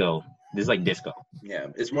like disco. This is like disco. Yeah,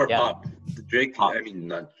 it's more Yeah. pop. Drake, Pop. I mean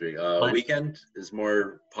not Drake. But- Weekend is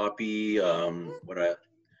more poppy.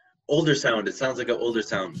 Older sound. It sounds like an older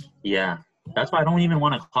sound. Yeah. That's why I don't even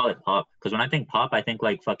want to call it pop. Because when I think pop, I think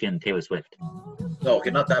like fucking Taylor Swift. No, okay,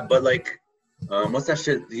 not that, but like, what's that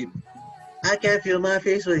shit? I can't feel my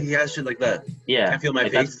face. Like he has shit like that. Yeah. Can't feel my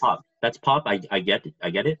like, face. That's pop. That's pop. I get it.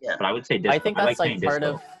 Yeah. But I would say disco. I think that's like saying part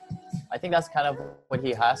disco. of. I think that's kind of what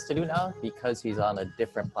he has to do now because he's on a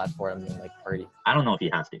different platform than like Party. I don't know if he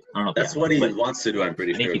has to. I don't know if That's he what has he to, wants to do. I'm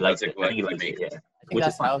pretty but I think sure. he likes That's it. like I think he what likes he it. makes. Yeah. I think Which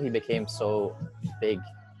that's is fine. how he became so big.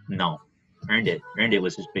 No. Earned It. Earned It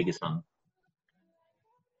was his biggest song.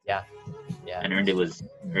 Yeah. And Earned It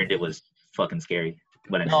was fucking scary.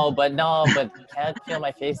 But No, but Can't Feel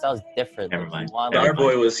My Face, that was different. Never Like, mind. you want, Never like,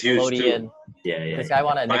 Starboy was huge too. Nickelodeon. yeah. This guy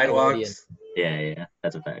wanted Nickelodeon. Sidewalks. Yeah.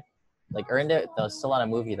 That's a fact. Like Earned It, that was still on a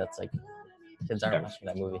movie that's like kids aren't Yeah. watching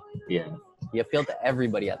that movie. Yeah. He appealed to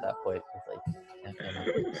everybody at that point. It's like Can't Feel My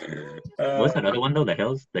Face. What's that other one though? The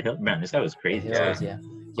Hills? Man, this guy was The crazy. Hills, yeah.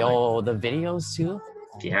 Yo, the videos too.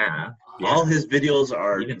 Yeah. All his videos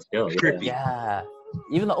are Even still. trippy. Yeah.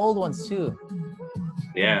 Even the old ones too.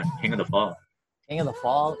 Yeah. King of the Fall. King of the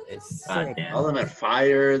Fall is God sick. damn. All of them at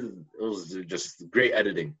fire. It was just great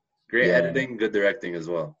editing. Great Yeah. editing, good directing as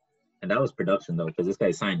well. And that was production though, because this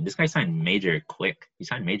guy signed Major quick. He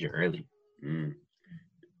signed Major early. Mm.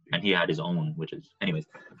 And he had his own, which is anyways.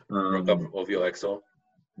 Broke up OVO XO.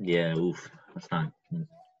 Yeah, oof. That's not.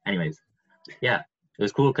 Anyways, yeah, it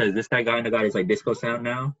was cool because this guy got his like disco sound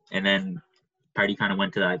now, and then Party kind of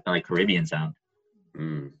went to that like Caribbean sound.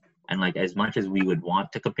 Mm. And like as much as we would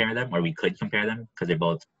want to compare them, or we could compare them, because they're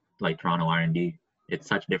both like Toronto R&B, it's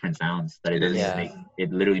such different sounds that it It doesn't is. Yeah. make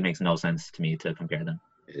it literally makes no sense to me to compare them.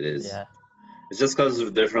 It is. Yeah. It's just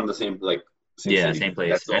because they're from the same city. Same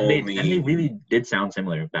place. That's the And only. they really did sound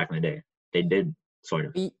similar back in the day. They did sort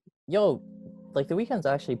of. Yo, like The Weeknd's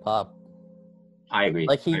actually pop. I agree.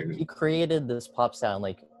 Like I agree. he created this pop sound,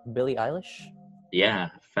 like Billie Eilish, Yeah,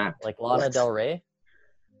 fact. like Lana What? Del Rey.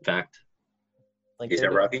 Fact. Like Is that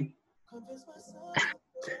they're- Rocky?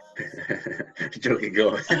 Joking,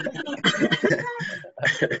 go.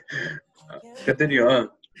 Continue on.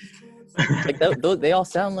 like they all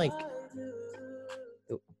sound like.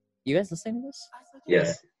 You guys listening to this?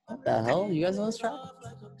 Yes. What the hell? You guys know this track?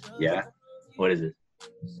 Yeah. What is it?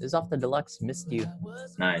 This is off the deluxe. Missed you.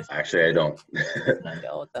 Nice. Actually, I don't.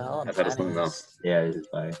 Yo, what the hell? I thought it was something Badass. else. Yeah, this is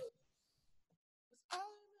fire.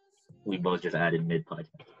 We both just added mid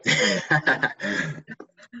podcast.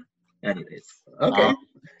 Anyways. Okay.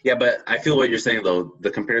 Yeah, but I feel what you're saying though. The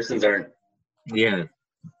comparisons aren't Yeah.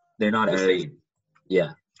 They're not the as same.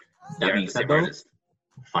 yeah. They That aren't being the said same though, artist.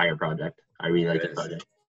 fire project. I really like It this is. project.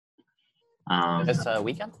 This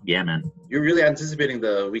weekend? Yeah, man. You're really anticipating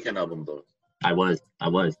the Weekend album though. I was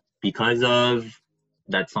because of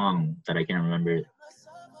that song that I can't remember.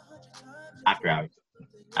 After Hours.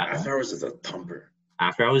 After Hours is a thumper.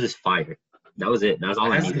 After Hours is fire. That was it. That was all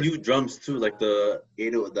It I has needed. new drums too, like the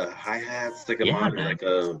hi-hats, like a Yeah, modern, man. like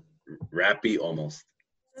a rappy almost.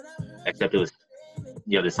 Except it was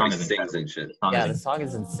the song He is sings incredible. and shit. The song Yeah, is the song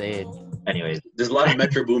is insane. anyways. There's a lot of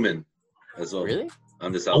Metro Boomin as well Really?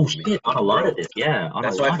 on this Oh album. shit, on a lot of this. Yeah, on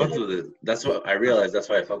That's a why I lot of fucked it. with it. That's what I realized. That's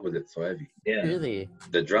why I fuck with it so heavy. Yeah. Really?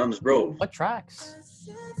 The drums, bro. What tracks?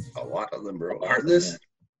 A lot of them, bro. Heartless.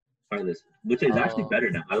 Heartless. Which is actually better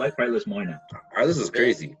now. I like Heartless more now. Heartless is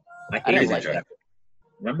crazy. I I didn't hated like it. it.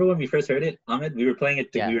 Remember when we first heard it, Ahmed? We were playing it.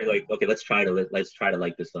 Yeah. We were like, okay, let's try to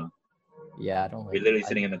like this song. Yeah, I don't like We're literally I-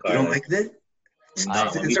 sitting in the You car. don't like that? No,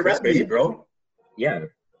 It's when we a first rap heard beat, it, bro. Yeah,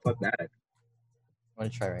 fuck that. I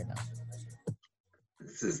want to try right now.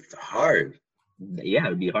 This is hard. Yeah,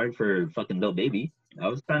 it'd be hard for fucking Lil Baby. I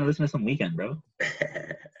was trying to listen to some Weekend, bro.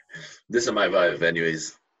 This is my vibe,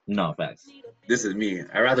 anyways. No facts. This is me.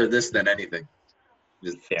 I rather this than anything.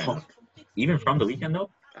 Just Fair pump. enough. Even from the Weekend though.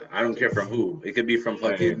 I don't care from who. It could be from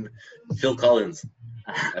fucking Phil Collins.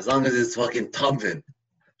 As long as it's fucking thumping.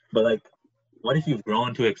 But like, what if you've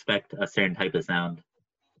grown to expect a certain type of sound,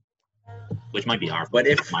 which might be our fault. But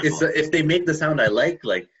if My it's fault. if they make the sound I like,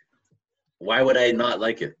 why would I not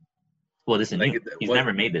like it? Well, this is like new. it- He's what-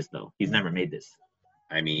 never made this though. He's never made this.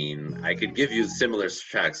 I mean, I could give you similar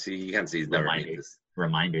tracks. You can't say he's never made Reminder. this.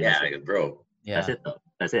 Reminder. Yeah, That's it. bro. Yeah. That's it though.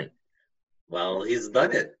 That's it. Well, he's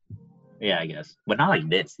done it. Yeah, I guess. But not like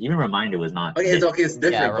this. Even Reminder was not. Okay, it's okay. It's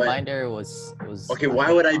different. Yeah, but- Reminder was okay,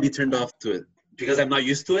 why would I be turned off to it? Because I'm not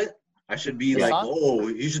used to it. I should be This like, song? oh,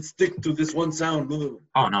 you should stick to this one sound. Blah, blah, blah.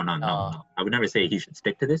 Oh no. No. I would never say he should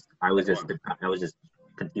stick to this. I was Come just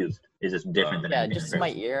confused. It's just different than Yeah, anything just I've in my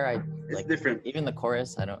heard. ear, I It's like different. even the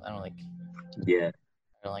chorus. I don't like. Yeah.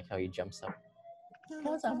 I don't like how he jumps up.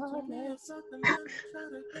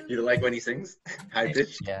 You don't like when he sings high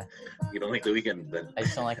pitched. Yeah, You don't like the Weekend then. I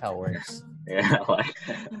just don't like how it works. Yeah. Like,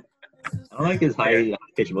 I don't like his high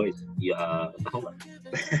pitched voice. Yeah. Hold on.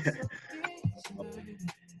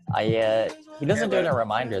 He doesn't do it in but- a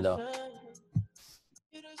Reminder though.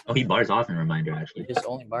 Oh, he bars off in Reminder He actually. just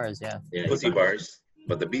only bars. Yeah. Yeah. Pussy he bars. bars,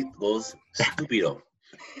 but the beat goes stupido.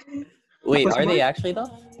 Wait, Pussy are they bars? actually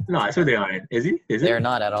though? No, I swear they aren't. Is he? Is They're it?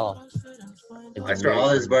 not at all. It's I swear very- all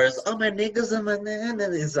his bars, oh my niggas and my man,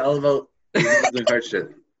 and it's all about doing hard shit.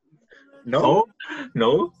 No.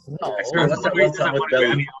 No. No, I swear, what's that one song with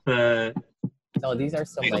Belly? no, these are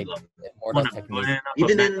some Wait, like hold immortal techniques.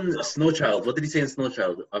 Even in Snow Child, what did he say in Snow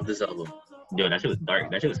Child of this album? Yo, that shit was dark.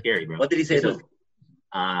 That shit was scary, bro. What did he say though?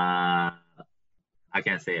 I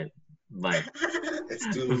can't say it, but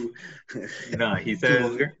It's too. no, he too says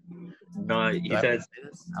vulgar. no. He Do I have to says say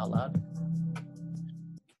this out loud?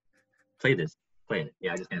 play this, play it.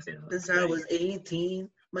 Yeah, I just can't say it. Since I was 18,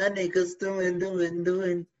 my niggas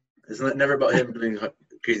doing. It's never about him doing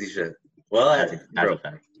crazy shit. Well, That's bro, a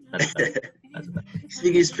fact. That's a fact. That's a fact.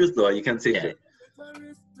 speaking his truth though, you can't say Yeah. shit.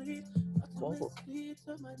 Whoa.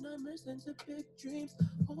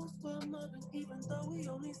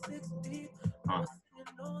 Huh.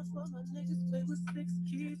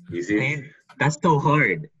 You see, Man, that's so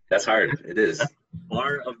hard. that's hard. It is.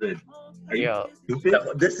 Bar of the. Are you Yo,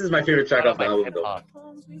 stupid? This is my favorite track off the my album hip though. hop.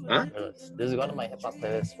 Huh? This is one of my hip hop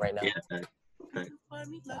playlists right now. Yeah. That-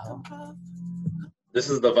 Wow. This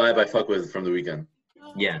is the vibe I fuck with from the Weekend.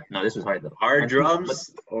 yeah. No, this was hard though. Hard But-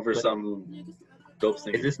 drums over but- some dope Is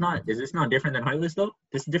singing. this not different than Heartless though?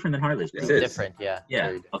 This is different than Heartless. Bro. This is. Different, yeah. Yeah.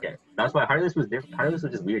 Very different. Okay. That's why Heartless was different. Heartless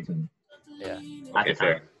was just weird to me Yeah. at Okay, the time.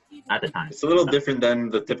 fair. At the time. It's a little different than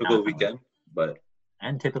the typical No. Weekend, but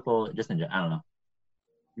And typical, just in general. I don't know.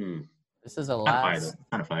 hmm. This is a Kind of fire last though.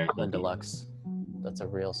 Kind of fire. the deluxe. That's a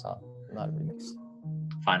real song, not a remix.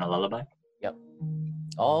 Final lullaby.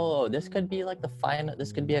 Oh, this could be like the final.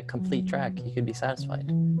 This could be a complete track. You could be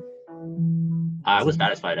satisfied. I was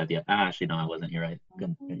satisfied at the end. Actually, no, I wasn't. You're right.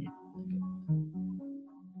 Good.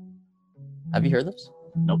 Have you heard this?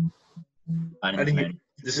 I How didn't do hear you- any-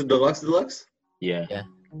 This is deluxe? Yeah. Okay,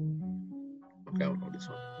 I don't know this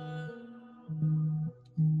one.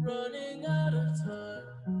 Running out of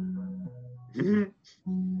time. Mhm.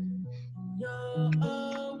 You're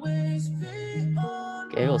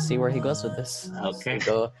see where he goes with this. Okay.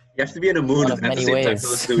 Go You have to be in a mood One at of the many same time ways.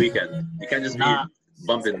 close to the weekend. You can't just Nah. be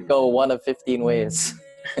bumping. go one of 15 ways.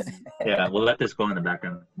 Yeah, we'll let this go in the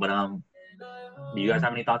background. But do you guys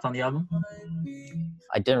have any thoughts on the album?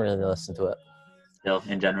 I didn't really listen to it. Still,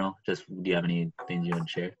 in general, just do you have any things you would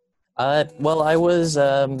share? Well, I was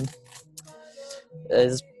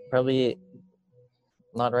is probably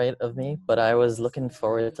not right of me, but I was looking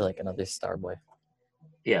forward to like another Starboy.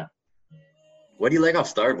 Yeah, What do you like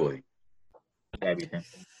off Starboy? everything.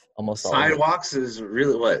 Almost all of it. Sidewalks is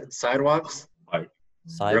really what? Sidewalks?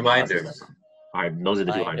 Sidewalks, Reminder. Hard. Those are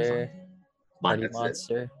the two hardest songs. Reminder, But Party That's it.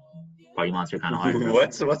 Monster. Party Monster kind of hard. Bro.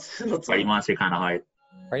 What's Party Monster kind of hard.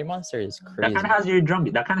 Party Monster is That crazy. kind of has your drum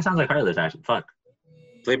beat. That kind of sounds like Heartless, actually. Fuck.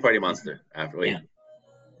 Play Party Monster after. Wait. Yeah.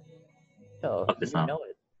 Yo, Fuck this you song. know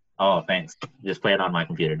it. Oh, thanks. Just play it on my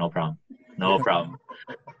computer. No problem. No problem.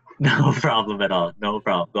 No problem at all. No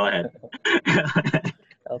problem. Go ahead.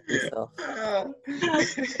 Help yourself.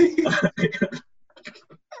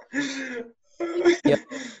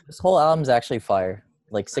 This whole album's actually fire.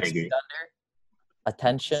 Like I 6 agree. feet under.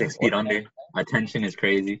 Attention. 6 feet under. Attention is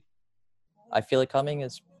crazy. I Feel It Coming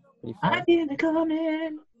is pretty fun. I feel it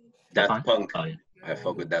coming. Daft Punk. Oh, yeah. I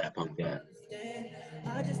fuck with Daft Punk. Yeah.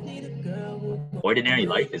 Ordinary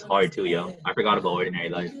Life is hard too, yo. I forgot about Ordinary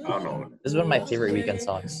Life. I don't know. This is one of my favorite weekend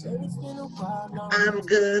songs. I'm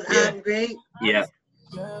good. Yeah. I'm great. Yeah.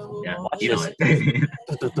 Yeah. Watch You know this. it.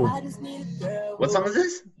 What song is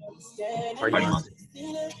this? Party Monster.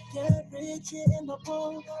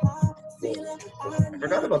 I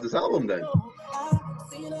forgot about this album then.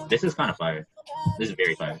 This is kind of fire. This is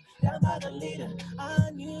very fire.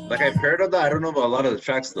 Like I've heard of that. I don't know about a lot of the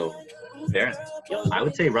tracks though. Fair. I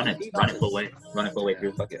would say run it full way. Run it full way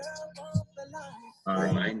through. Fuck it. Um,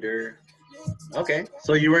 Reminder. Okay,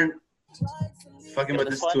 so you weren't fucking with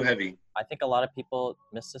This this one? too heavy. I think a lot of people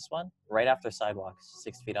missed this one right after Sidewalks,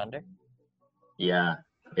 6 feet under. yeah.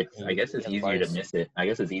 I guess it's Yeah, easier to bars. miss it. I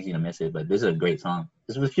guess it's easy to miss it, but this is a great song.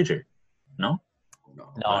 This was Future. No? No.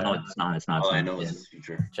 No, Oh, no, no, it's not. It's not. All I It's know not. is Yeah. his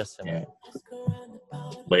future. just him. Yeah.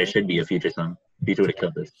 But it should be a Future song. Future would have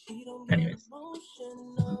killed this. Anyways,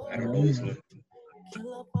 I don't know this one.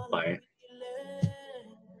 fire.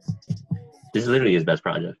 This is literally his best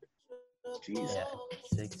project. Jeez. Yeah,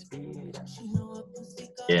 6 feet.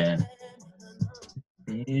 Yeah.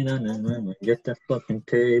 Get that fucking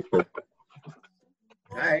paper.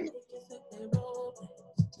 Alright.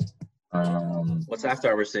 What's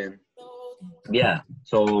After Hours saying? Yeah.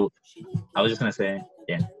 So I was just gonna say,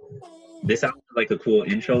 yeah, this sounds like a cool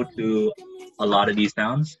intro to a lot of these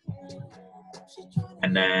sounds,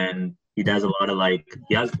 and then he does a lot of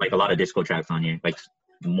he has like a lot of disco tracks on here, like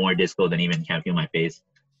more disco than even Can't Feel My Face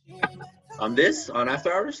On this? On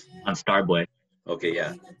After Hours? on Starboy, Okay,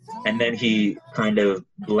 yeah. and then he kind of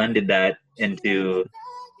blended that into.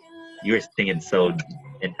 You were singing so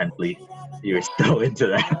intensely. You were so into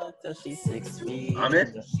that. She's 6 feet. On it?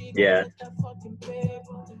 Yeah,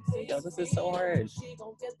 Yo, this is so hard.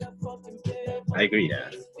 I agree. Yeah.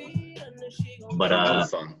 But I love the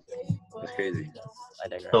song. It's crazy. I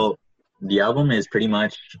digress. so the new album is pretty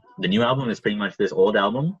much this old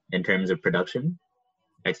album in terms of production,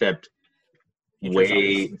 except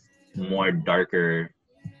way more darker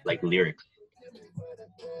like lyrics,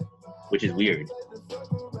 which is weird.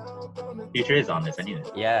 Future is on this. I knew it.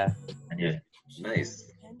 Yeah. I knew it. Nice.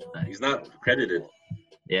 He's not credited.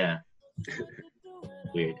 Yeah.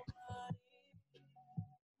 Weird.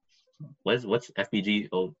 What's FBG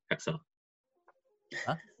XO?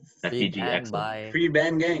 Huh? FBG And XO. by Free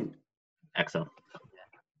Band Gang. XO.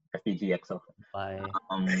 FBG XO. by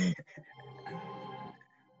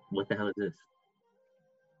What the hell is this?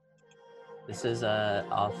 this is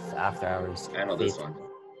off After Hours. I know this Faith. one.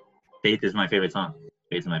 Faith is my favorite song.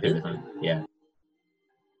 Faith is my favorite song. Yeah.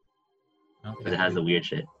 Because Okay. it has the weird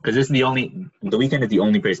shit. Because this is The Weeknd is the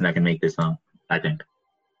only person that can make this song, I think.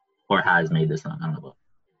 Or has made this song. I don't know about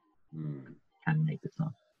can make this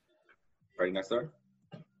song. Party Next Door?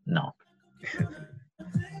 No.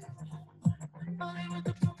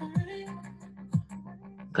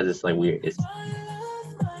 Because it's like weird. It's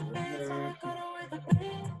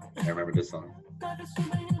I remember this song.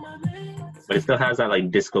 but it still has that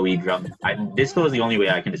like disco-y drum. Disco is the only way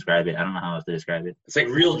I can describe it. I don't know how else to describe it. It's like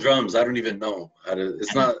real drums. I don't even know how to.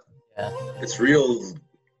 It's not. Yeah. It's real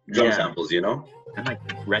drum Yeah. samples, you know? And like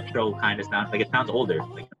retro kind of sound. Like it sounds older.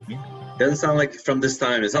 Like Doesn't sound like from this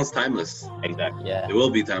time. It sounds timeless. exactly. Yeah. It will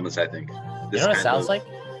be timeless, I think. You This know what it kind sounds of- like?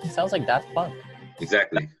 It sounds like Daft Punk.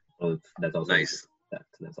 Exactly. So that's also Nice.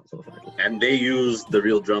 That's also fun. And they use the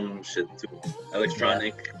real drum shit too.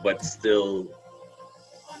 Electronic, but still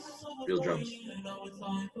Real drums.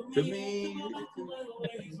 For me.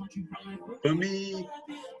 For me.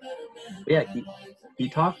 Yeah, he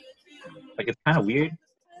talked like it's kind of weird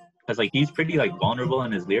because like he's pretty like vulnerable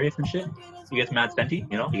in his lyrics and shit. He gets mad spenty,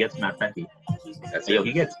 you know. He gets mad spenty. That's Yo, it.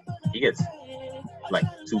 he gets like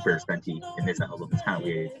super spenty in this album. It's kind of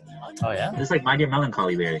weird. Oh yeah. It's like My Dear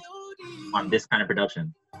Melancholy lyrics on this kind of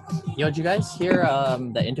production. Yo, did you guys hear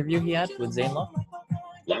the interview he had with Zane Lowe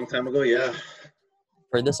Long time ago, yeah.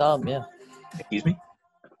 for this album? Yeah. Excuse me?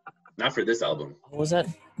 Not for this album. What was that?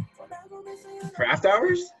 For After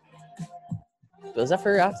Hours? Was that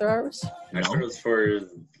for After Hours? I thought it was for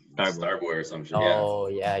Starboy or some shit. Yeah. Oh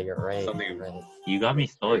yeah, you're right. Something- You're right. You got me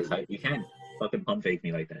so excited. You can't fucking pump fake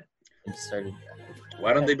me like that. It started.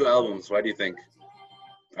 Why don't they do albums? Why do you think?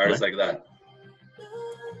 Artists like that.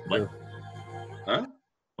 What? Huh?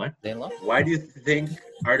 Zane Lowe? Why do you think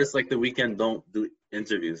artists like The Weeknd don't do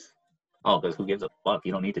interviews? Oh, because who gives a fuck?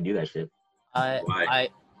 You don't need to do that shit. Why?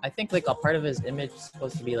 I think like a part of his image is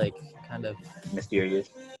supposed to be like kind of Mysterious.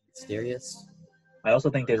 mysterious. I also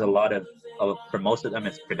think there's a lot of for most of them,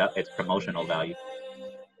 it's promotional value.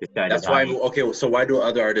 This guy That's does why. not need Okay, so why do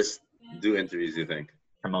other artists do interviews? You think?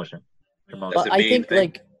 promotion. That's But the I main think thing.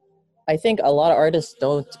 like I think a lot of artists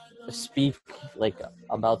don't speak like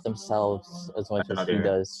about themselves as much That's as he another-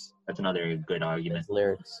 does That's another good in argument. his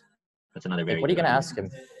lyrics. That's another very. Like, what are you good gonna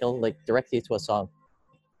argument. ask him? He'll like direct you to a song.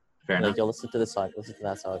 Fair Like, enough. you'll listen to this song, listen to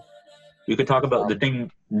that song. You could talk about the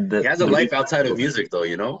thing. He has a life outside of music, though.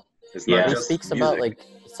 You know, it's Yeah. not He just speaks music. about like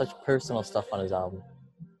such personal stuff on his album,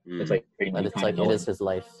 Mm. It's like pretty but much it's like it is his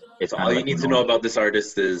life. It's So kinda all you like need to normal. know about this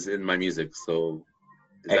artist is in my music. So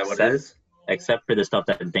is that what it is? Except for the stuff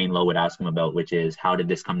that Dane Lowe would ask him about, which is how did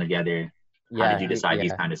this come together? How did you decide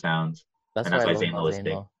these kind of sounds? That's and that's what I why love Zane about Lowe is Zane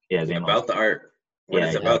thick. Lowe. Yeah, Zane Lowe. About the art. When Yeah,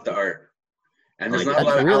 it's yeah. about the art. And there's Like, not a lot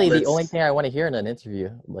That's of really outlets. the only thing I want to hear in an interview.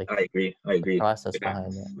 Like I agree. the process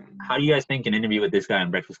behind it. How do you guys think an interview with this guy on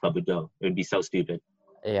Breakfast Club would go? It would be so stupid.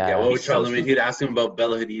 Yeah, what would He's so Charlamagne? stupid. He'd ask him about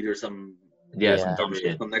Bella Hadid or some. Yeah, Yeah. some dumb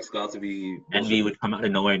shit. Some next guy to be. Envy would come out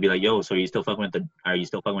of nowhere and be like, "Yo, so are you still fucking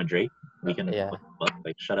with Drake? We can Yeah. fuck,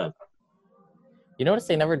 like shut up." You notice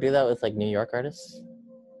they never do that with like New York artists.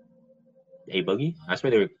 A Boogie? I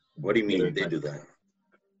swear they were. What do you mean they do that?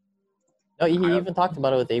 No, he even talked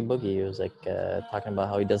about it with A Boogie. He was like talking about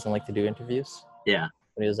how he doesn't like to do interviews. Yeah.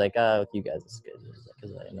 But he was like, with you guys it's good.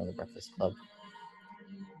 Because I know the Breakfast Club.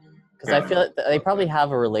 Because I feel like they probably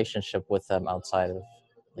have a relationship with them outside of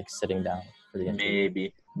like sitting down for the interview.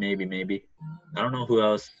 Maybe. I don't know who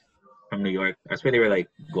else from New York. I swear they were like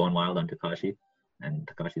going wild on Tekashi, and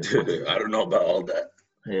Tekashi. I don't know about all that.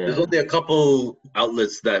 Yeah. There's only a couple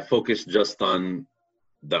outlets that focus just on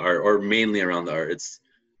the art, or mainly around the art. It's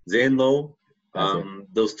Zane Lowe, That's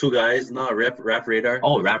those two guys, Rap Radar.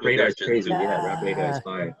 Oh, Those Rap two Radar is guys, crazy. Yeah. Yeah, Rap Radar is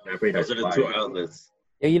fire. Rap Radar is Those are the two fire. outlets.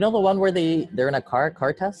 Yeah, you know the one where they're in a car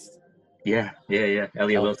test? Yeah. Elliot That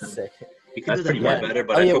was Wilson. sick. You can That's do that pretty way much. better,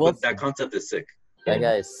 but Oh, I yeah, feel well- that concept is sick. That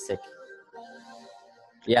guy is sick.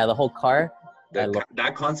 Yeah, the whole car. I love-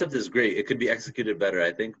 That concept is great. It could be executed better,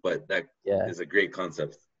 I think, but that Yeah. is a great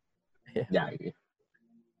concept. Yeah, I agree.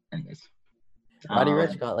 Anyways. Roddy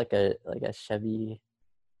Rich got like a Chevy.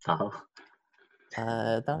 Tahoe.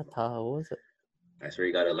 Not a Tahoe. What was it? I swear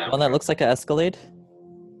you got a One that looks like an Escalade.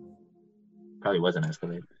 Probably wasn't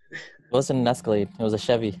Escalade. It wasn't an Escalade. It was a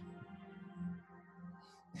Chevy.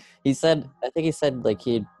 I think he said like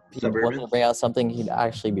he Suburban? wanted to bring out something he'd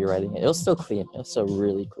actually be writing it. It was still clean. It was still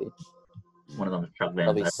really clean. One of those truck vans.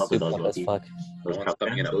 Probably I fuck with souped those up as low-key. fuck. Those One's truck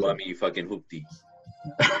coming in vans. a Those are- bummy fucking hoopty.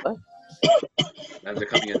 What? And they're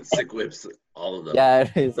coming in sick whips, all of them. Yeah,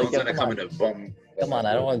 he's like, Someone's yo, gonna come in a bum. come on,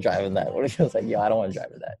 I don't want to drive in that. What if he was like, yo, I don't want to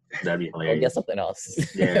drive in that. That'd be I'll hilarious. get something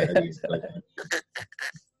else. Yeah, that'd be like,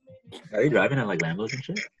 are they driving in like Lambos and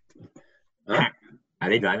shit? Huh? Are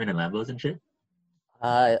they driving in Lambos and shit?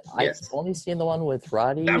 I've Yes. only seen the one with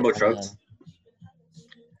Roddy. Lambo and trucks. then-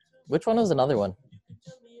 Which one was another one?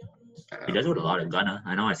 He does it with a lot of Gunna.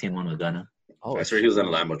 I know I seen one with Gunna. Oh, I swear he was in a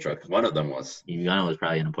Lambo truck. One of them was. Gunna was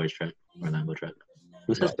probably in a Porsche truck or a Lambo truck.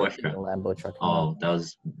 Who says no, Porsche a truck? Lambo truck. Oh, that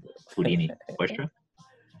was Houdini. Porsche truck?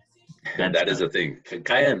 Benz That is truck. a thing.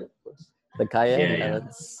 Cayenne. The Cayenne. Yeah, yeah.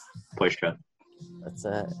 Porsche truck. That's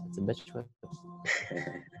a bitch whip.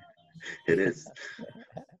 It is.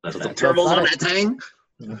 That's Put some that. turbos not on a- that thing.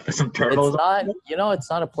 Some It's turbos. not. You know, it's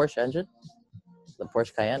not a Porsche engine. The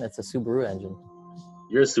Porsche Cayenne. It's a Subaru engine.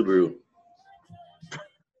 You're a Subaru.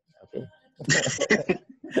 Okay.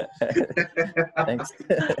 Thanks.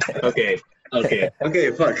 Okay.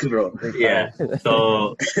 Okay, fuck, bro. Yeah.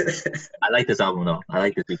 So I like this album though. I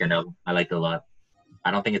like this Weeknd album. I like it a lot.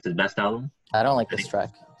 I don't think it's his best album. I don't like this track.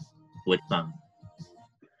 Which song?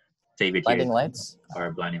 Save Your Blinding Tears Lights. or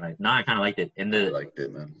Blinding Lights. No, I kind of liked it. I liked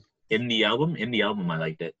it, man. In the album, I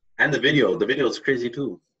liked it. And the video is crazy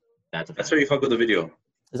too. That's where you fuck with the video.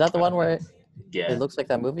 Is that the one where Yeah, it looks like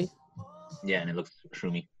that movie? yeah, and it looks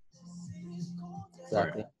shroomy.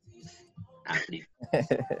 Exactly. Actually,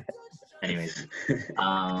 anyways,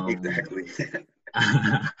 Exactly.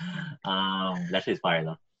 that shit's fire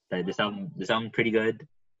though. This album pretty good.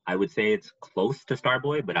 I would say it's close to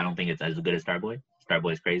Starboy, but I don't think it's as good as Starboy.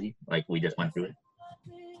 Starboy is crazy. Like we just went through it.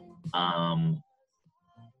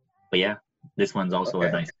 But yeah, this one's also a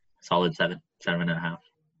Okay. nice solid 7.5.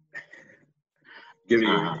 Give me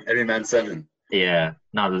every man 7. Yeah,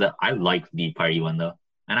 no, I like the party one though,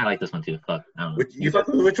 and I like this one too. Fuck, I don't know. You fuck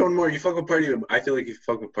with which one more? You fuck with party. I feel like you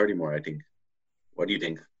fuck with party more. I think. What do you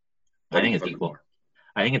think? I think it's equal.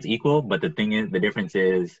 I think it's equal, but the difference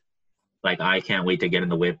is, like, I can't wait to get in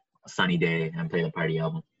the whip a sunny day and play the party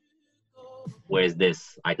album. Whereas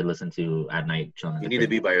this, I could listen to at night chilling. You need to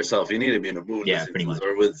be by yourself. You need to be in a mood. Yeah, pretty much.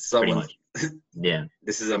 Or with someone. Yeah.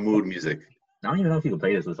 This is a mood music. I don't even know if you can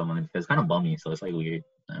play this with someone. It's kind of bummy, so it's like weird.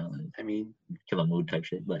 I don't know, I mean, kill a mood type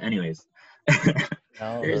shit. But anyways,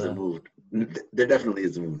 No, there is a mood. There definitely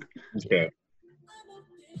is a mood. sure.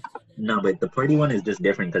 No, but the party one is just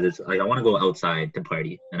different because it's like I want to go outside to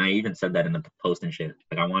party, and I even said that in the post and shit.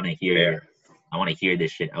 Like I want to hear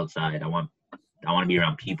this shit outside. I want to be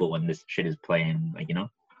around people when this shit is playing. Like, you know,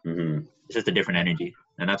 Mm-hmm. it's just a different energy,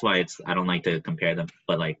 and that's why I don't like to compare them.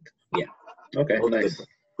 But like, yeah, Okay, both nice.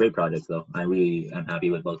 great projects though. I'm happy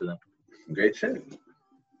with both of them. Great shit.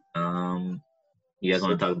 You guys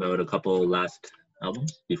want to talk about a couple last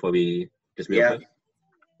albums before we just real Yeah. quick?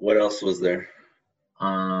 What else was there?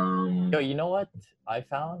 Yo, you know what I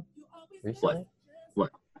found recently?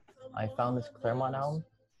 What? I found this Claremont album.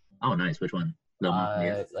 Oh, nice. Which one? The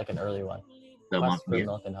Like an early one. one Quest from for here?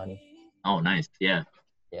 Milk and Honey. Oh, nice. Yeah,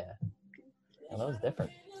 Yeah. And that was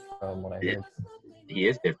different from what I Yeah. heard. he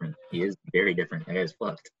is different. He is very different. That guy's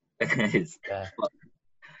fucked. That guy's Yeah. fucked.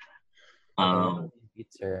 Um,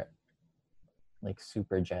 Beats are like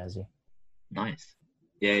super jazzy. nice.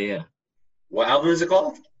 Yeah. What album is it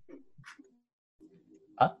called?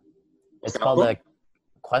 It's the called album?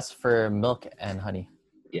 Quest for Milk and Honey.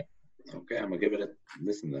 Okay, I'm gonna give it a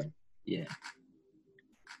listen then. Yeah.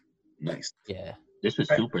 Nice. Yeah. This was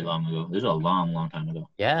super long ago. This was a long time ago.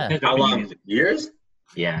 Yeah. This guy's How dropping new long? music. Years?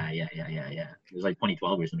 Yeah. It was like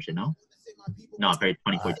 2012 or some shit, no? No, probably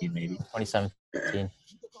 2014 maybe. 2017.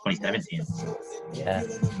 2017. Yeah.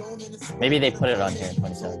 Maybe they put it on here in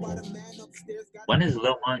 2017. When is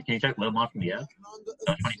Lil Mon? Can you check Lil Mon from the app?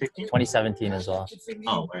 No, 2016? 2017 as well.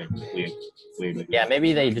 Oh, right. Weird. Yeah,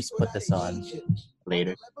 maybe they just put this on.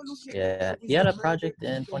 Later. Yeah. He had a project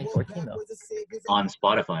in 2014 though. On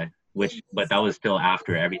Spotify, but that was still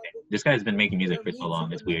after everything. This guy's been making music for so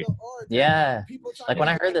long. It's weird. Yeah. Like when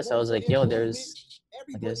I heard this, I was like, yo, there's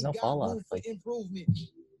no fall off. Like,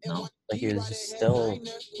 No. like he was just still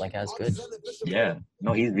like as good. Yeah.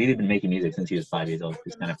 No, he's really been making music since he was 5 years old.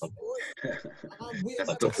 It's kind of fucking,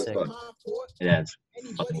 That's dope as sick. fuck. yeah, it's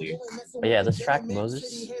fucking weird. But yeah, this track,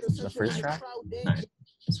 Moses, the first track, Nice.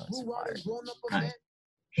 this one's fire. Nice.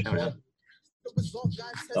 Shout out.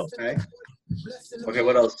 Okay. Okay,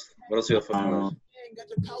 what else? What else you got for Um,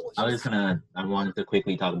 I wanted to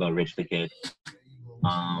quickly talk about Rich the Kid.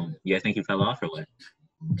 You guys think he fell off or what?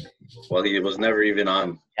 Well, he was never even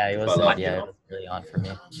on. Yeah, it Fell was off, yeah, you it know? was really on for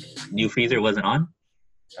me. New Freezer wasn't on?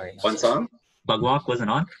 Sorry. One song? Plug Walk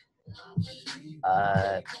wasn't on?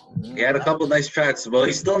 He had a couple nice tracks, but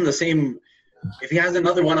he's still in the same. If he has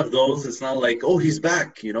another one of those, it's not like, oh, he's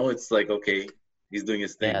back. You know, it's like, okay, he's doing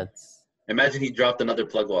his thing. Yeah, Imagine he dropped another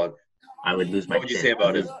Plug Walk. I would lose my What would you shit. say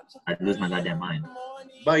about it? I'd lose my goddamn mind.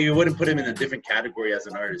 But you wouldn't put him in a different category as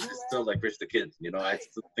an artist. It's still like Rich the Kid. You know, I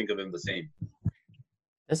still think of him the same.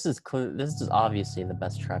 this is obviously the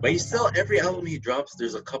best track. But on he's this still, album. every album he drops,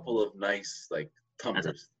 there's a couple of nice, like,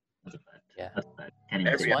 tumblers. That's a fact. Yeah. That's a fact. Can't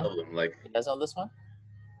even Every one? album. Like, You guys know this one?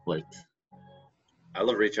 wait. I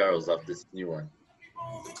love Ray Charles off this new one.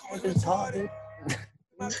 It's hot, dude.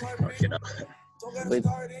 You know? With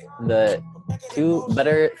the two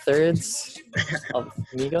better thirds of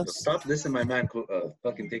Migos. Stop listening, my man.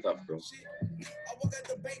 Fucking take off, bro.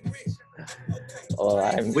 Oh,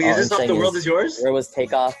 Wait, is this off The World Is Yours? Where was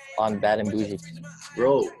Takeoff on Bad and Bougie?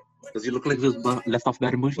 Bro, does he look like this left off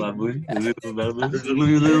Bad and Bougie? What was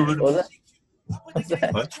that? What's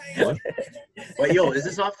that? What? Wait, yo, is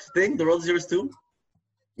this off thing? The World Is Yours too?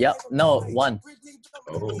 Yep. No, one.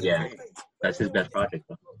 Oh, Yeah. That's his best project,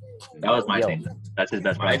 though. That was my Yo. thing. That's his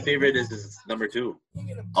best My project. favorite is number 2.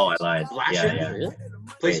 Oh, I lied. Flash Yeah, It? yeah. Really?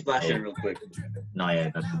 Play Wait, Splash oh. in real quick. No, yeah,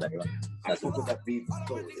 that's the better one. I fuck with that beat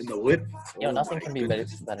in the whip. Yo, Oh nothing my can be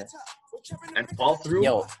goodness. better. And fall through.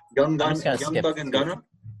 Yo, Young I'm just gonna Young skip Thug and through. Gunna.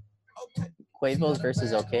 Quavo's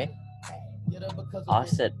versus OK.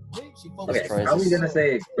 Offset Okay, destroys how are we us. gonna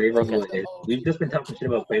say Quavo Okay. is? We've just been talking shit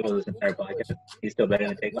about Quavo this entire podcast. He's still better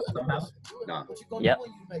than Takeoff somehow. Nah. Yep.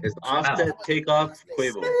 It's Offset, Takeoff,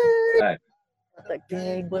 Quavo. The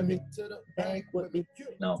gang with me, gang with me.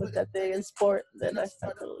 No. Put that thing in sport, then I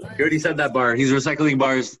start to You already said that bar. He's recycling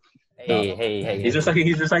bars. Hey. He's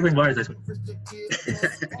recycling bars.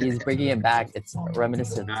 He's bringing it back. It's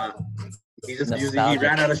reminiscent. Nah. He just he Nostalgic.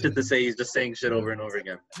 ran out of shit to say. He's just saying shit over and over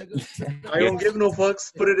again. I don't give no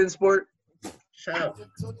fucks. Put it in sport. Shut up.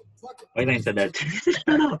 Why didn't I said that?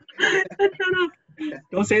 Shut up. Shut up.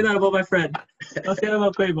 Don't say that about my friend. Don't say that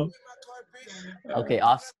about Quavo. Okay,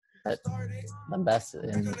 Offset, the best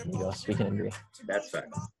in Migos. We can agree. That's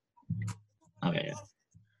fact. Okay, yeah.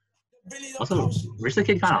 Also, Rich the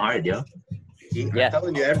Kid kind of hard, yo. Yeah. I'm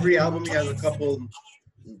telling you, every album he has a couple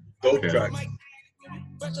dope True. tracks.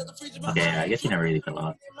 Okay, I guess you never really fell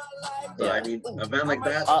off. So, I mean, a band like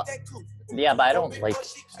that, Yeah, but I don't like.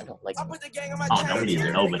 Oh, nobody.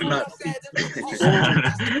 I'm not.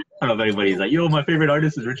 I don't know if anybody's like, yo, my favorite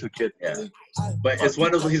artist is Rich the Kid. Yeah, but he's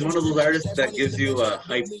one of those artists that gives you a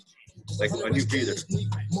hype, like a new breather.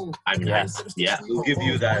 I mean, yeah, He'll give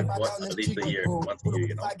you that at least a year, once a year,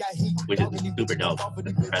 you know. which is super dope.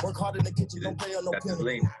 That's his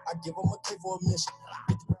lane.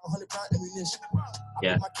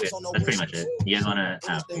 Yeah, that's pretty much it. You guys wanna?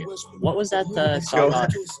 What was that song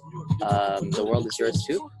on The World Is Yours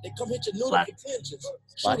Too? Splash.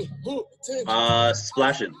 Splash?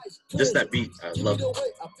 Splashing. Just that beat. I love it.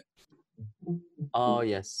 Oh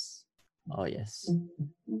yes.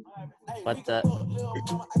 But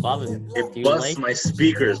Bob, It do you busts like? my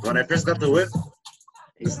speakers. When I first got the whip,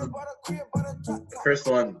 this is the first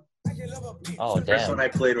one. Oh First one damn. I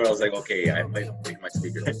played where I was like, okay, I might break my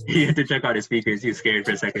speakers. You have to check out his speakers. He's scared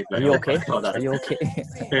for a second. Are you okay? Hold on. Are you okay?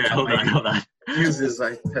 Yeah, hold on. Uses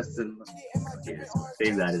I tested.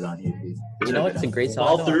 Save that is on YouTube. You know what's a great song?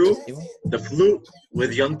 Fall though? through the flute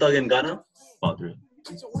with Young Thug and Gunna. Fall through.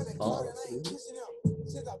 Oh.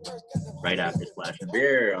 Right after Splash.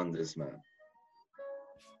 Beer on this, man.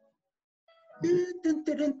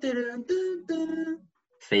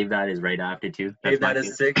 Save that is right after too. Hey, that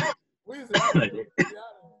is sick.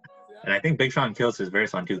 And I think Big Sean kills his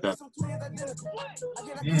verse on 2000.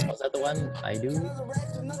 Was that the one? I do.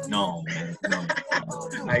 No, man, no.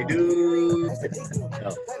 I do.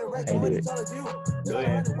 I do it.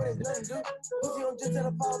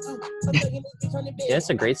 Yeah, it's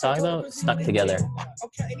a great song though. Stuck Together.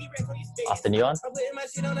 Off the New One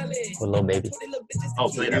with Lil Baby. Oh,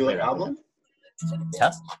 play that, New play that. album?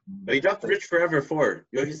 Huh? But he dropped Rich Forever 4.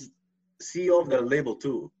 Yo, he's CEO of the label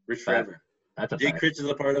too. Rich Forever. That's a Jay fact. Critch is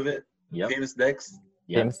a part of it. Yep. Famous Dex.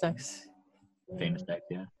 Yep. Famous Dex. Famous Dex,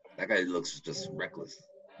 yeah. That guy looks just reckless.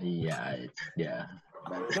 Yeah, yeah.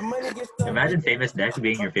 Man. Imagine Famous Dex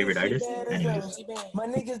being your favorite artist. Anyways,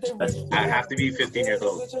 that's, I have to be 15 years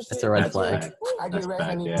old. It's a red that's flag. fact. That's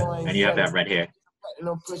fact, yeah. And you have that red hair.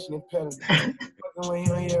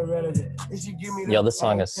 Yo, this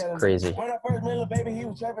song is crazy. You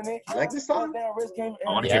like this song? I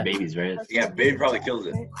want to hear Babies, right? Yeah, Baby probably kills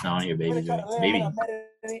it. No, I want to hear Babies, right? Baby.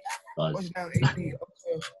 Buzz.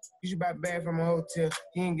 You should buy bag from a hotel.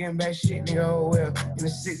 He ain't getting back shit, nigga. Oh well. In a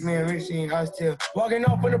sick man, rich, he ain't hostile. Walking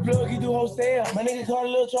off in the plug, he do wholesale. My nigga caught a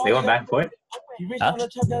little trouble. They went back and forth? Huh?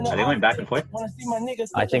 Are they going back and forth?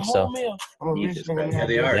 I think so. Jesus Christ. Yeah,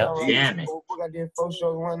 they are. Yep. Damn it.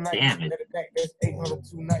 Damn it.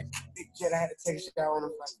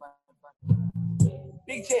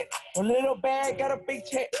 Big check, a little bag, got a big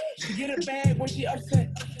check. She get a bag when she upset.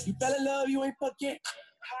 You fell in love, you ain't fuck yet.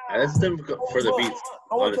 That's them for the beats.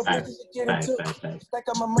 Honestly. Facts.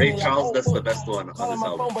 Ray Charles, that's the best one on this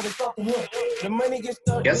album.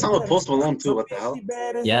 Guess I'm a Post Malone too. What the hell?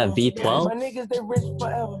 Yeah, V12.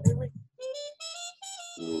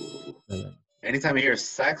 Ooh. Anytime I hear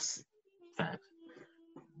sax, Facts.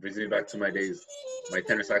 brings me back to my days, my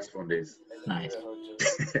tenor saxophone days. Nice.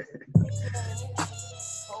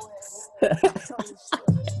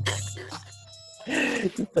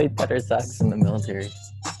 He played tenor sax in the military.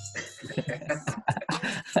 I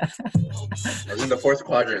was in the 4th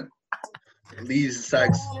quadrant. Leaves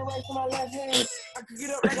sax.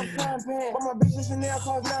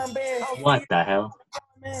 What the hell?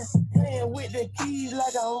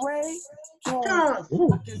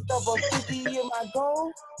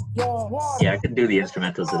 Yeah, I could do the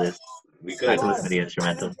instrumentals of this. We I could. could listen to the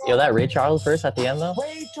instrumentals. Yo, that Ray Charles verse at the end though.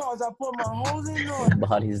 bars, I put my hoes in on.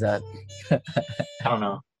 Body's that. I don't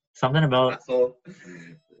know. Something about Asshole.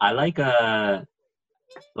 I like I'd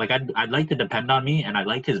like to Depend on Me, and I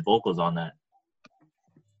like his vocals on that.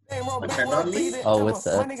 Depend on Me? Oh, with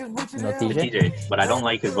the The TJ? TJ, but I don't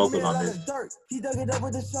like his vocals on this.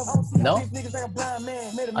 No?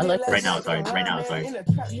 I like Right this. now, sorry. Right now, sorry.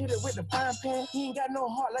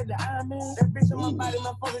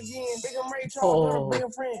 Oh.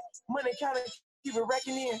 Money counting, keep it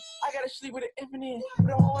racking in. I gotta sleep with it infinite. Put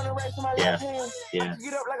a hole in the rack to my Yeah, left hand. yeah. I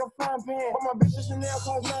get up like a frying pan. But my bitch is Chanel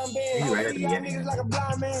cost 9 bands. Maybe right at the Y'all beginning. niggas like a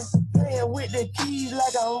blind man. Playing with the keys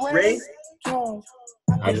like I'm Ray?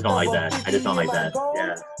 I just don't like that. I just don't like that.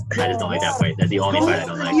 Yeah. I just don't like that part. That's the only part I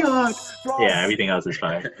don't like. Yeah, everything else is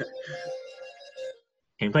fine. Can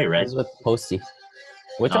you play Red? This is with Posty.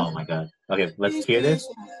 Which Oh one? my god. Okay, let's hear this.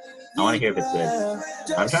 I want to hear if it's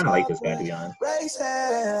good. I'm trying to like this guy, to be honest.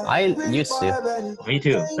 I used to. Me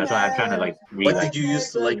too. That's why I'm trying to like What re-like did you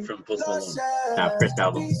used to like from Post Malone? that first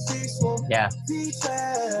album. Yeah.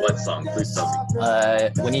 What song? Please tell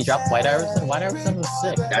me. When he dropped White Iverson was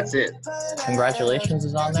sick. That's it. Congratulations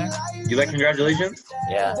is on there. You like Congratulations?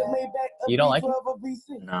 Yeah. You don't like it?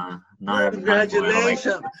 Nah, not anymore. I don't like it.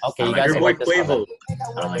 Congratulations. Okay, you Your guys Your will boy like this one. Quavo. then.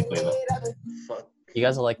 I don't like Quavo. Fuck. You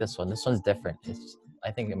guys will like this one. This one's different. I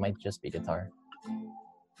think it might just be guitar. I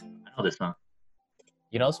know this song.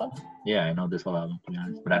 You know this one? Yeah, I know this whole album, to be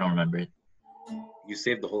honest, but I don't remember it. You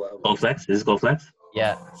saved the whole album. Go Flex? Is this Go Flex?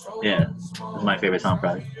 Yeah. Yeah. This is my favorite song,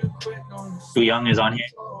 probably. Too Young is on here.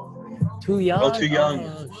 Too Young. Oh, Too Young.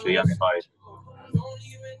 Oh, Too Young is hard.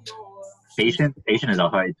 Patient is a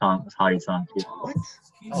hard song. It's a hard song too. What?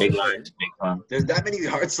 Big line, big song. There's that many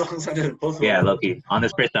hard songs on the Post Malone. Yeah, Loki. On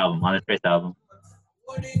this first album.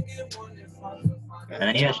 And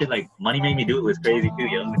then he had shit like Money Made Me Do It was crazy too,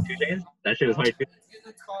 yo. With 2 Days. That shit was hard too.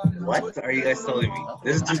 What are you guys telling me?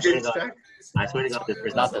 This is I 2 swear to J's God. track? I swear to God, this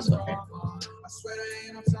first Not album. this one.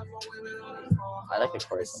 I like the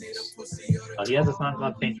chorus on this. Oh, he has a song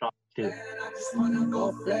called Saint Trump too.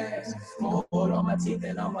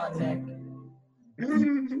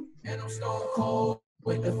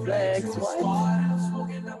 With the flex.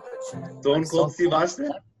 Stone Cold Steve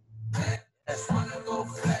Austin?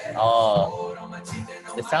 Oh.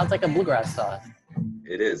 It sounds like a bluegrass song.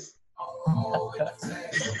 It is.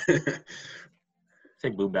 Say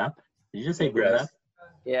boom bap. Did you just say boom bap?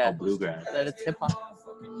 Yeah. Oh, bluegrass. That it's hip hop.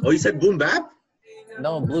 Oh, you said boom bap?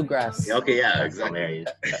 No, bluegrass. Yeah, okay, yeah, That's exactly. hilarious.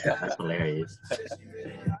 That's hilarious.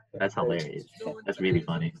 That's hilarious. That's really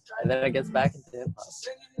funny. And then it gets back into hip hop.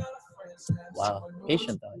 Wow.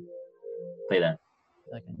 Patient though. Play that. I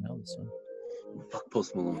feel like I know this one. Fuck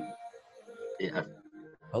Post Malone. Yeah.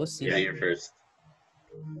 Posty. Yeah, you're first.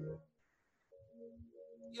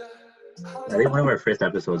 I think one of our first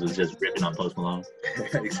episodes was just ripping on Post Malone.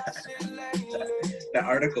 Exactly. That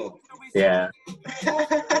article. Yeah.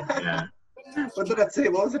 Yeah. What did that say?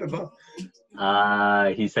 What was it about?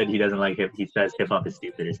 He said he doesn't like hip. He says hip hop is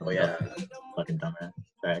stupid or Oh, something. yeah. Fucking dumbass.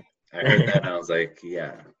 Right. I heard that and I was like,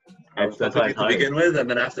 yeah. I was That's what I to thought. begin with, and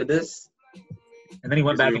then after this, And then he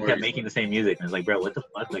went Here's back the and kept worries. making the same music. And it's like, bro, what the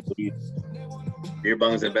fuck? Like, what do you? beer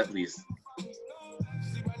bongs and Bentleys.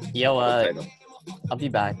 Yo, Title. I'll be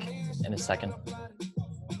back in a second.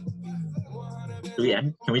 Do we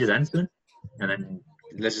end? Can we just end soon? And then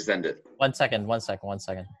Let's just end it. 1 second.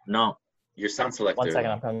 no, Your sound selector. 1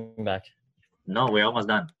 second, I'm coming back. no, we're almost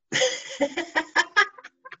done.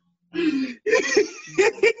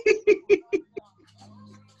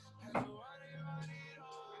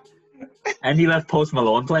 And he left Post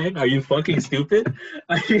Malone playing? Are you fucking stupid?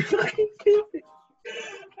 Are you fucking stupid?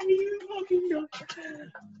 Are you fucking dumb?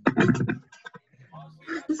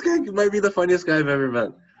 This guy might be the funniest guy I've ever met.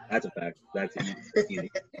 That's a fact. That's easy.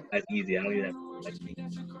 That's easy. I don't need that.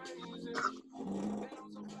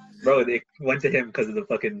 Bro, they went to him because of the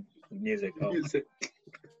fucking music. Oh,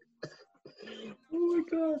 Oh my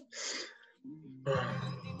god.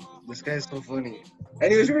 This guy is so funny.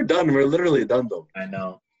 Anyways, we're done. We're literally done though. I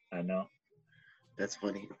know. That's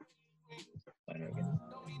funny. I know.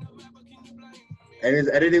 Anyways,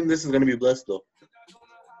 editing this is gonna be blessed though.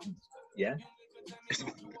 Yeah? I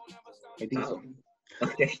think so.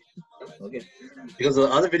 Okay. Okay. Because the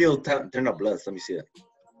other video turned out blessed. Let me see it.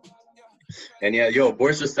 And yeah, yo,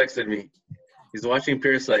 Boris just texted me. He's watching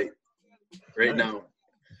Parasite right Nice. now.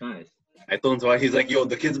 Nice. I told him to watch. He's like, yo,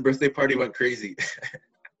 the kid's birthday party went crazy.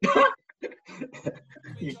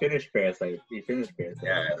 You finished Parasite.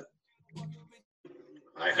 Yeah.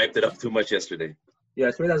 I hyped it up too much yesterday. Yeah,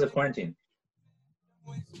 I swear that was a quarantine.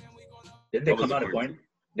 Didn't they What was come the out of quarantine? quarantine?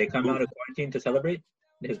 They come Who? out of quarantine to celebrate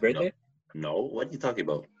his birthday? No, what are you talking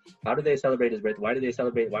about? How did they celebrate his birthday? Why did they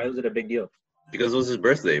celebrate? Why was it a big deal? Because it was his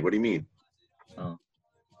birthday. What do you mean? Oh.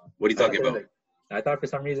 What are you talking about? I thought for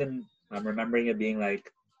some reason I'm remembering it being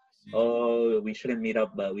like, oh, we shouldn't meet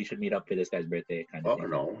up, but we should meet up for this guy's birthday kind of Oh, thing.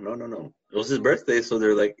 no. It was his birthday, so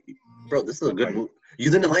they're like, bro, this is a good movie. You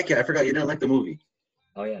didn't like it. I forgot you didn't like the movie.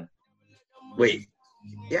 Oh yeah. Wait.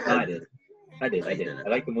 Yeah. No, I did. I No, you did. didn't. I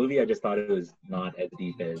liked the movie. I just thought it was not as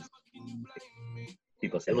deep as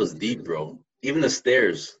people say. It was deep, bro. Even the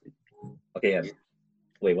stairs. Okay, yeah.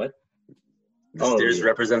 Wait, what? The Oh, stairs yeah.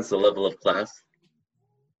 represents the level of class.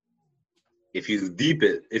 If you deep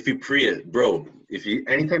it, if you pre it, bro,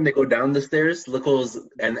 anytime they go down the stairs,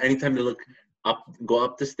 and anytime they go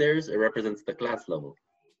up the stairs, it represents the class level.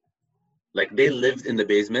 Like they lived in the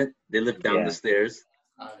basement, they lived down the stairs.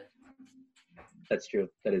 That's true.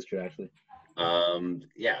 That is true, actually.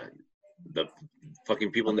 Yeah, the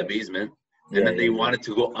fucking people in the basement, and Yeah, then they yeah. wanted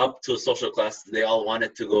to go up to a social class. They all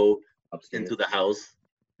wanted to go Upstairs. into the house.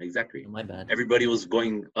 Exactly. My bad. Everybody was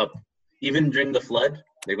going up. Even during the flood,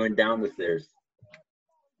 they're going down the stairs.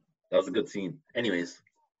 That was a good scene. Anyways,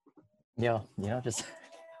 Yo, just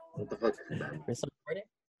what the fuck? we're still recording?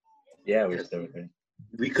 Yeah, we're Yes. still recording.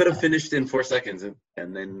 We could have finished in 4 seconds, and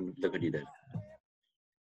then look what you did.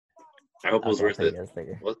 I hope it was I'll worth tell you it. guys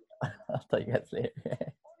later. What? I'll tell you guys later.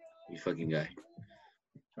 You fucking guy.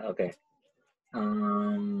 Okay.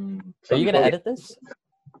 Are you gonna edit this?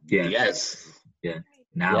 Yeah. Yes.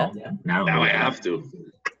 Now. Now I have to.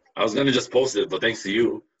 I was gonna just post it, but thanks to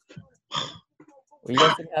you. Well, you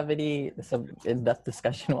guys didn't have some in-depth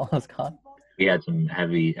discussion while I was gone? We had some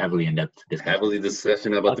heavily in-depth discussion. Heavily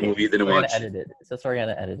discussion about the movie you didn't we're watch. gonna edit it. So we're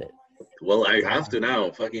gonna edit it. Well, I have to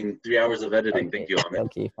now. Fucking 3 hours of editing. Okay, Thank you, Ahmed.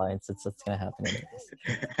 okay, fine. Since that's gonna happen anyways.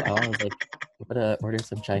 I was like, I'm gonna order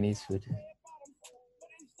some Chinese food.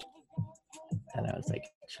 And I was like,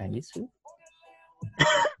 Chinese food?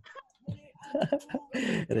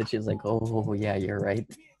 And then she was like, oh, yeah, you're right.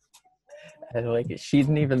 And like, she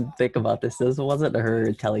didn't even think about this. This wasn't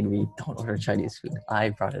her telling me, don't order Chinese food. I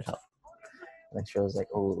brought it up. And then she was like,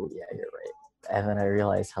 oh, yeah, you're right. And then I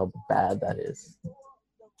realized how bad that is.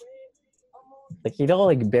 Like,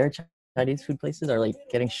 like bare Chinese food places are like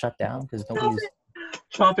getting shut down because nobody's.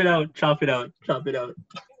 Chop it out.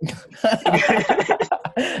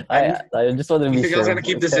 I just wanted to be You think I was sure. gonna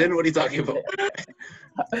keep this in? What are you talking about?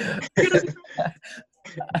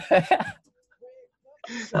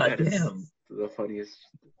 God That is damn. the funniest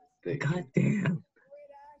thing. God damn.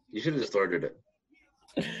 You should have just ordered it.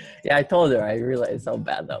 Yeah, I told her. I realized how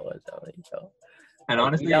bad that was. I was like, yo. And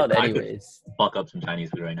honestly, Eat out I could anyways. fuck up some Chinese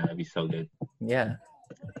food right now. That'd be so good. Yeah,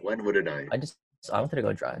 When would it die? I wanted to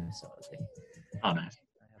go drive, so I was like, Oh, nice.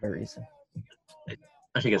 I have a reason.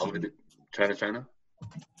 I should get Oh, some. China?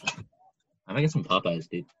 I'm gonna get some Popeyes,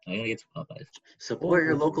 dude. I'm gonna get some Popeyes. Support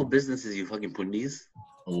your local businesses, you fucking pundis.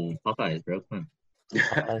 Oh, Popeyes, bro. Come on.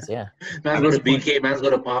 Popeyes, yeah. Man's go to BK, man's go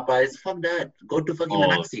to Popeyes. Fuck that. Go to fucking Oh.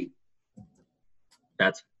 Manaxi.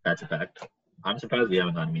 That's a fact. I'm surprised we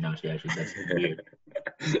haven't gone to Minashi, actually. That's weird.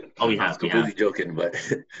 Oh, we I was have. completely joking, but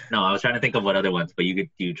No, I was trying to think of what other ones, but you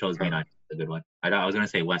chose Minashi. That's a good one. I thought I was gonna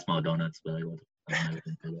say Westmall Donuts, but like, what?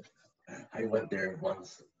 I went there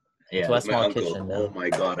once. Yeah. West My Mall uncle. Kitchen, Oh though. my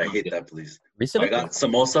god, I hate that place. I Recently? got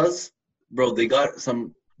samosas. Bro, they got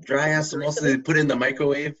some dry ass samosas they put in the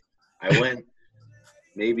microwave. I went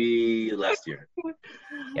maybe last year.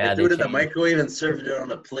 Yeah, they threw it in the changed. microwave and served it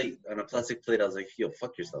on a plastic plate. I was like, yo,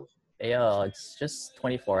 fuck yourself. Yo, it's just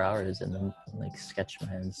 24 hours and then like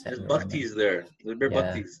Sketchman. There's buck teas there. There's bare buck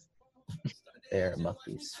Yeah. teas. There,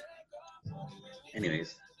 Bucky's.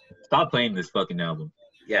 Anyways. Stop playing this fucking album.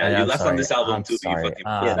 Yeah, I'm you left sorry. on this album I'm too. sorry. You fucking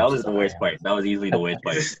Yeah, that was the sorry. worst part. That was easily the worst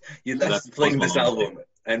part. you That's left playing Post this Malone. album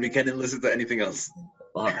and we couldn't listen to anything else.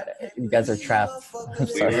 Fuck. You guys are trapped. I'm We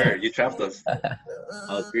sorry. were. You trapped us. I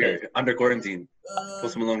was We were under quarantine.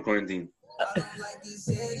 Post Malone quarantine.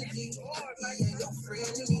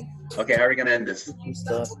 Okay, how are we gonna end this?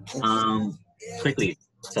 So, Quickly.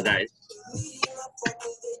 So guys.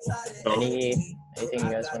 So, anything you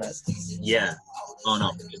guys want to? yeah. Oh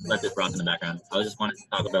no, just let this rock in the background. I was just wanted to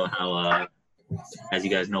talk about how, as you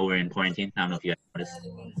guys know, we're in quarantine. I don't know if you guys noticed.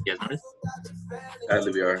 You guys noticed?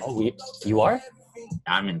 Sadly, we are. Oh, you are?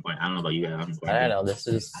 I'm in quarantine. I don't know about you guys. I'm in I don't quarantine. know. This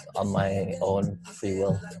is on my own free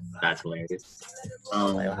will, That's hilarious.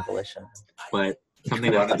 my own volition. But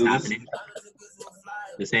something You wanna that's do this? happening.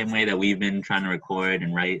 The same way that we've been trying to record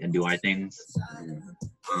and write and do our things.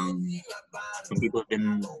 Some people have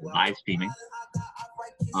been live streaming.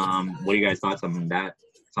 What are you guys' thoughts on that?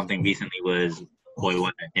 Something recently was Boy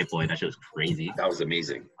Wonder and Hit Boy. That shit was crazy. That was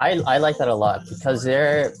amazing. I like that a lot because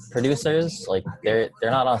they're producers. Like they're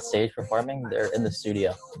not on stage performing. They're in the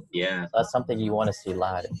studio. Yeah. That's something you want to see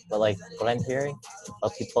live. But like what I'm hearing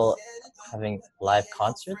of people having live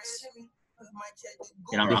concerts,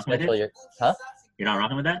 You're not rocking with reschedule it? your huh? You're not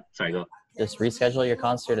rocking with that? Sorry, go. Just reschedule your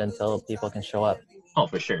concert until people can show up. Oh,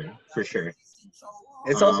 for sure. For sure.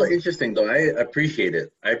 It's also Um, interesting though. I appreciate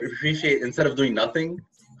it. I appreciate instead of doing nothing,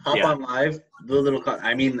 hop Yeah. on live, do a little.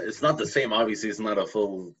 I mean, it's not the same. Obviously, it's not a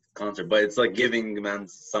full concert, but it's like giving man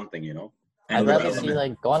something, you know. and I'd who's rather giving see them?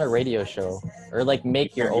 like go on a radio show or like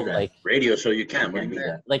make your can't do own that. like Radio show, you can. What do Can't you do mean?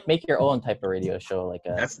 that. like make your own type of radio show like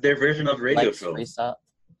a That's their version of radio like show. freestyle.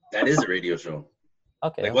 That is a radio show.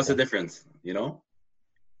 Okay. Like, what's the okay. difference? You know?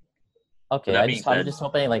 Okay, that I being just I'm said- just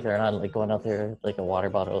hoping like they're not like going out there with, like a water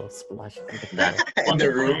bottle splashing. That's In fucking the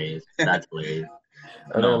room. hilarious. That's hilarious.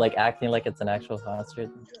 Or No. they're like acting like it's an actual concert.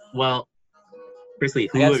 Well, firstly, I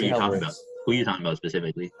who gotta are see you how it talking about? works. Who are you talking about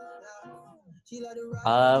specifically? No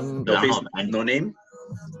I don't face, know. I- no name.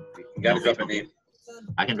 You gotta No drop a face, no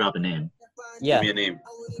name. I can drop a name. Yeah. Give me a name.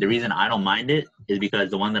 The reason I don't mind it is because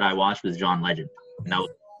the one that I watched was John Legend. And that was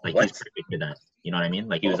like What? he's perfect for that. You know what I mean?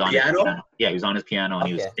 Like he was Oh, on piano? his piano. Yeah, he was on his piano and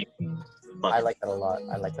he was Okay. singing. I like that a lot.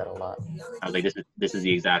 I like that a lot. I was like, this is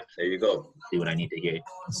the exact There you go. see what I need to hear.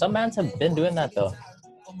 Some bands have been doing that though.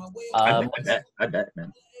 I bet,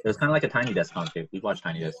 man. It was kind of like a Tiny Desk concert. We watched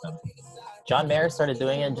Tiny Desk concert. John Mayer started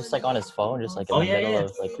doing it just like on his phone, just like in Oh the yeah, middle yeah.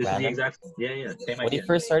 of like This is the random. exact. Yeah, same When he idea.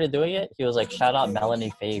 first started doing it, he was like, "Shout out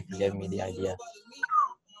Melanie Faye for giving me the idea."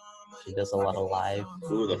 She does a lot of live.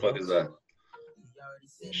 Who the fuck is that?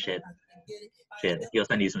 Shit. He'll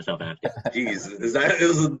send you some stuff after. Jeez, is that it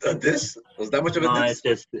was a diss? Was that much of a No, diss?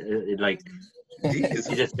 it's just like Jeez.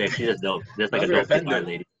 she's just dope. Just like a Now you're dope guitar offended.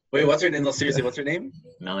 lady, Wait, what's her name? No, seriously, what's her name?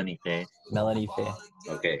 Melanie Faye. Melanie Faye.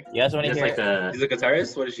 Okay. You guys want to Just hear? like a She's a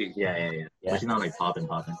guitarist? What is she? yeah. Yeah. But she's not like popping.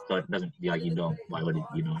 So it doesn't like you don't. Why would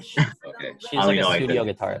you know? Okay. She's I like know a I studio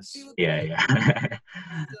could. guitarist. Yeah.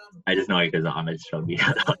 I just know it because Ahmed showed me.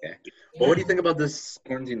 Well, what do you think about this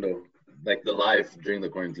quarantine though? Like the live during the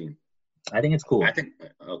quarantine? I think it's cool. I think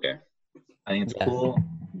okay. I think it's Yeah. cool,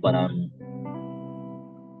 but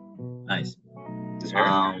nice. Is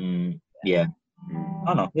her? Yeah. I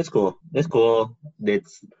don't know. It's cool. It's cool.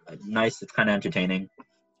 It's nice. It's kind of entertaining,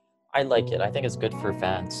 I like it. I think it's good for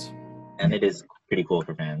fans. and it is pretty cool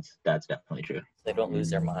for fans. That's definitely true. They don't lose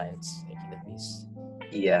their minds making the piece.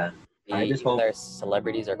 Yeah. I just hope- their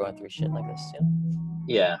celebrities are going through shit like this. You know?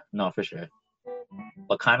 Yeah. No, for sure.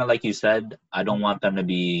 But kind of like you said, I don't want them to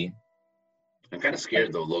be. I'm kind of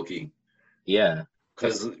scared though, Loki, Yeah.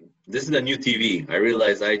 because this is the new TV. I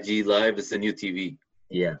realize IG Live is the new TV.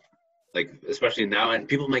 Yeah. Like especially now, and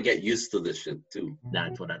people might get used to this shit too.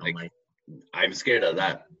 That's what I don't like. I'm scared of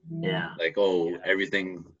that. Yeah. Like, oh,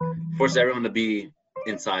 everything force everyone to be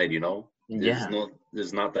inside. You know. Yeah.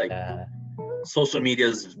 There's not like Yeah. social media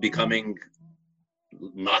is becoming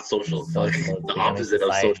not social. Social, Like, it's the becoming opposite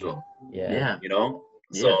of society. social. Yeah. Yeah. You know.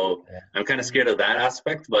 Yeah. So Yeah. I'm kind of scared of that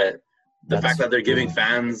aspect, but the That's fact that they're giving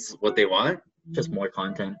fans what they want, Just more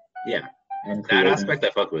content. yeah, And that creating. aspect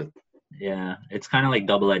I fuck with. Yeah, it's kind of like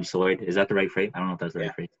double-edged sword. Is that the right phrase? I don't know if that's the Yeah.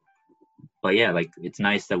 right phrase. But yeah, like it's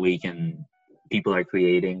nice that people are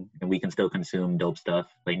creating and we can still consume dope stuff,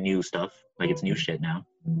 like new stuff, like it's new shit now.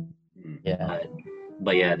 Mm. Yeah.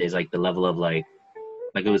 But yeah, there's like the level of like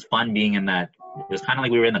it was fun being in that. It was kind of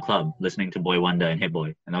like we were in the club listening to Boy Wonder and Hit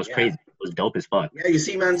Boy, and that was Yeah. crazy. It was dope as fuck. Yeah, you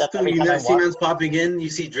see man's Except too. every You time I guys see walk- man's popping in. You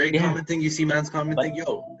see Drake Yeah. commenting. You see man's commenting.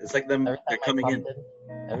 Yo, it's like them. Every They're time, coming in.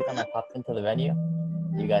 every time I popped into the venue,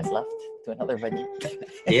 you guys left to another venue.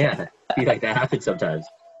 Yeah, see, like that happens sometimes.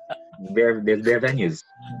 There's bare venues.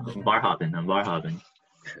 I'm bar hopping.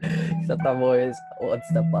 Except I'm always one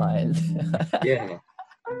step behind. Yeah.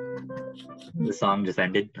 The song just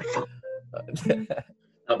ended.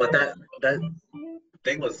 But that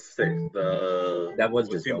thing was sick. The That was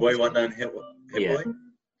just between dope. Boy Wonder and Hit Yeah. Boy.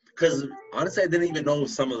 Because honestly, I didn't even know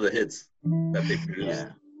some of the hits that they produced.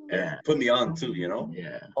 Yeah. And Yeah. put me on too. You know.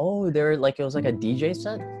 Yeah. Oh, they were like it was like a DJ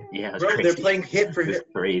set. Yeah. It was Bro, crazy. they're playing hit for It was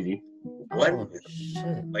hit. crazy. What? Oh,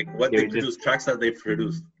 shit. Like what They they were just- produced, tracks that they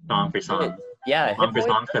produced. Song for song. Yeah, Song for Hit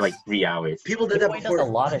Boy song for does- like 3 hours. People did Hit that Boy does a before.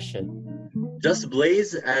 lot of shit. Just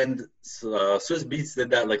Blaze and Swiss Beats did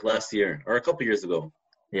that like last year or a couple years ago.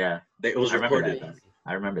 Yeah. It was I remember recorded. that.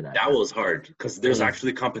 I remember that. That was hard because there's Mm.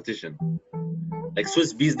 actually competition. Like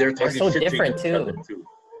Swiss Beats, they're talking so shit to different, each too. other too.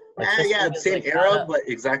 Like, Yeah, Swiss yeah, Beats is, same like, era, kinda, but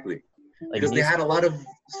exactly like, because they music- had a lot of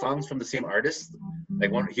songs from the same artist.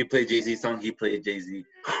 Like one, he played Jay-Z song, he played Jay-Z.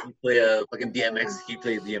 He played a fucking DMX, he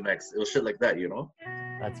played DMX. It was shit like that, you know.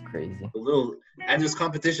 That's crazy. A little, and there's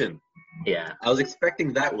competition. Yeah. I was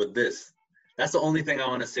expecting that with this. That's the only thing I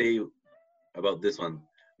want to say about this one.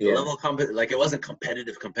 The Yeah. level of like it wasn't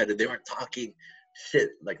competitive. They weren't talking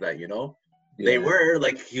shit like that, you know. They Yeah. were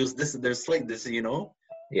like he was this. There's like this, you know.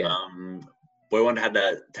 Yeah. Boy Wonder had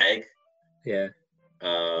that tag. Yeah.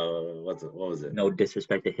 What was it? No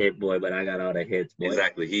disrespect to Hit Boy, but I got all the hits, boy.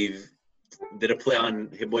 Exactly. He did a play on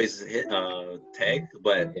Hit Boy's tag,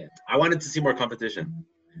 but Yeah. I wanted to see more competition.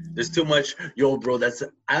 There's too much. Yo, bro,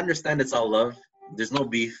 I understand it's all love. There's no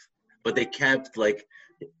beef, but they kept like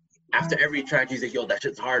after every track he's like, yo, that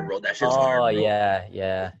shit's hard, bro. That shit's hard, Oh bro.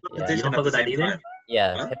 yeah. You Competition don't at fuck the with that same either? time.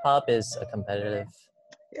 Yeah, Huh? hip hop is a competitive.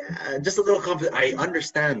 Yeah, just a little I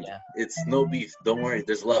understand. Yeah. It's no beef. Don't worry.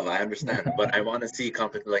 There's love. I understand, but I want to see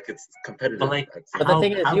like it's competitive. But like, That's- But the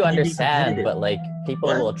thing is, how you can it be understand, competitive? but like people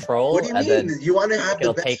What? will troll, What do you and mean? then You want to have the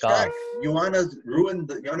it'll best take track? off. You want to you want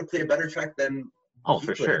to play a better track than Oh, he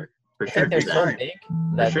for played. sure. For I sure. think they're do so that. big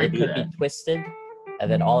that sure they do could be that. twisted, and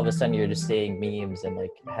then all of a sudden you're just seeing memes and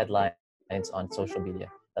like headlines on social media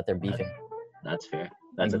that they're beefing That's fair.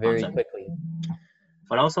 That's like, a very concept. quickly.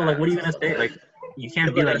 But also, like, what are you gonna say? Like, you can't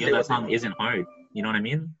People be are like, gonna yo, say that what they song want. isn't hard. You know what I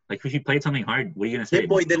mean? Like, if you played something hard, what are you gonna say? Hit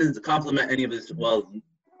Boy didn't compliment any of his. Well,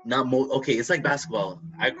 not okay. It's like basketball.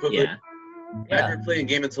 I equivalent. Yeah. Imagine you're playing a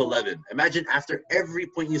game until 11. Imagine after every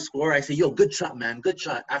point you score, I say, yo, good shot, man. Good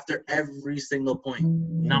shot. After every single point.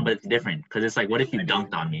 No, but it's different because it's like, what if you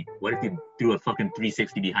dunked on me? What if you threw a fucking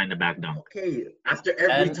 360 behind the back dunk? Okay, after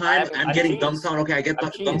every And time I'm getting cheese. dunked on, okay, I get I'm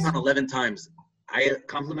dunked cheese. on 11 times. I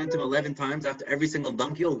compliment him 11 times after every single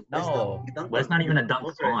dunk. Yo, nice No. dunk. You dunked But it's on not me. even a dunk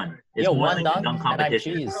Go for it. on. It's Yo, more one like dunk a dunk and I'm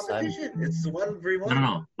competition. cheese. Competition. It's 1v1.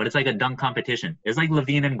 No. But it's like a dunk competition. It's like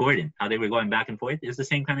Levine and Gordon, how they were going back and forth. It's the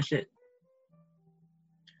same kind of shit.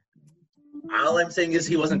 All I'm saying is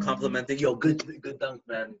he wasn't complimenting. Yo, good dunk,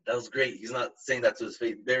 man. That was great. He's not saying that to his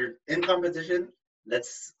face. They're in competition.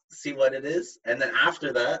 Let's see what it is. And then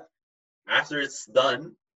after that, after it's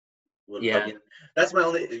done, we'll Yeah. fucking, that's my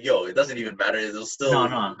only. Yo, it doesn't even matter. It'll still.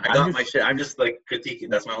 No. I got my shit. I'm just like critiquing.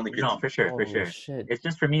 That's my only critique. No, for sure. Oh, shit. It's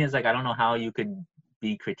just for me, it's like, I don't know how you could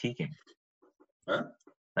be critiquing. Huh?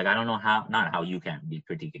 Like, I don't know how, not how you can be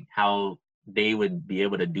critiquing, how they would be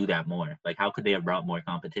able to do that more. Like, how could they have brought more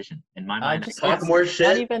competition? In my mind, just Talk It's more not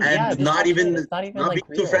shit even- and yeah, just not talk even shit. It's not even not like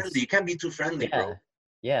be too reels. friendly. You can't be too friendly, bro.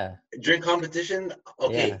 Yeah. During competition,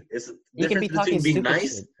 okay, Yeah. it's the You can difference be talking between being stupid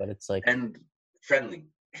nice shit, but it's like, and friendly.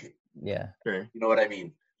 yeah, sure. You know what I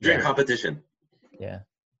mean? During Yeah. competition, yeah.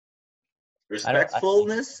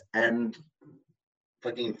 respectfulness and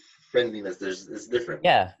fucking friendliness. It's different.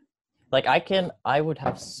 Yeah. Like I would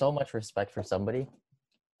have so much respect for somebody.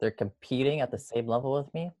 They're competing at the same level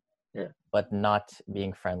with me, Yeah. but not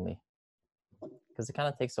being friendly. Because it kind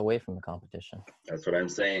of takes away from the competition. That's what I'm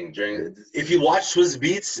saying. If you watch Swiss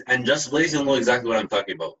Beats and Just Blaze, you'll know exactly what I'm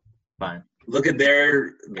talking about. Fine. Look at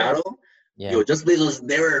their battle. Yeah. Yo, Just Blaze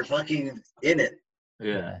they were fucking in it.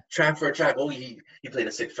 Yeah. Track for track. Oh, he played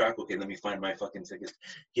a sick track. Okay, let me find my fucking tickets.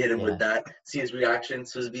 Hit him with that. See his reaction.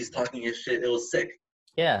 Swiss Beats talking his shit. It was sick.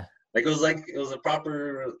 Yeah. Like it was a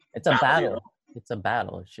proper. It's a battle. You know? It's a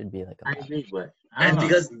battle. It should be like a I battle. agree, but I don't And know.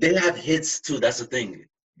 because they have hits too. That's the thing.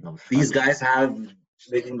 No, These fuck. guys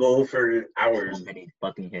they can go for hours. So many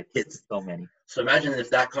fucking hits. Hits. So many. So imagine if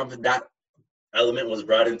that element was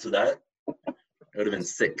brought into that, it would have been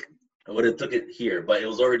sick. I would have took it here, but it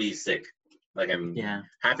was already sick. Like I'm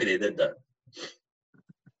happy they did that.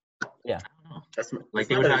 Yeah. I don't know. That's Like,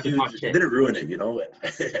 they not would a have to talk huge. shit. It didn't ruin it, you know.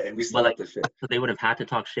 And we still But, like the shit. So they would have had to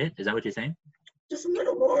talk shit? Is that what you're saying? Just a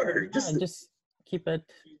little more. Just keep it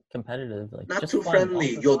competitive. Like Not just too fun,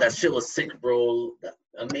 friendly. also Yo, fun. that shit was sick, bro.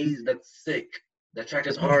 Amazing. That's sick. That track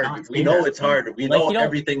is No, hard. not We say know that. it's hard. We Like, know you don't-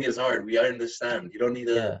 everything is hard. We understand. You don't need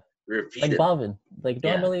to repeat Like it. Balvin. Like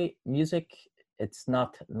Yeah. normally music, it's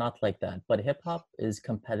not like that. But hip hop is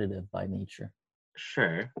competitive by nature.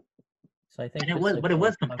 Sure. So I think. And it just, was, like, but it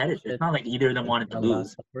was talk competitive. shit, It's not like either of them like, wanted to one lose.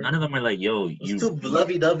 last word. None of them were like, yo, It was you. too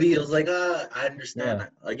lovey-dovey. It was like, I understand.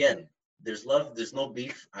 Yeah. Again, there's love. There's no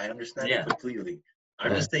beef. I understand Yeah. it completely.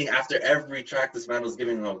 I'm Yeah. just saying, after every track, this man was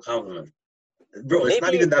giving him a compliment. Bro, it's not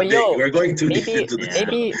Maybe- even that but big. yo, We're going too deep maybe into this. Yeah.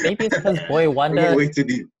 maybe it's because Boy We're going Wonder. way too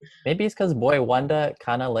deep. Maybe it's because Boy Wonder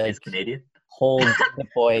kind of Is like Canadian? holds the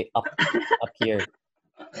boy up here.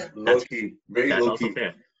 Low key. Very That's low also key.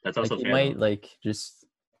 fair. That's Like also he fair. might though. like just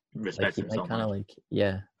Respect he him might so kind of much. like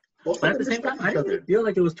yeah. Both But of at the them same time, respect I each didn't other. even feel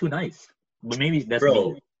like it was too nice. But maybe that's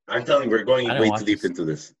Bro, me. I'm telling you, we're going I didn't way watch too deep this. into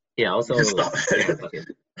this. Yeah, also, Stop. yeah, fuck it.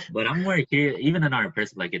 But I'm more curious, even in our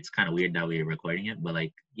person, like, it's kind of weird that we were recording it, but,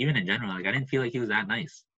 like, even in general, like, I didn't feel like he was that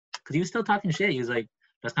nice. Because he was still talking shit. He was like,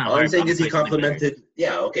 that's kind of All hard. I'm saying but is he play something better. complimented.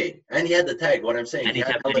 Yeah, okay. And he had the tag. What I'm saying, And he he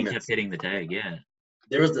had kept elements. hitting the tag, yeah.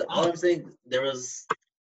 All I'm saying,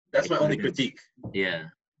 that's my only critique. Yeah.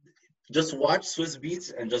 Just watch Swiss Beats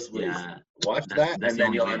and Just Blaze. Yeah. Watch That's that, the and then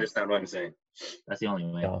only you'll way. understand what I'm saying. That's the only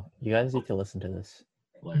way. Yo, you guys need to listen to this.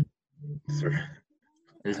 What?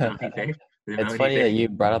 Is Melanie fake? It's funny that you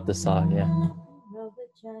brought up the song. Yeah.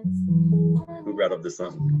 Who brought up this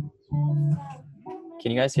song?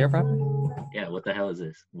 Can you guys hear from? Yeah, what the hell is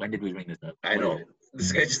this? When did we bring this up? I know.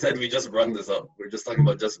 This guy just said we just brought this up. We're just talking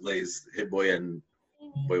about Just Blaze, Hit Boy, and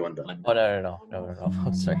Boy Wonder. Oh no.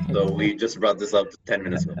 I'm sorry. So we just brought this up 10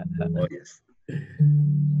 minutes ago. Oh yes.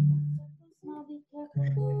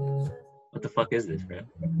 What the fuck is this, bro?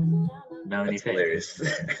 Melanie That's Faye. hilarious.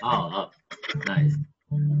 Oh, nice.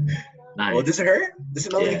 Nice. Oh, this is her? This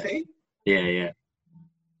is Melanie Yeah. Faye? Yeah.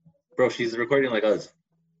 Bro, she's recording like us.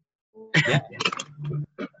 Yeah.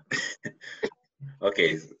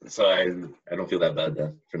 Okay, so I don't feel that bad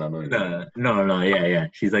then for not knowing. No, yeah.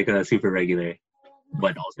 She's like a super regular,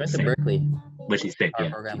 but She also went to sick. Berkeley. But she's sick, Our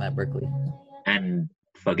yeah. program at Berkeley. And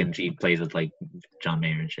fucking she plays with like John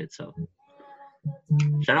Mayer and shit, so.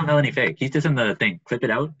 Shout out Melanie Faye. He's just in the thing. Clip it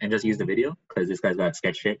out and just use the video because this guy's got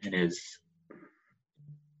sketch shit in his.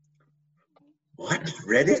 What?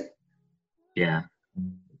 Reddit? Yeah.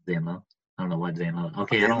 Zamo. I don't know what Zamo.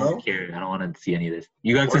 Okay, I Zamo? don't care. I don't want to see any of this.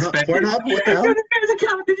 You got Pornhub? suspended. Pornhub? What the hell? This guy's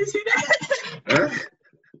account. Did you see that? Huh?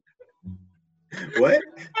 What?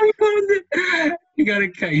 I closed it.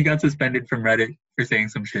 He got suspended from Reddit for saying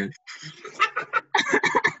some shit.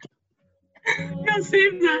 You gotta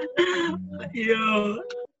save that. Yo,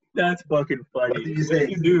 that's fucking funny. What did you say?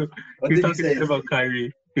 You do. What He was did you talking say? shit about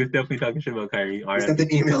Kyrie. He was definitely talking shit about Kyrie. I sent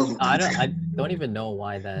an email. I don't even know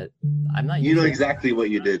why that. I'm not. You know usually- exactly what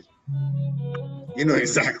you did. You know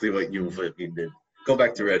exactly what you fucking did. Go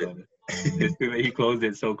back to Reddit. He closed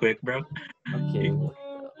it so quick, bro. Okay.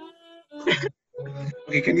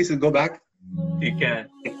 Okay, can you go back? He can't.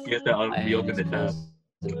 You have to reopen the tab.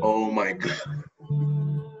 Oh my god.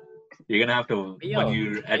 You're gonna have to Yo, when you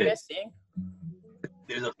you edit. guys seeing?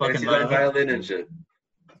 There's a I fucking see that violin and shit.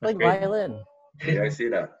 Like crazy. violin. Yeah, I see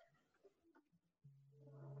that.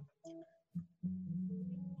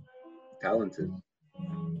 Talented.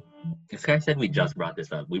 This guy said we just brought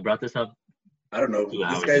this up. We brought this up I don't know. 2 This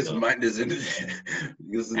hours guy's ago. mind is in. this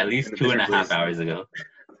is at least in a 2.5 different place. hours ago.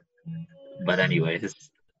 But anyways,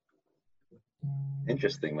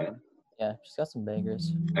 Interesting, man. Yeah, she's got some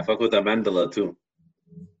bangers. I fuck with Amandla too.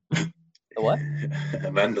 The what?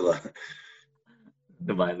 Amandla.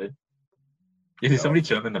 the violin. There's somebody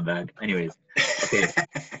chilling in the back. Anyways, okay.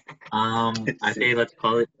 I say let's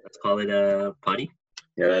call it a potty.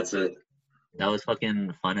 Yeah, that's it. That was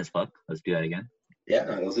fucking fun as fuck. Let's do that again.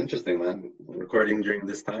 Yeah, it was interesting, man. Recording during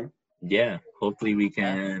this time. Yeah. Hopefully we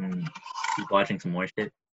can keep watching some more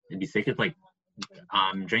shit. It'd be sick if like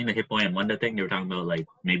during the Hit Boy and Wonder thing they were talking about like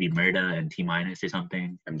maybe Murda and T Minus or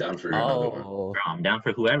something. I'm down for another one. Oh, Bro, I'm down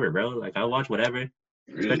for whoever, bro. Like I'll watch whatever.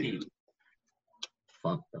 Really? Especially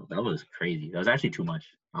fuck though. That was crazy. That was actually too much.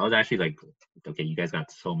 I was actually like, okay, you guys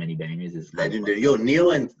got so many bangers. It's Legendary. Yo,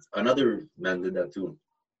 Neil and another man did that too.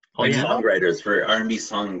 Oh Like yeah. songwriters for R&B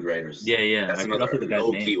songwriters. Yeah. That's I another forgot the guy's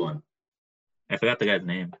low key name. one. I forgot the guy's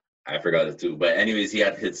name. I forgot it too. But anyways, he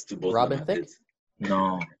had hits too. Both Robin of them had Thicke?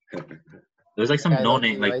 No. There was like some guy no like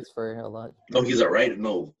name. he Like writes for a lot. No, he's alright.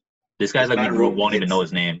 No, this guy's this like man we wrote won't even hits. know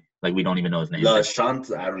his name. Like we don't even know his name. La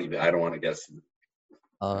Chant. I don't want to guess.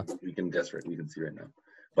 Uh, We can guess right. We can see right now.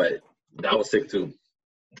 But that was sick too.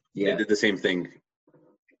 They did the same thing.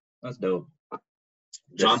 That's dope.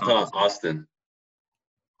 John This song is- Austin.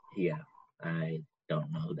 Yeah, I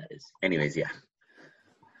don't know who that is. Anyways, yeah.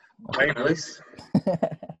 Alright, Alex.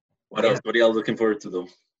 What else? What are y'all looking forward to though?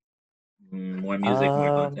 More music, more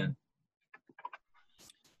Um, content,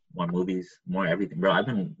 more movies, more everything, bro. I've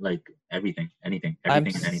been like everything, anything,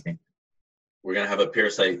 everything, and anything. We're gonna have a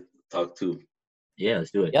Parasite talk too. Yeah,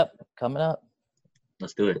 let's do it. Yep, coming up.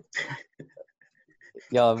 Let's do it.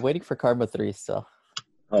 Yo, I'm waiting for Karma 3 still.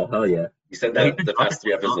 Oh hell yeah! You said He's that been the past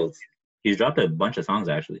 3 dropping songs. episodes. He's dropped a bunch of songs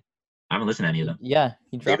actually. I haven't listened to any of them. Yeah,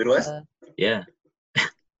 he dropped. David West? Yeah,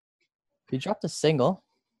 He dropped a single.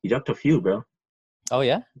 he dropped a few, bro. Oh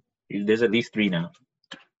yeah. There's at least 3 now.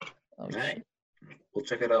 Oh, Alright. shit. We'll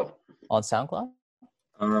check it out. On SoundCloud.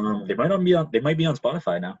 They might not be on. They might be on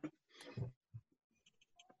Spotify now.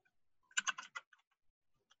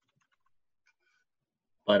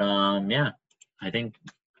 But yeah, I think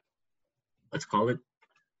let's call it.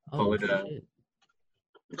 Call Oh, it a- shit.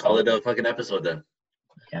 Call it a fucking episode then.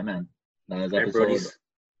 Yeah, man. That was Alright, episode Brodies.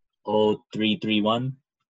 0331,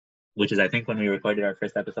 which is I think when we recorded our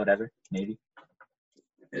first episode ever. Maybe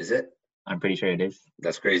Is it? I'm pretty sure it is.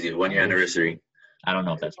 That's crazy. 1 year anniversary. I don't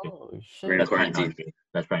know if that's true. Oh We're in shit. That's probably quarantine. not true.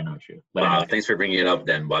 That's probably not true. But Wow, anyway, thanks for bringing it up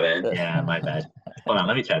then, Bobby. yeah, my bad. Hold on,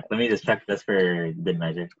 let me check. Let me just check this for good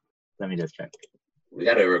measure. Let me just check. We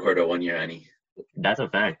gotta record a 1 year, Annie. That's a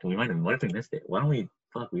fact. We might have. What if we missed it? Why don't we?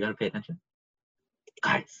 Fuck, we gotta pay attention,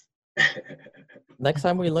 guys. Next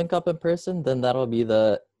time we link up in person, then that'll be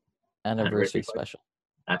the Anniversary anniversary special.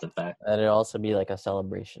 That's a fact. And it'll also be like a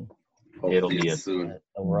celebration. It'll Hopefully be a it's soon. that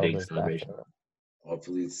The world big is back celebration. to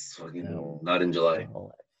Hopefully it's fucking No. not in July.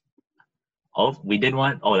 normal. Oh, we did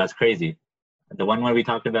one. Oh, that's crazy. The one where we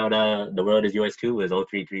talked about the world is yours too was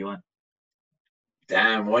 0331.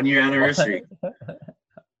 Damn, 1 year anniversary.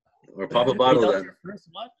 We're pop a bottle Wait, that was then. your first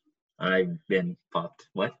one? I've been popped.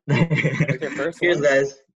 What? That's your first Cheers, one?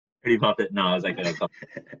 guys. Pretty popped it. No, I was like a couple.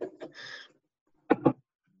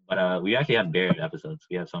 But we actually have bare episodes.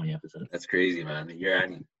 We have so many episodes. That's crazy, man. You're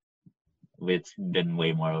Annie It's been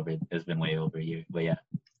way more over. It's been way over a year. But yeah,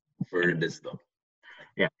 for this though.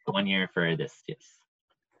 yeah, 1 year for this. Yes.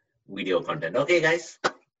 Video content. Okay, guys.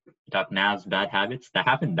 Top Nav's Bad Habits. That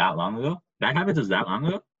happened that long ago. Bad Habits was that long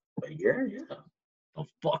ago. A year? Yeah. Oh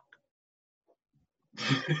fuck.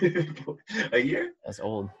 A year? That's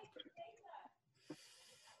old.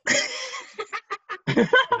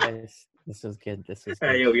 Guys, this is good. This is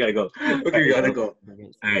Alright, good. yo, we gotta go. Okay, we gotta go.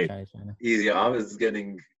 Alright. China. Easy. I was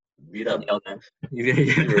getting beat up.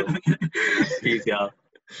 Peace, y'all.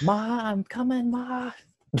 Ma, I'm coming, Ma.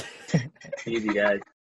 Easy, guys.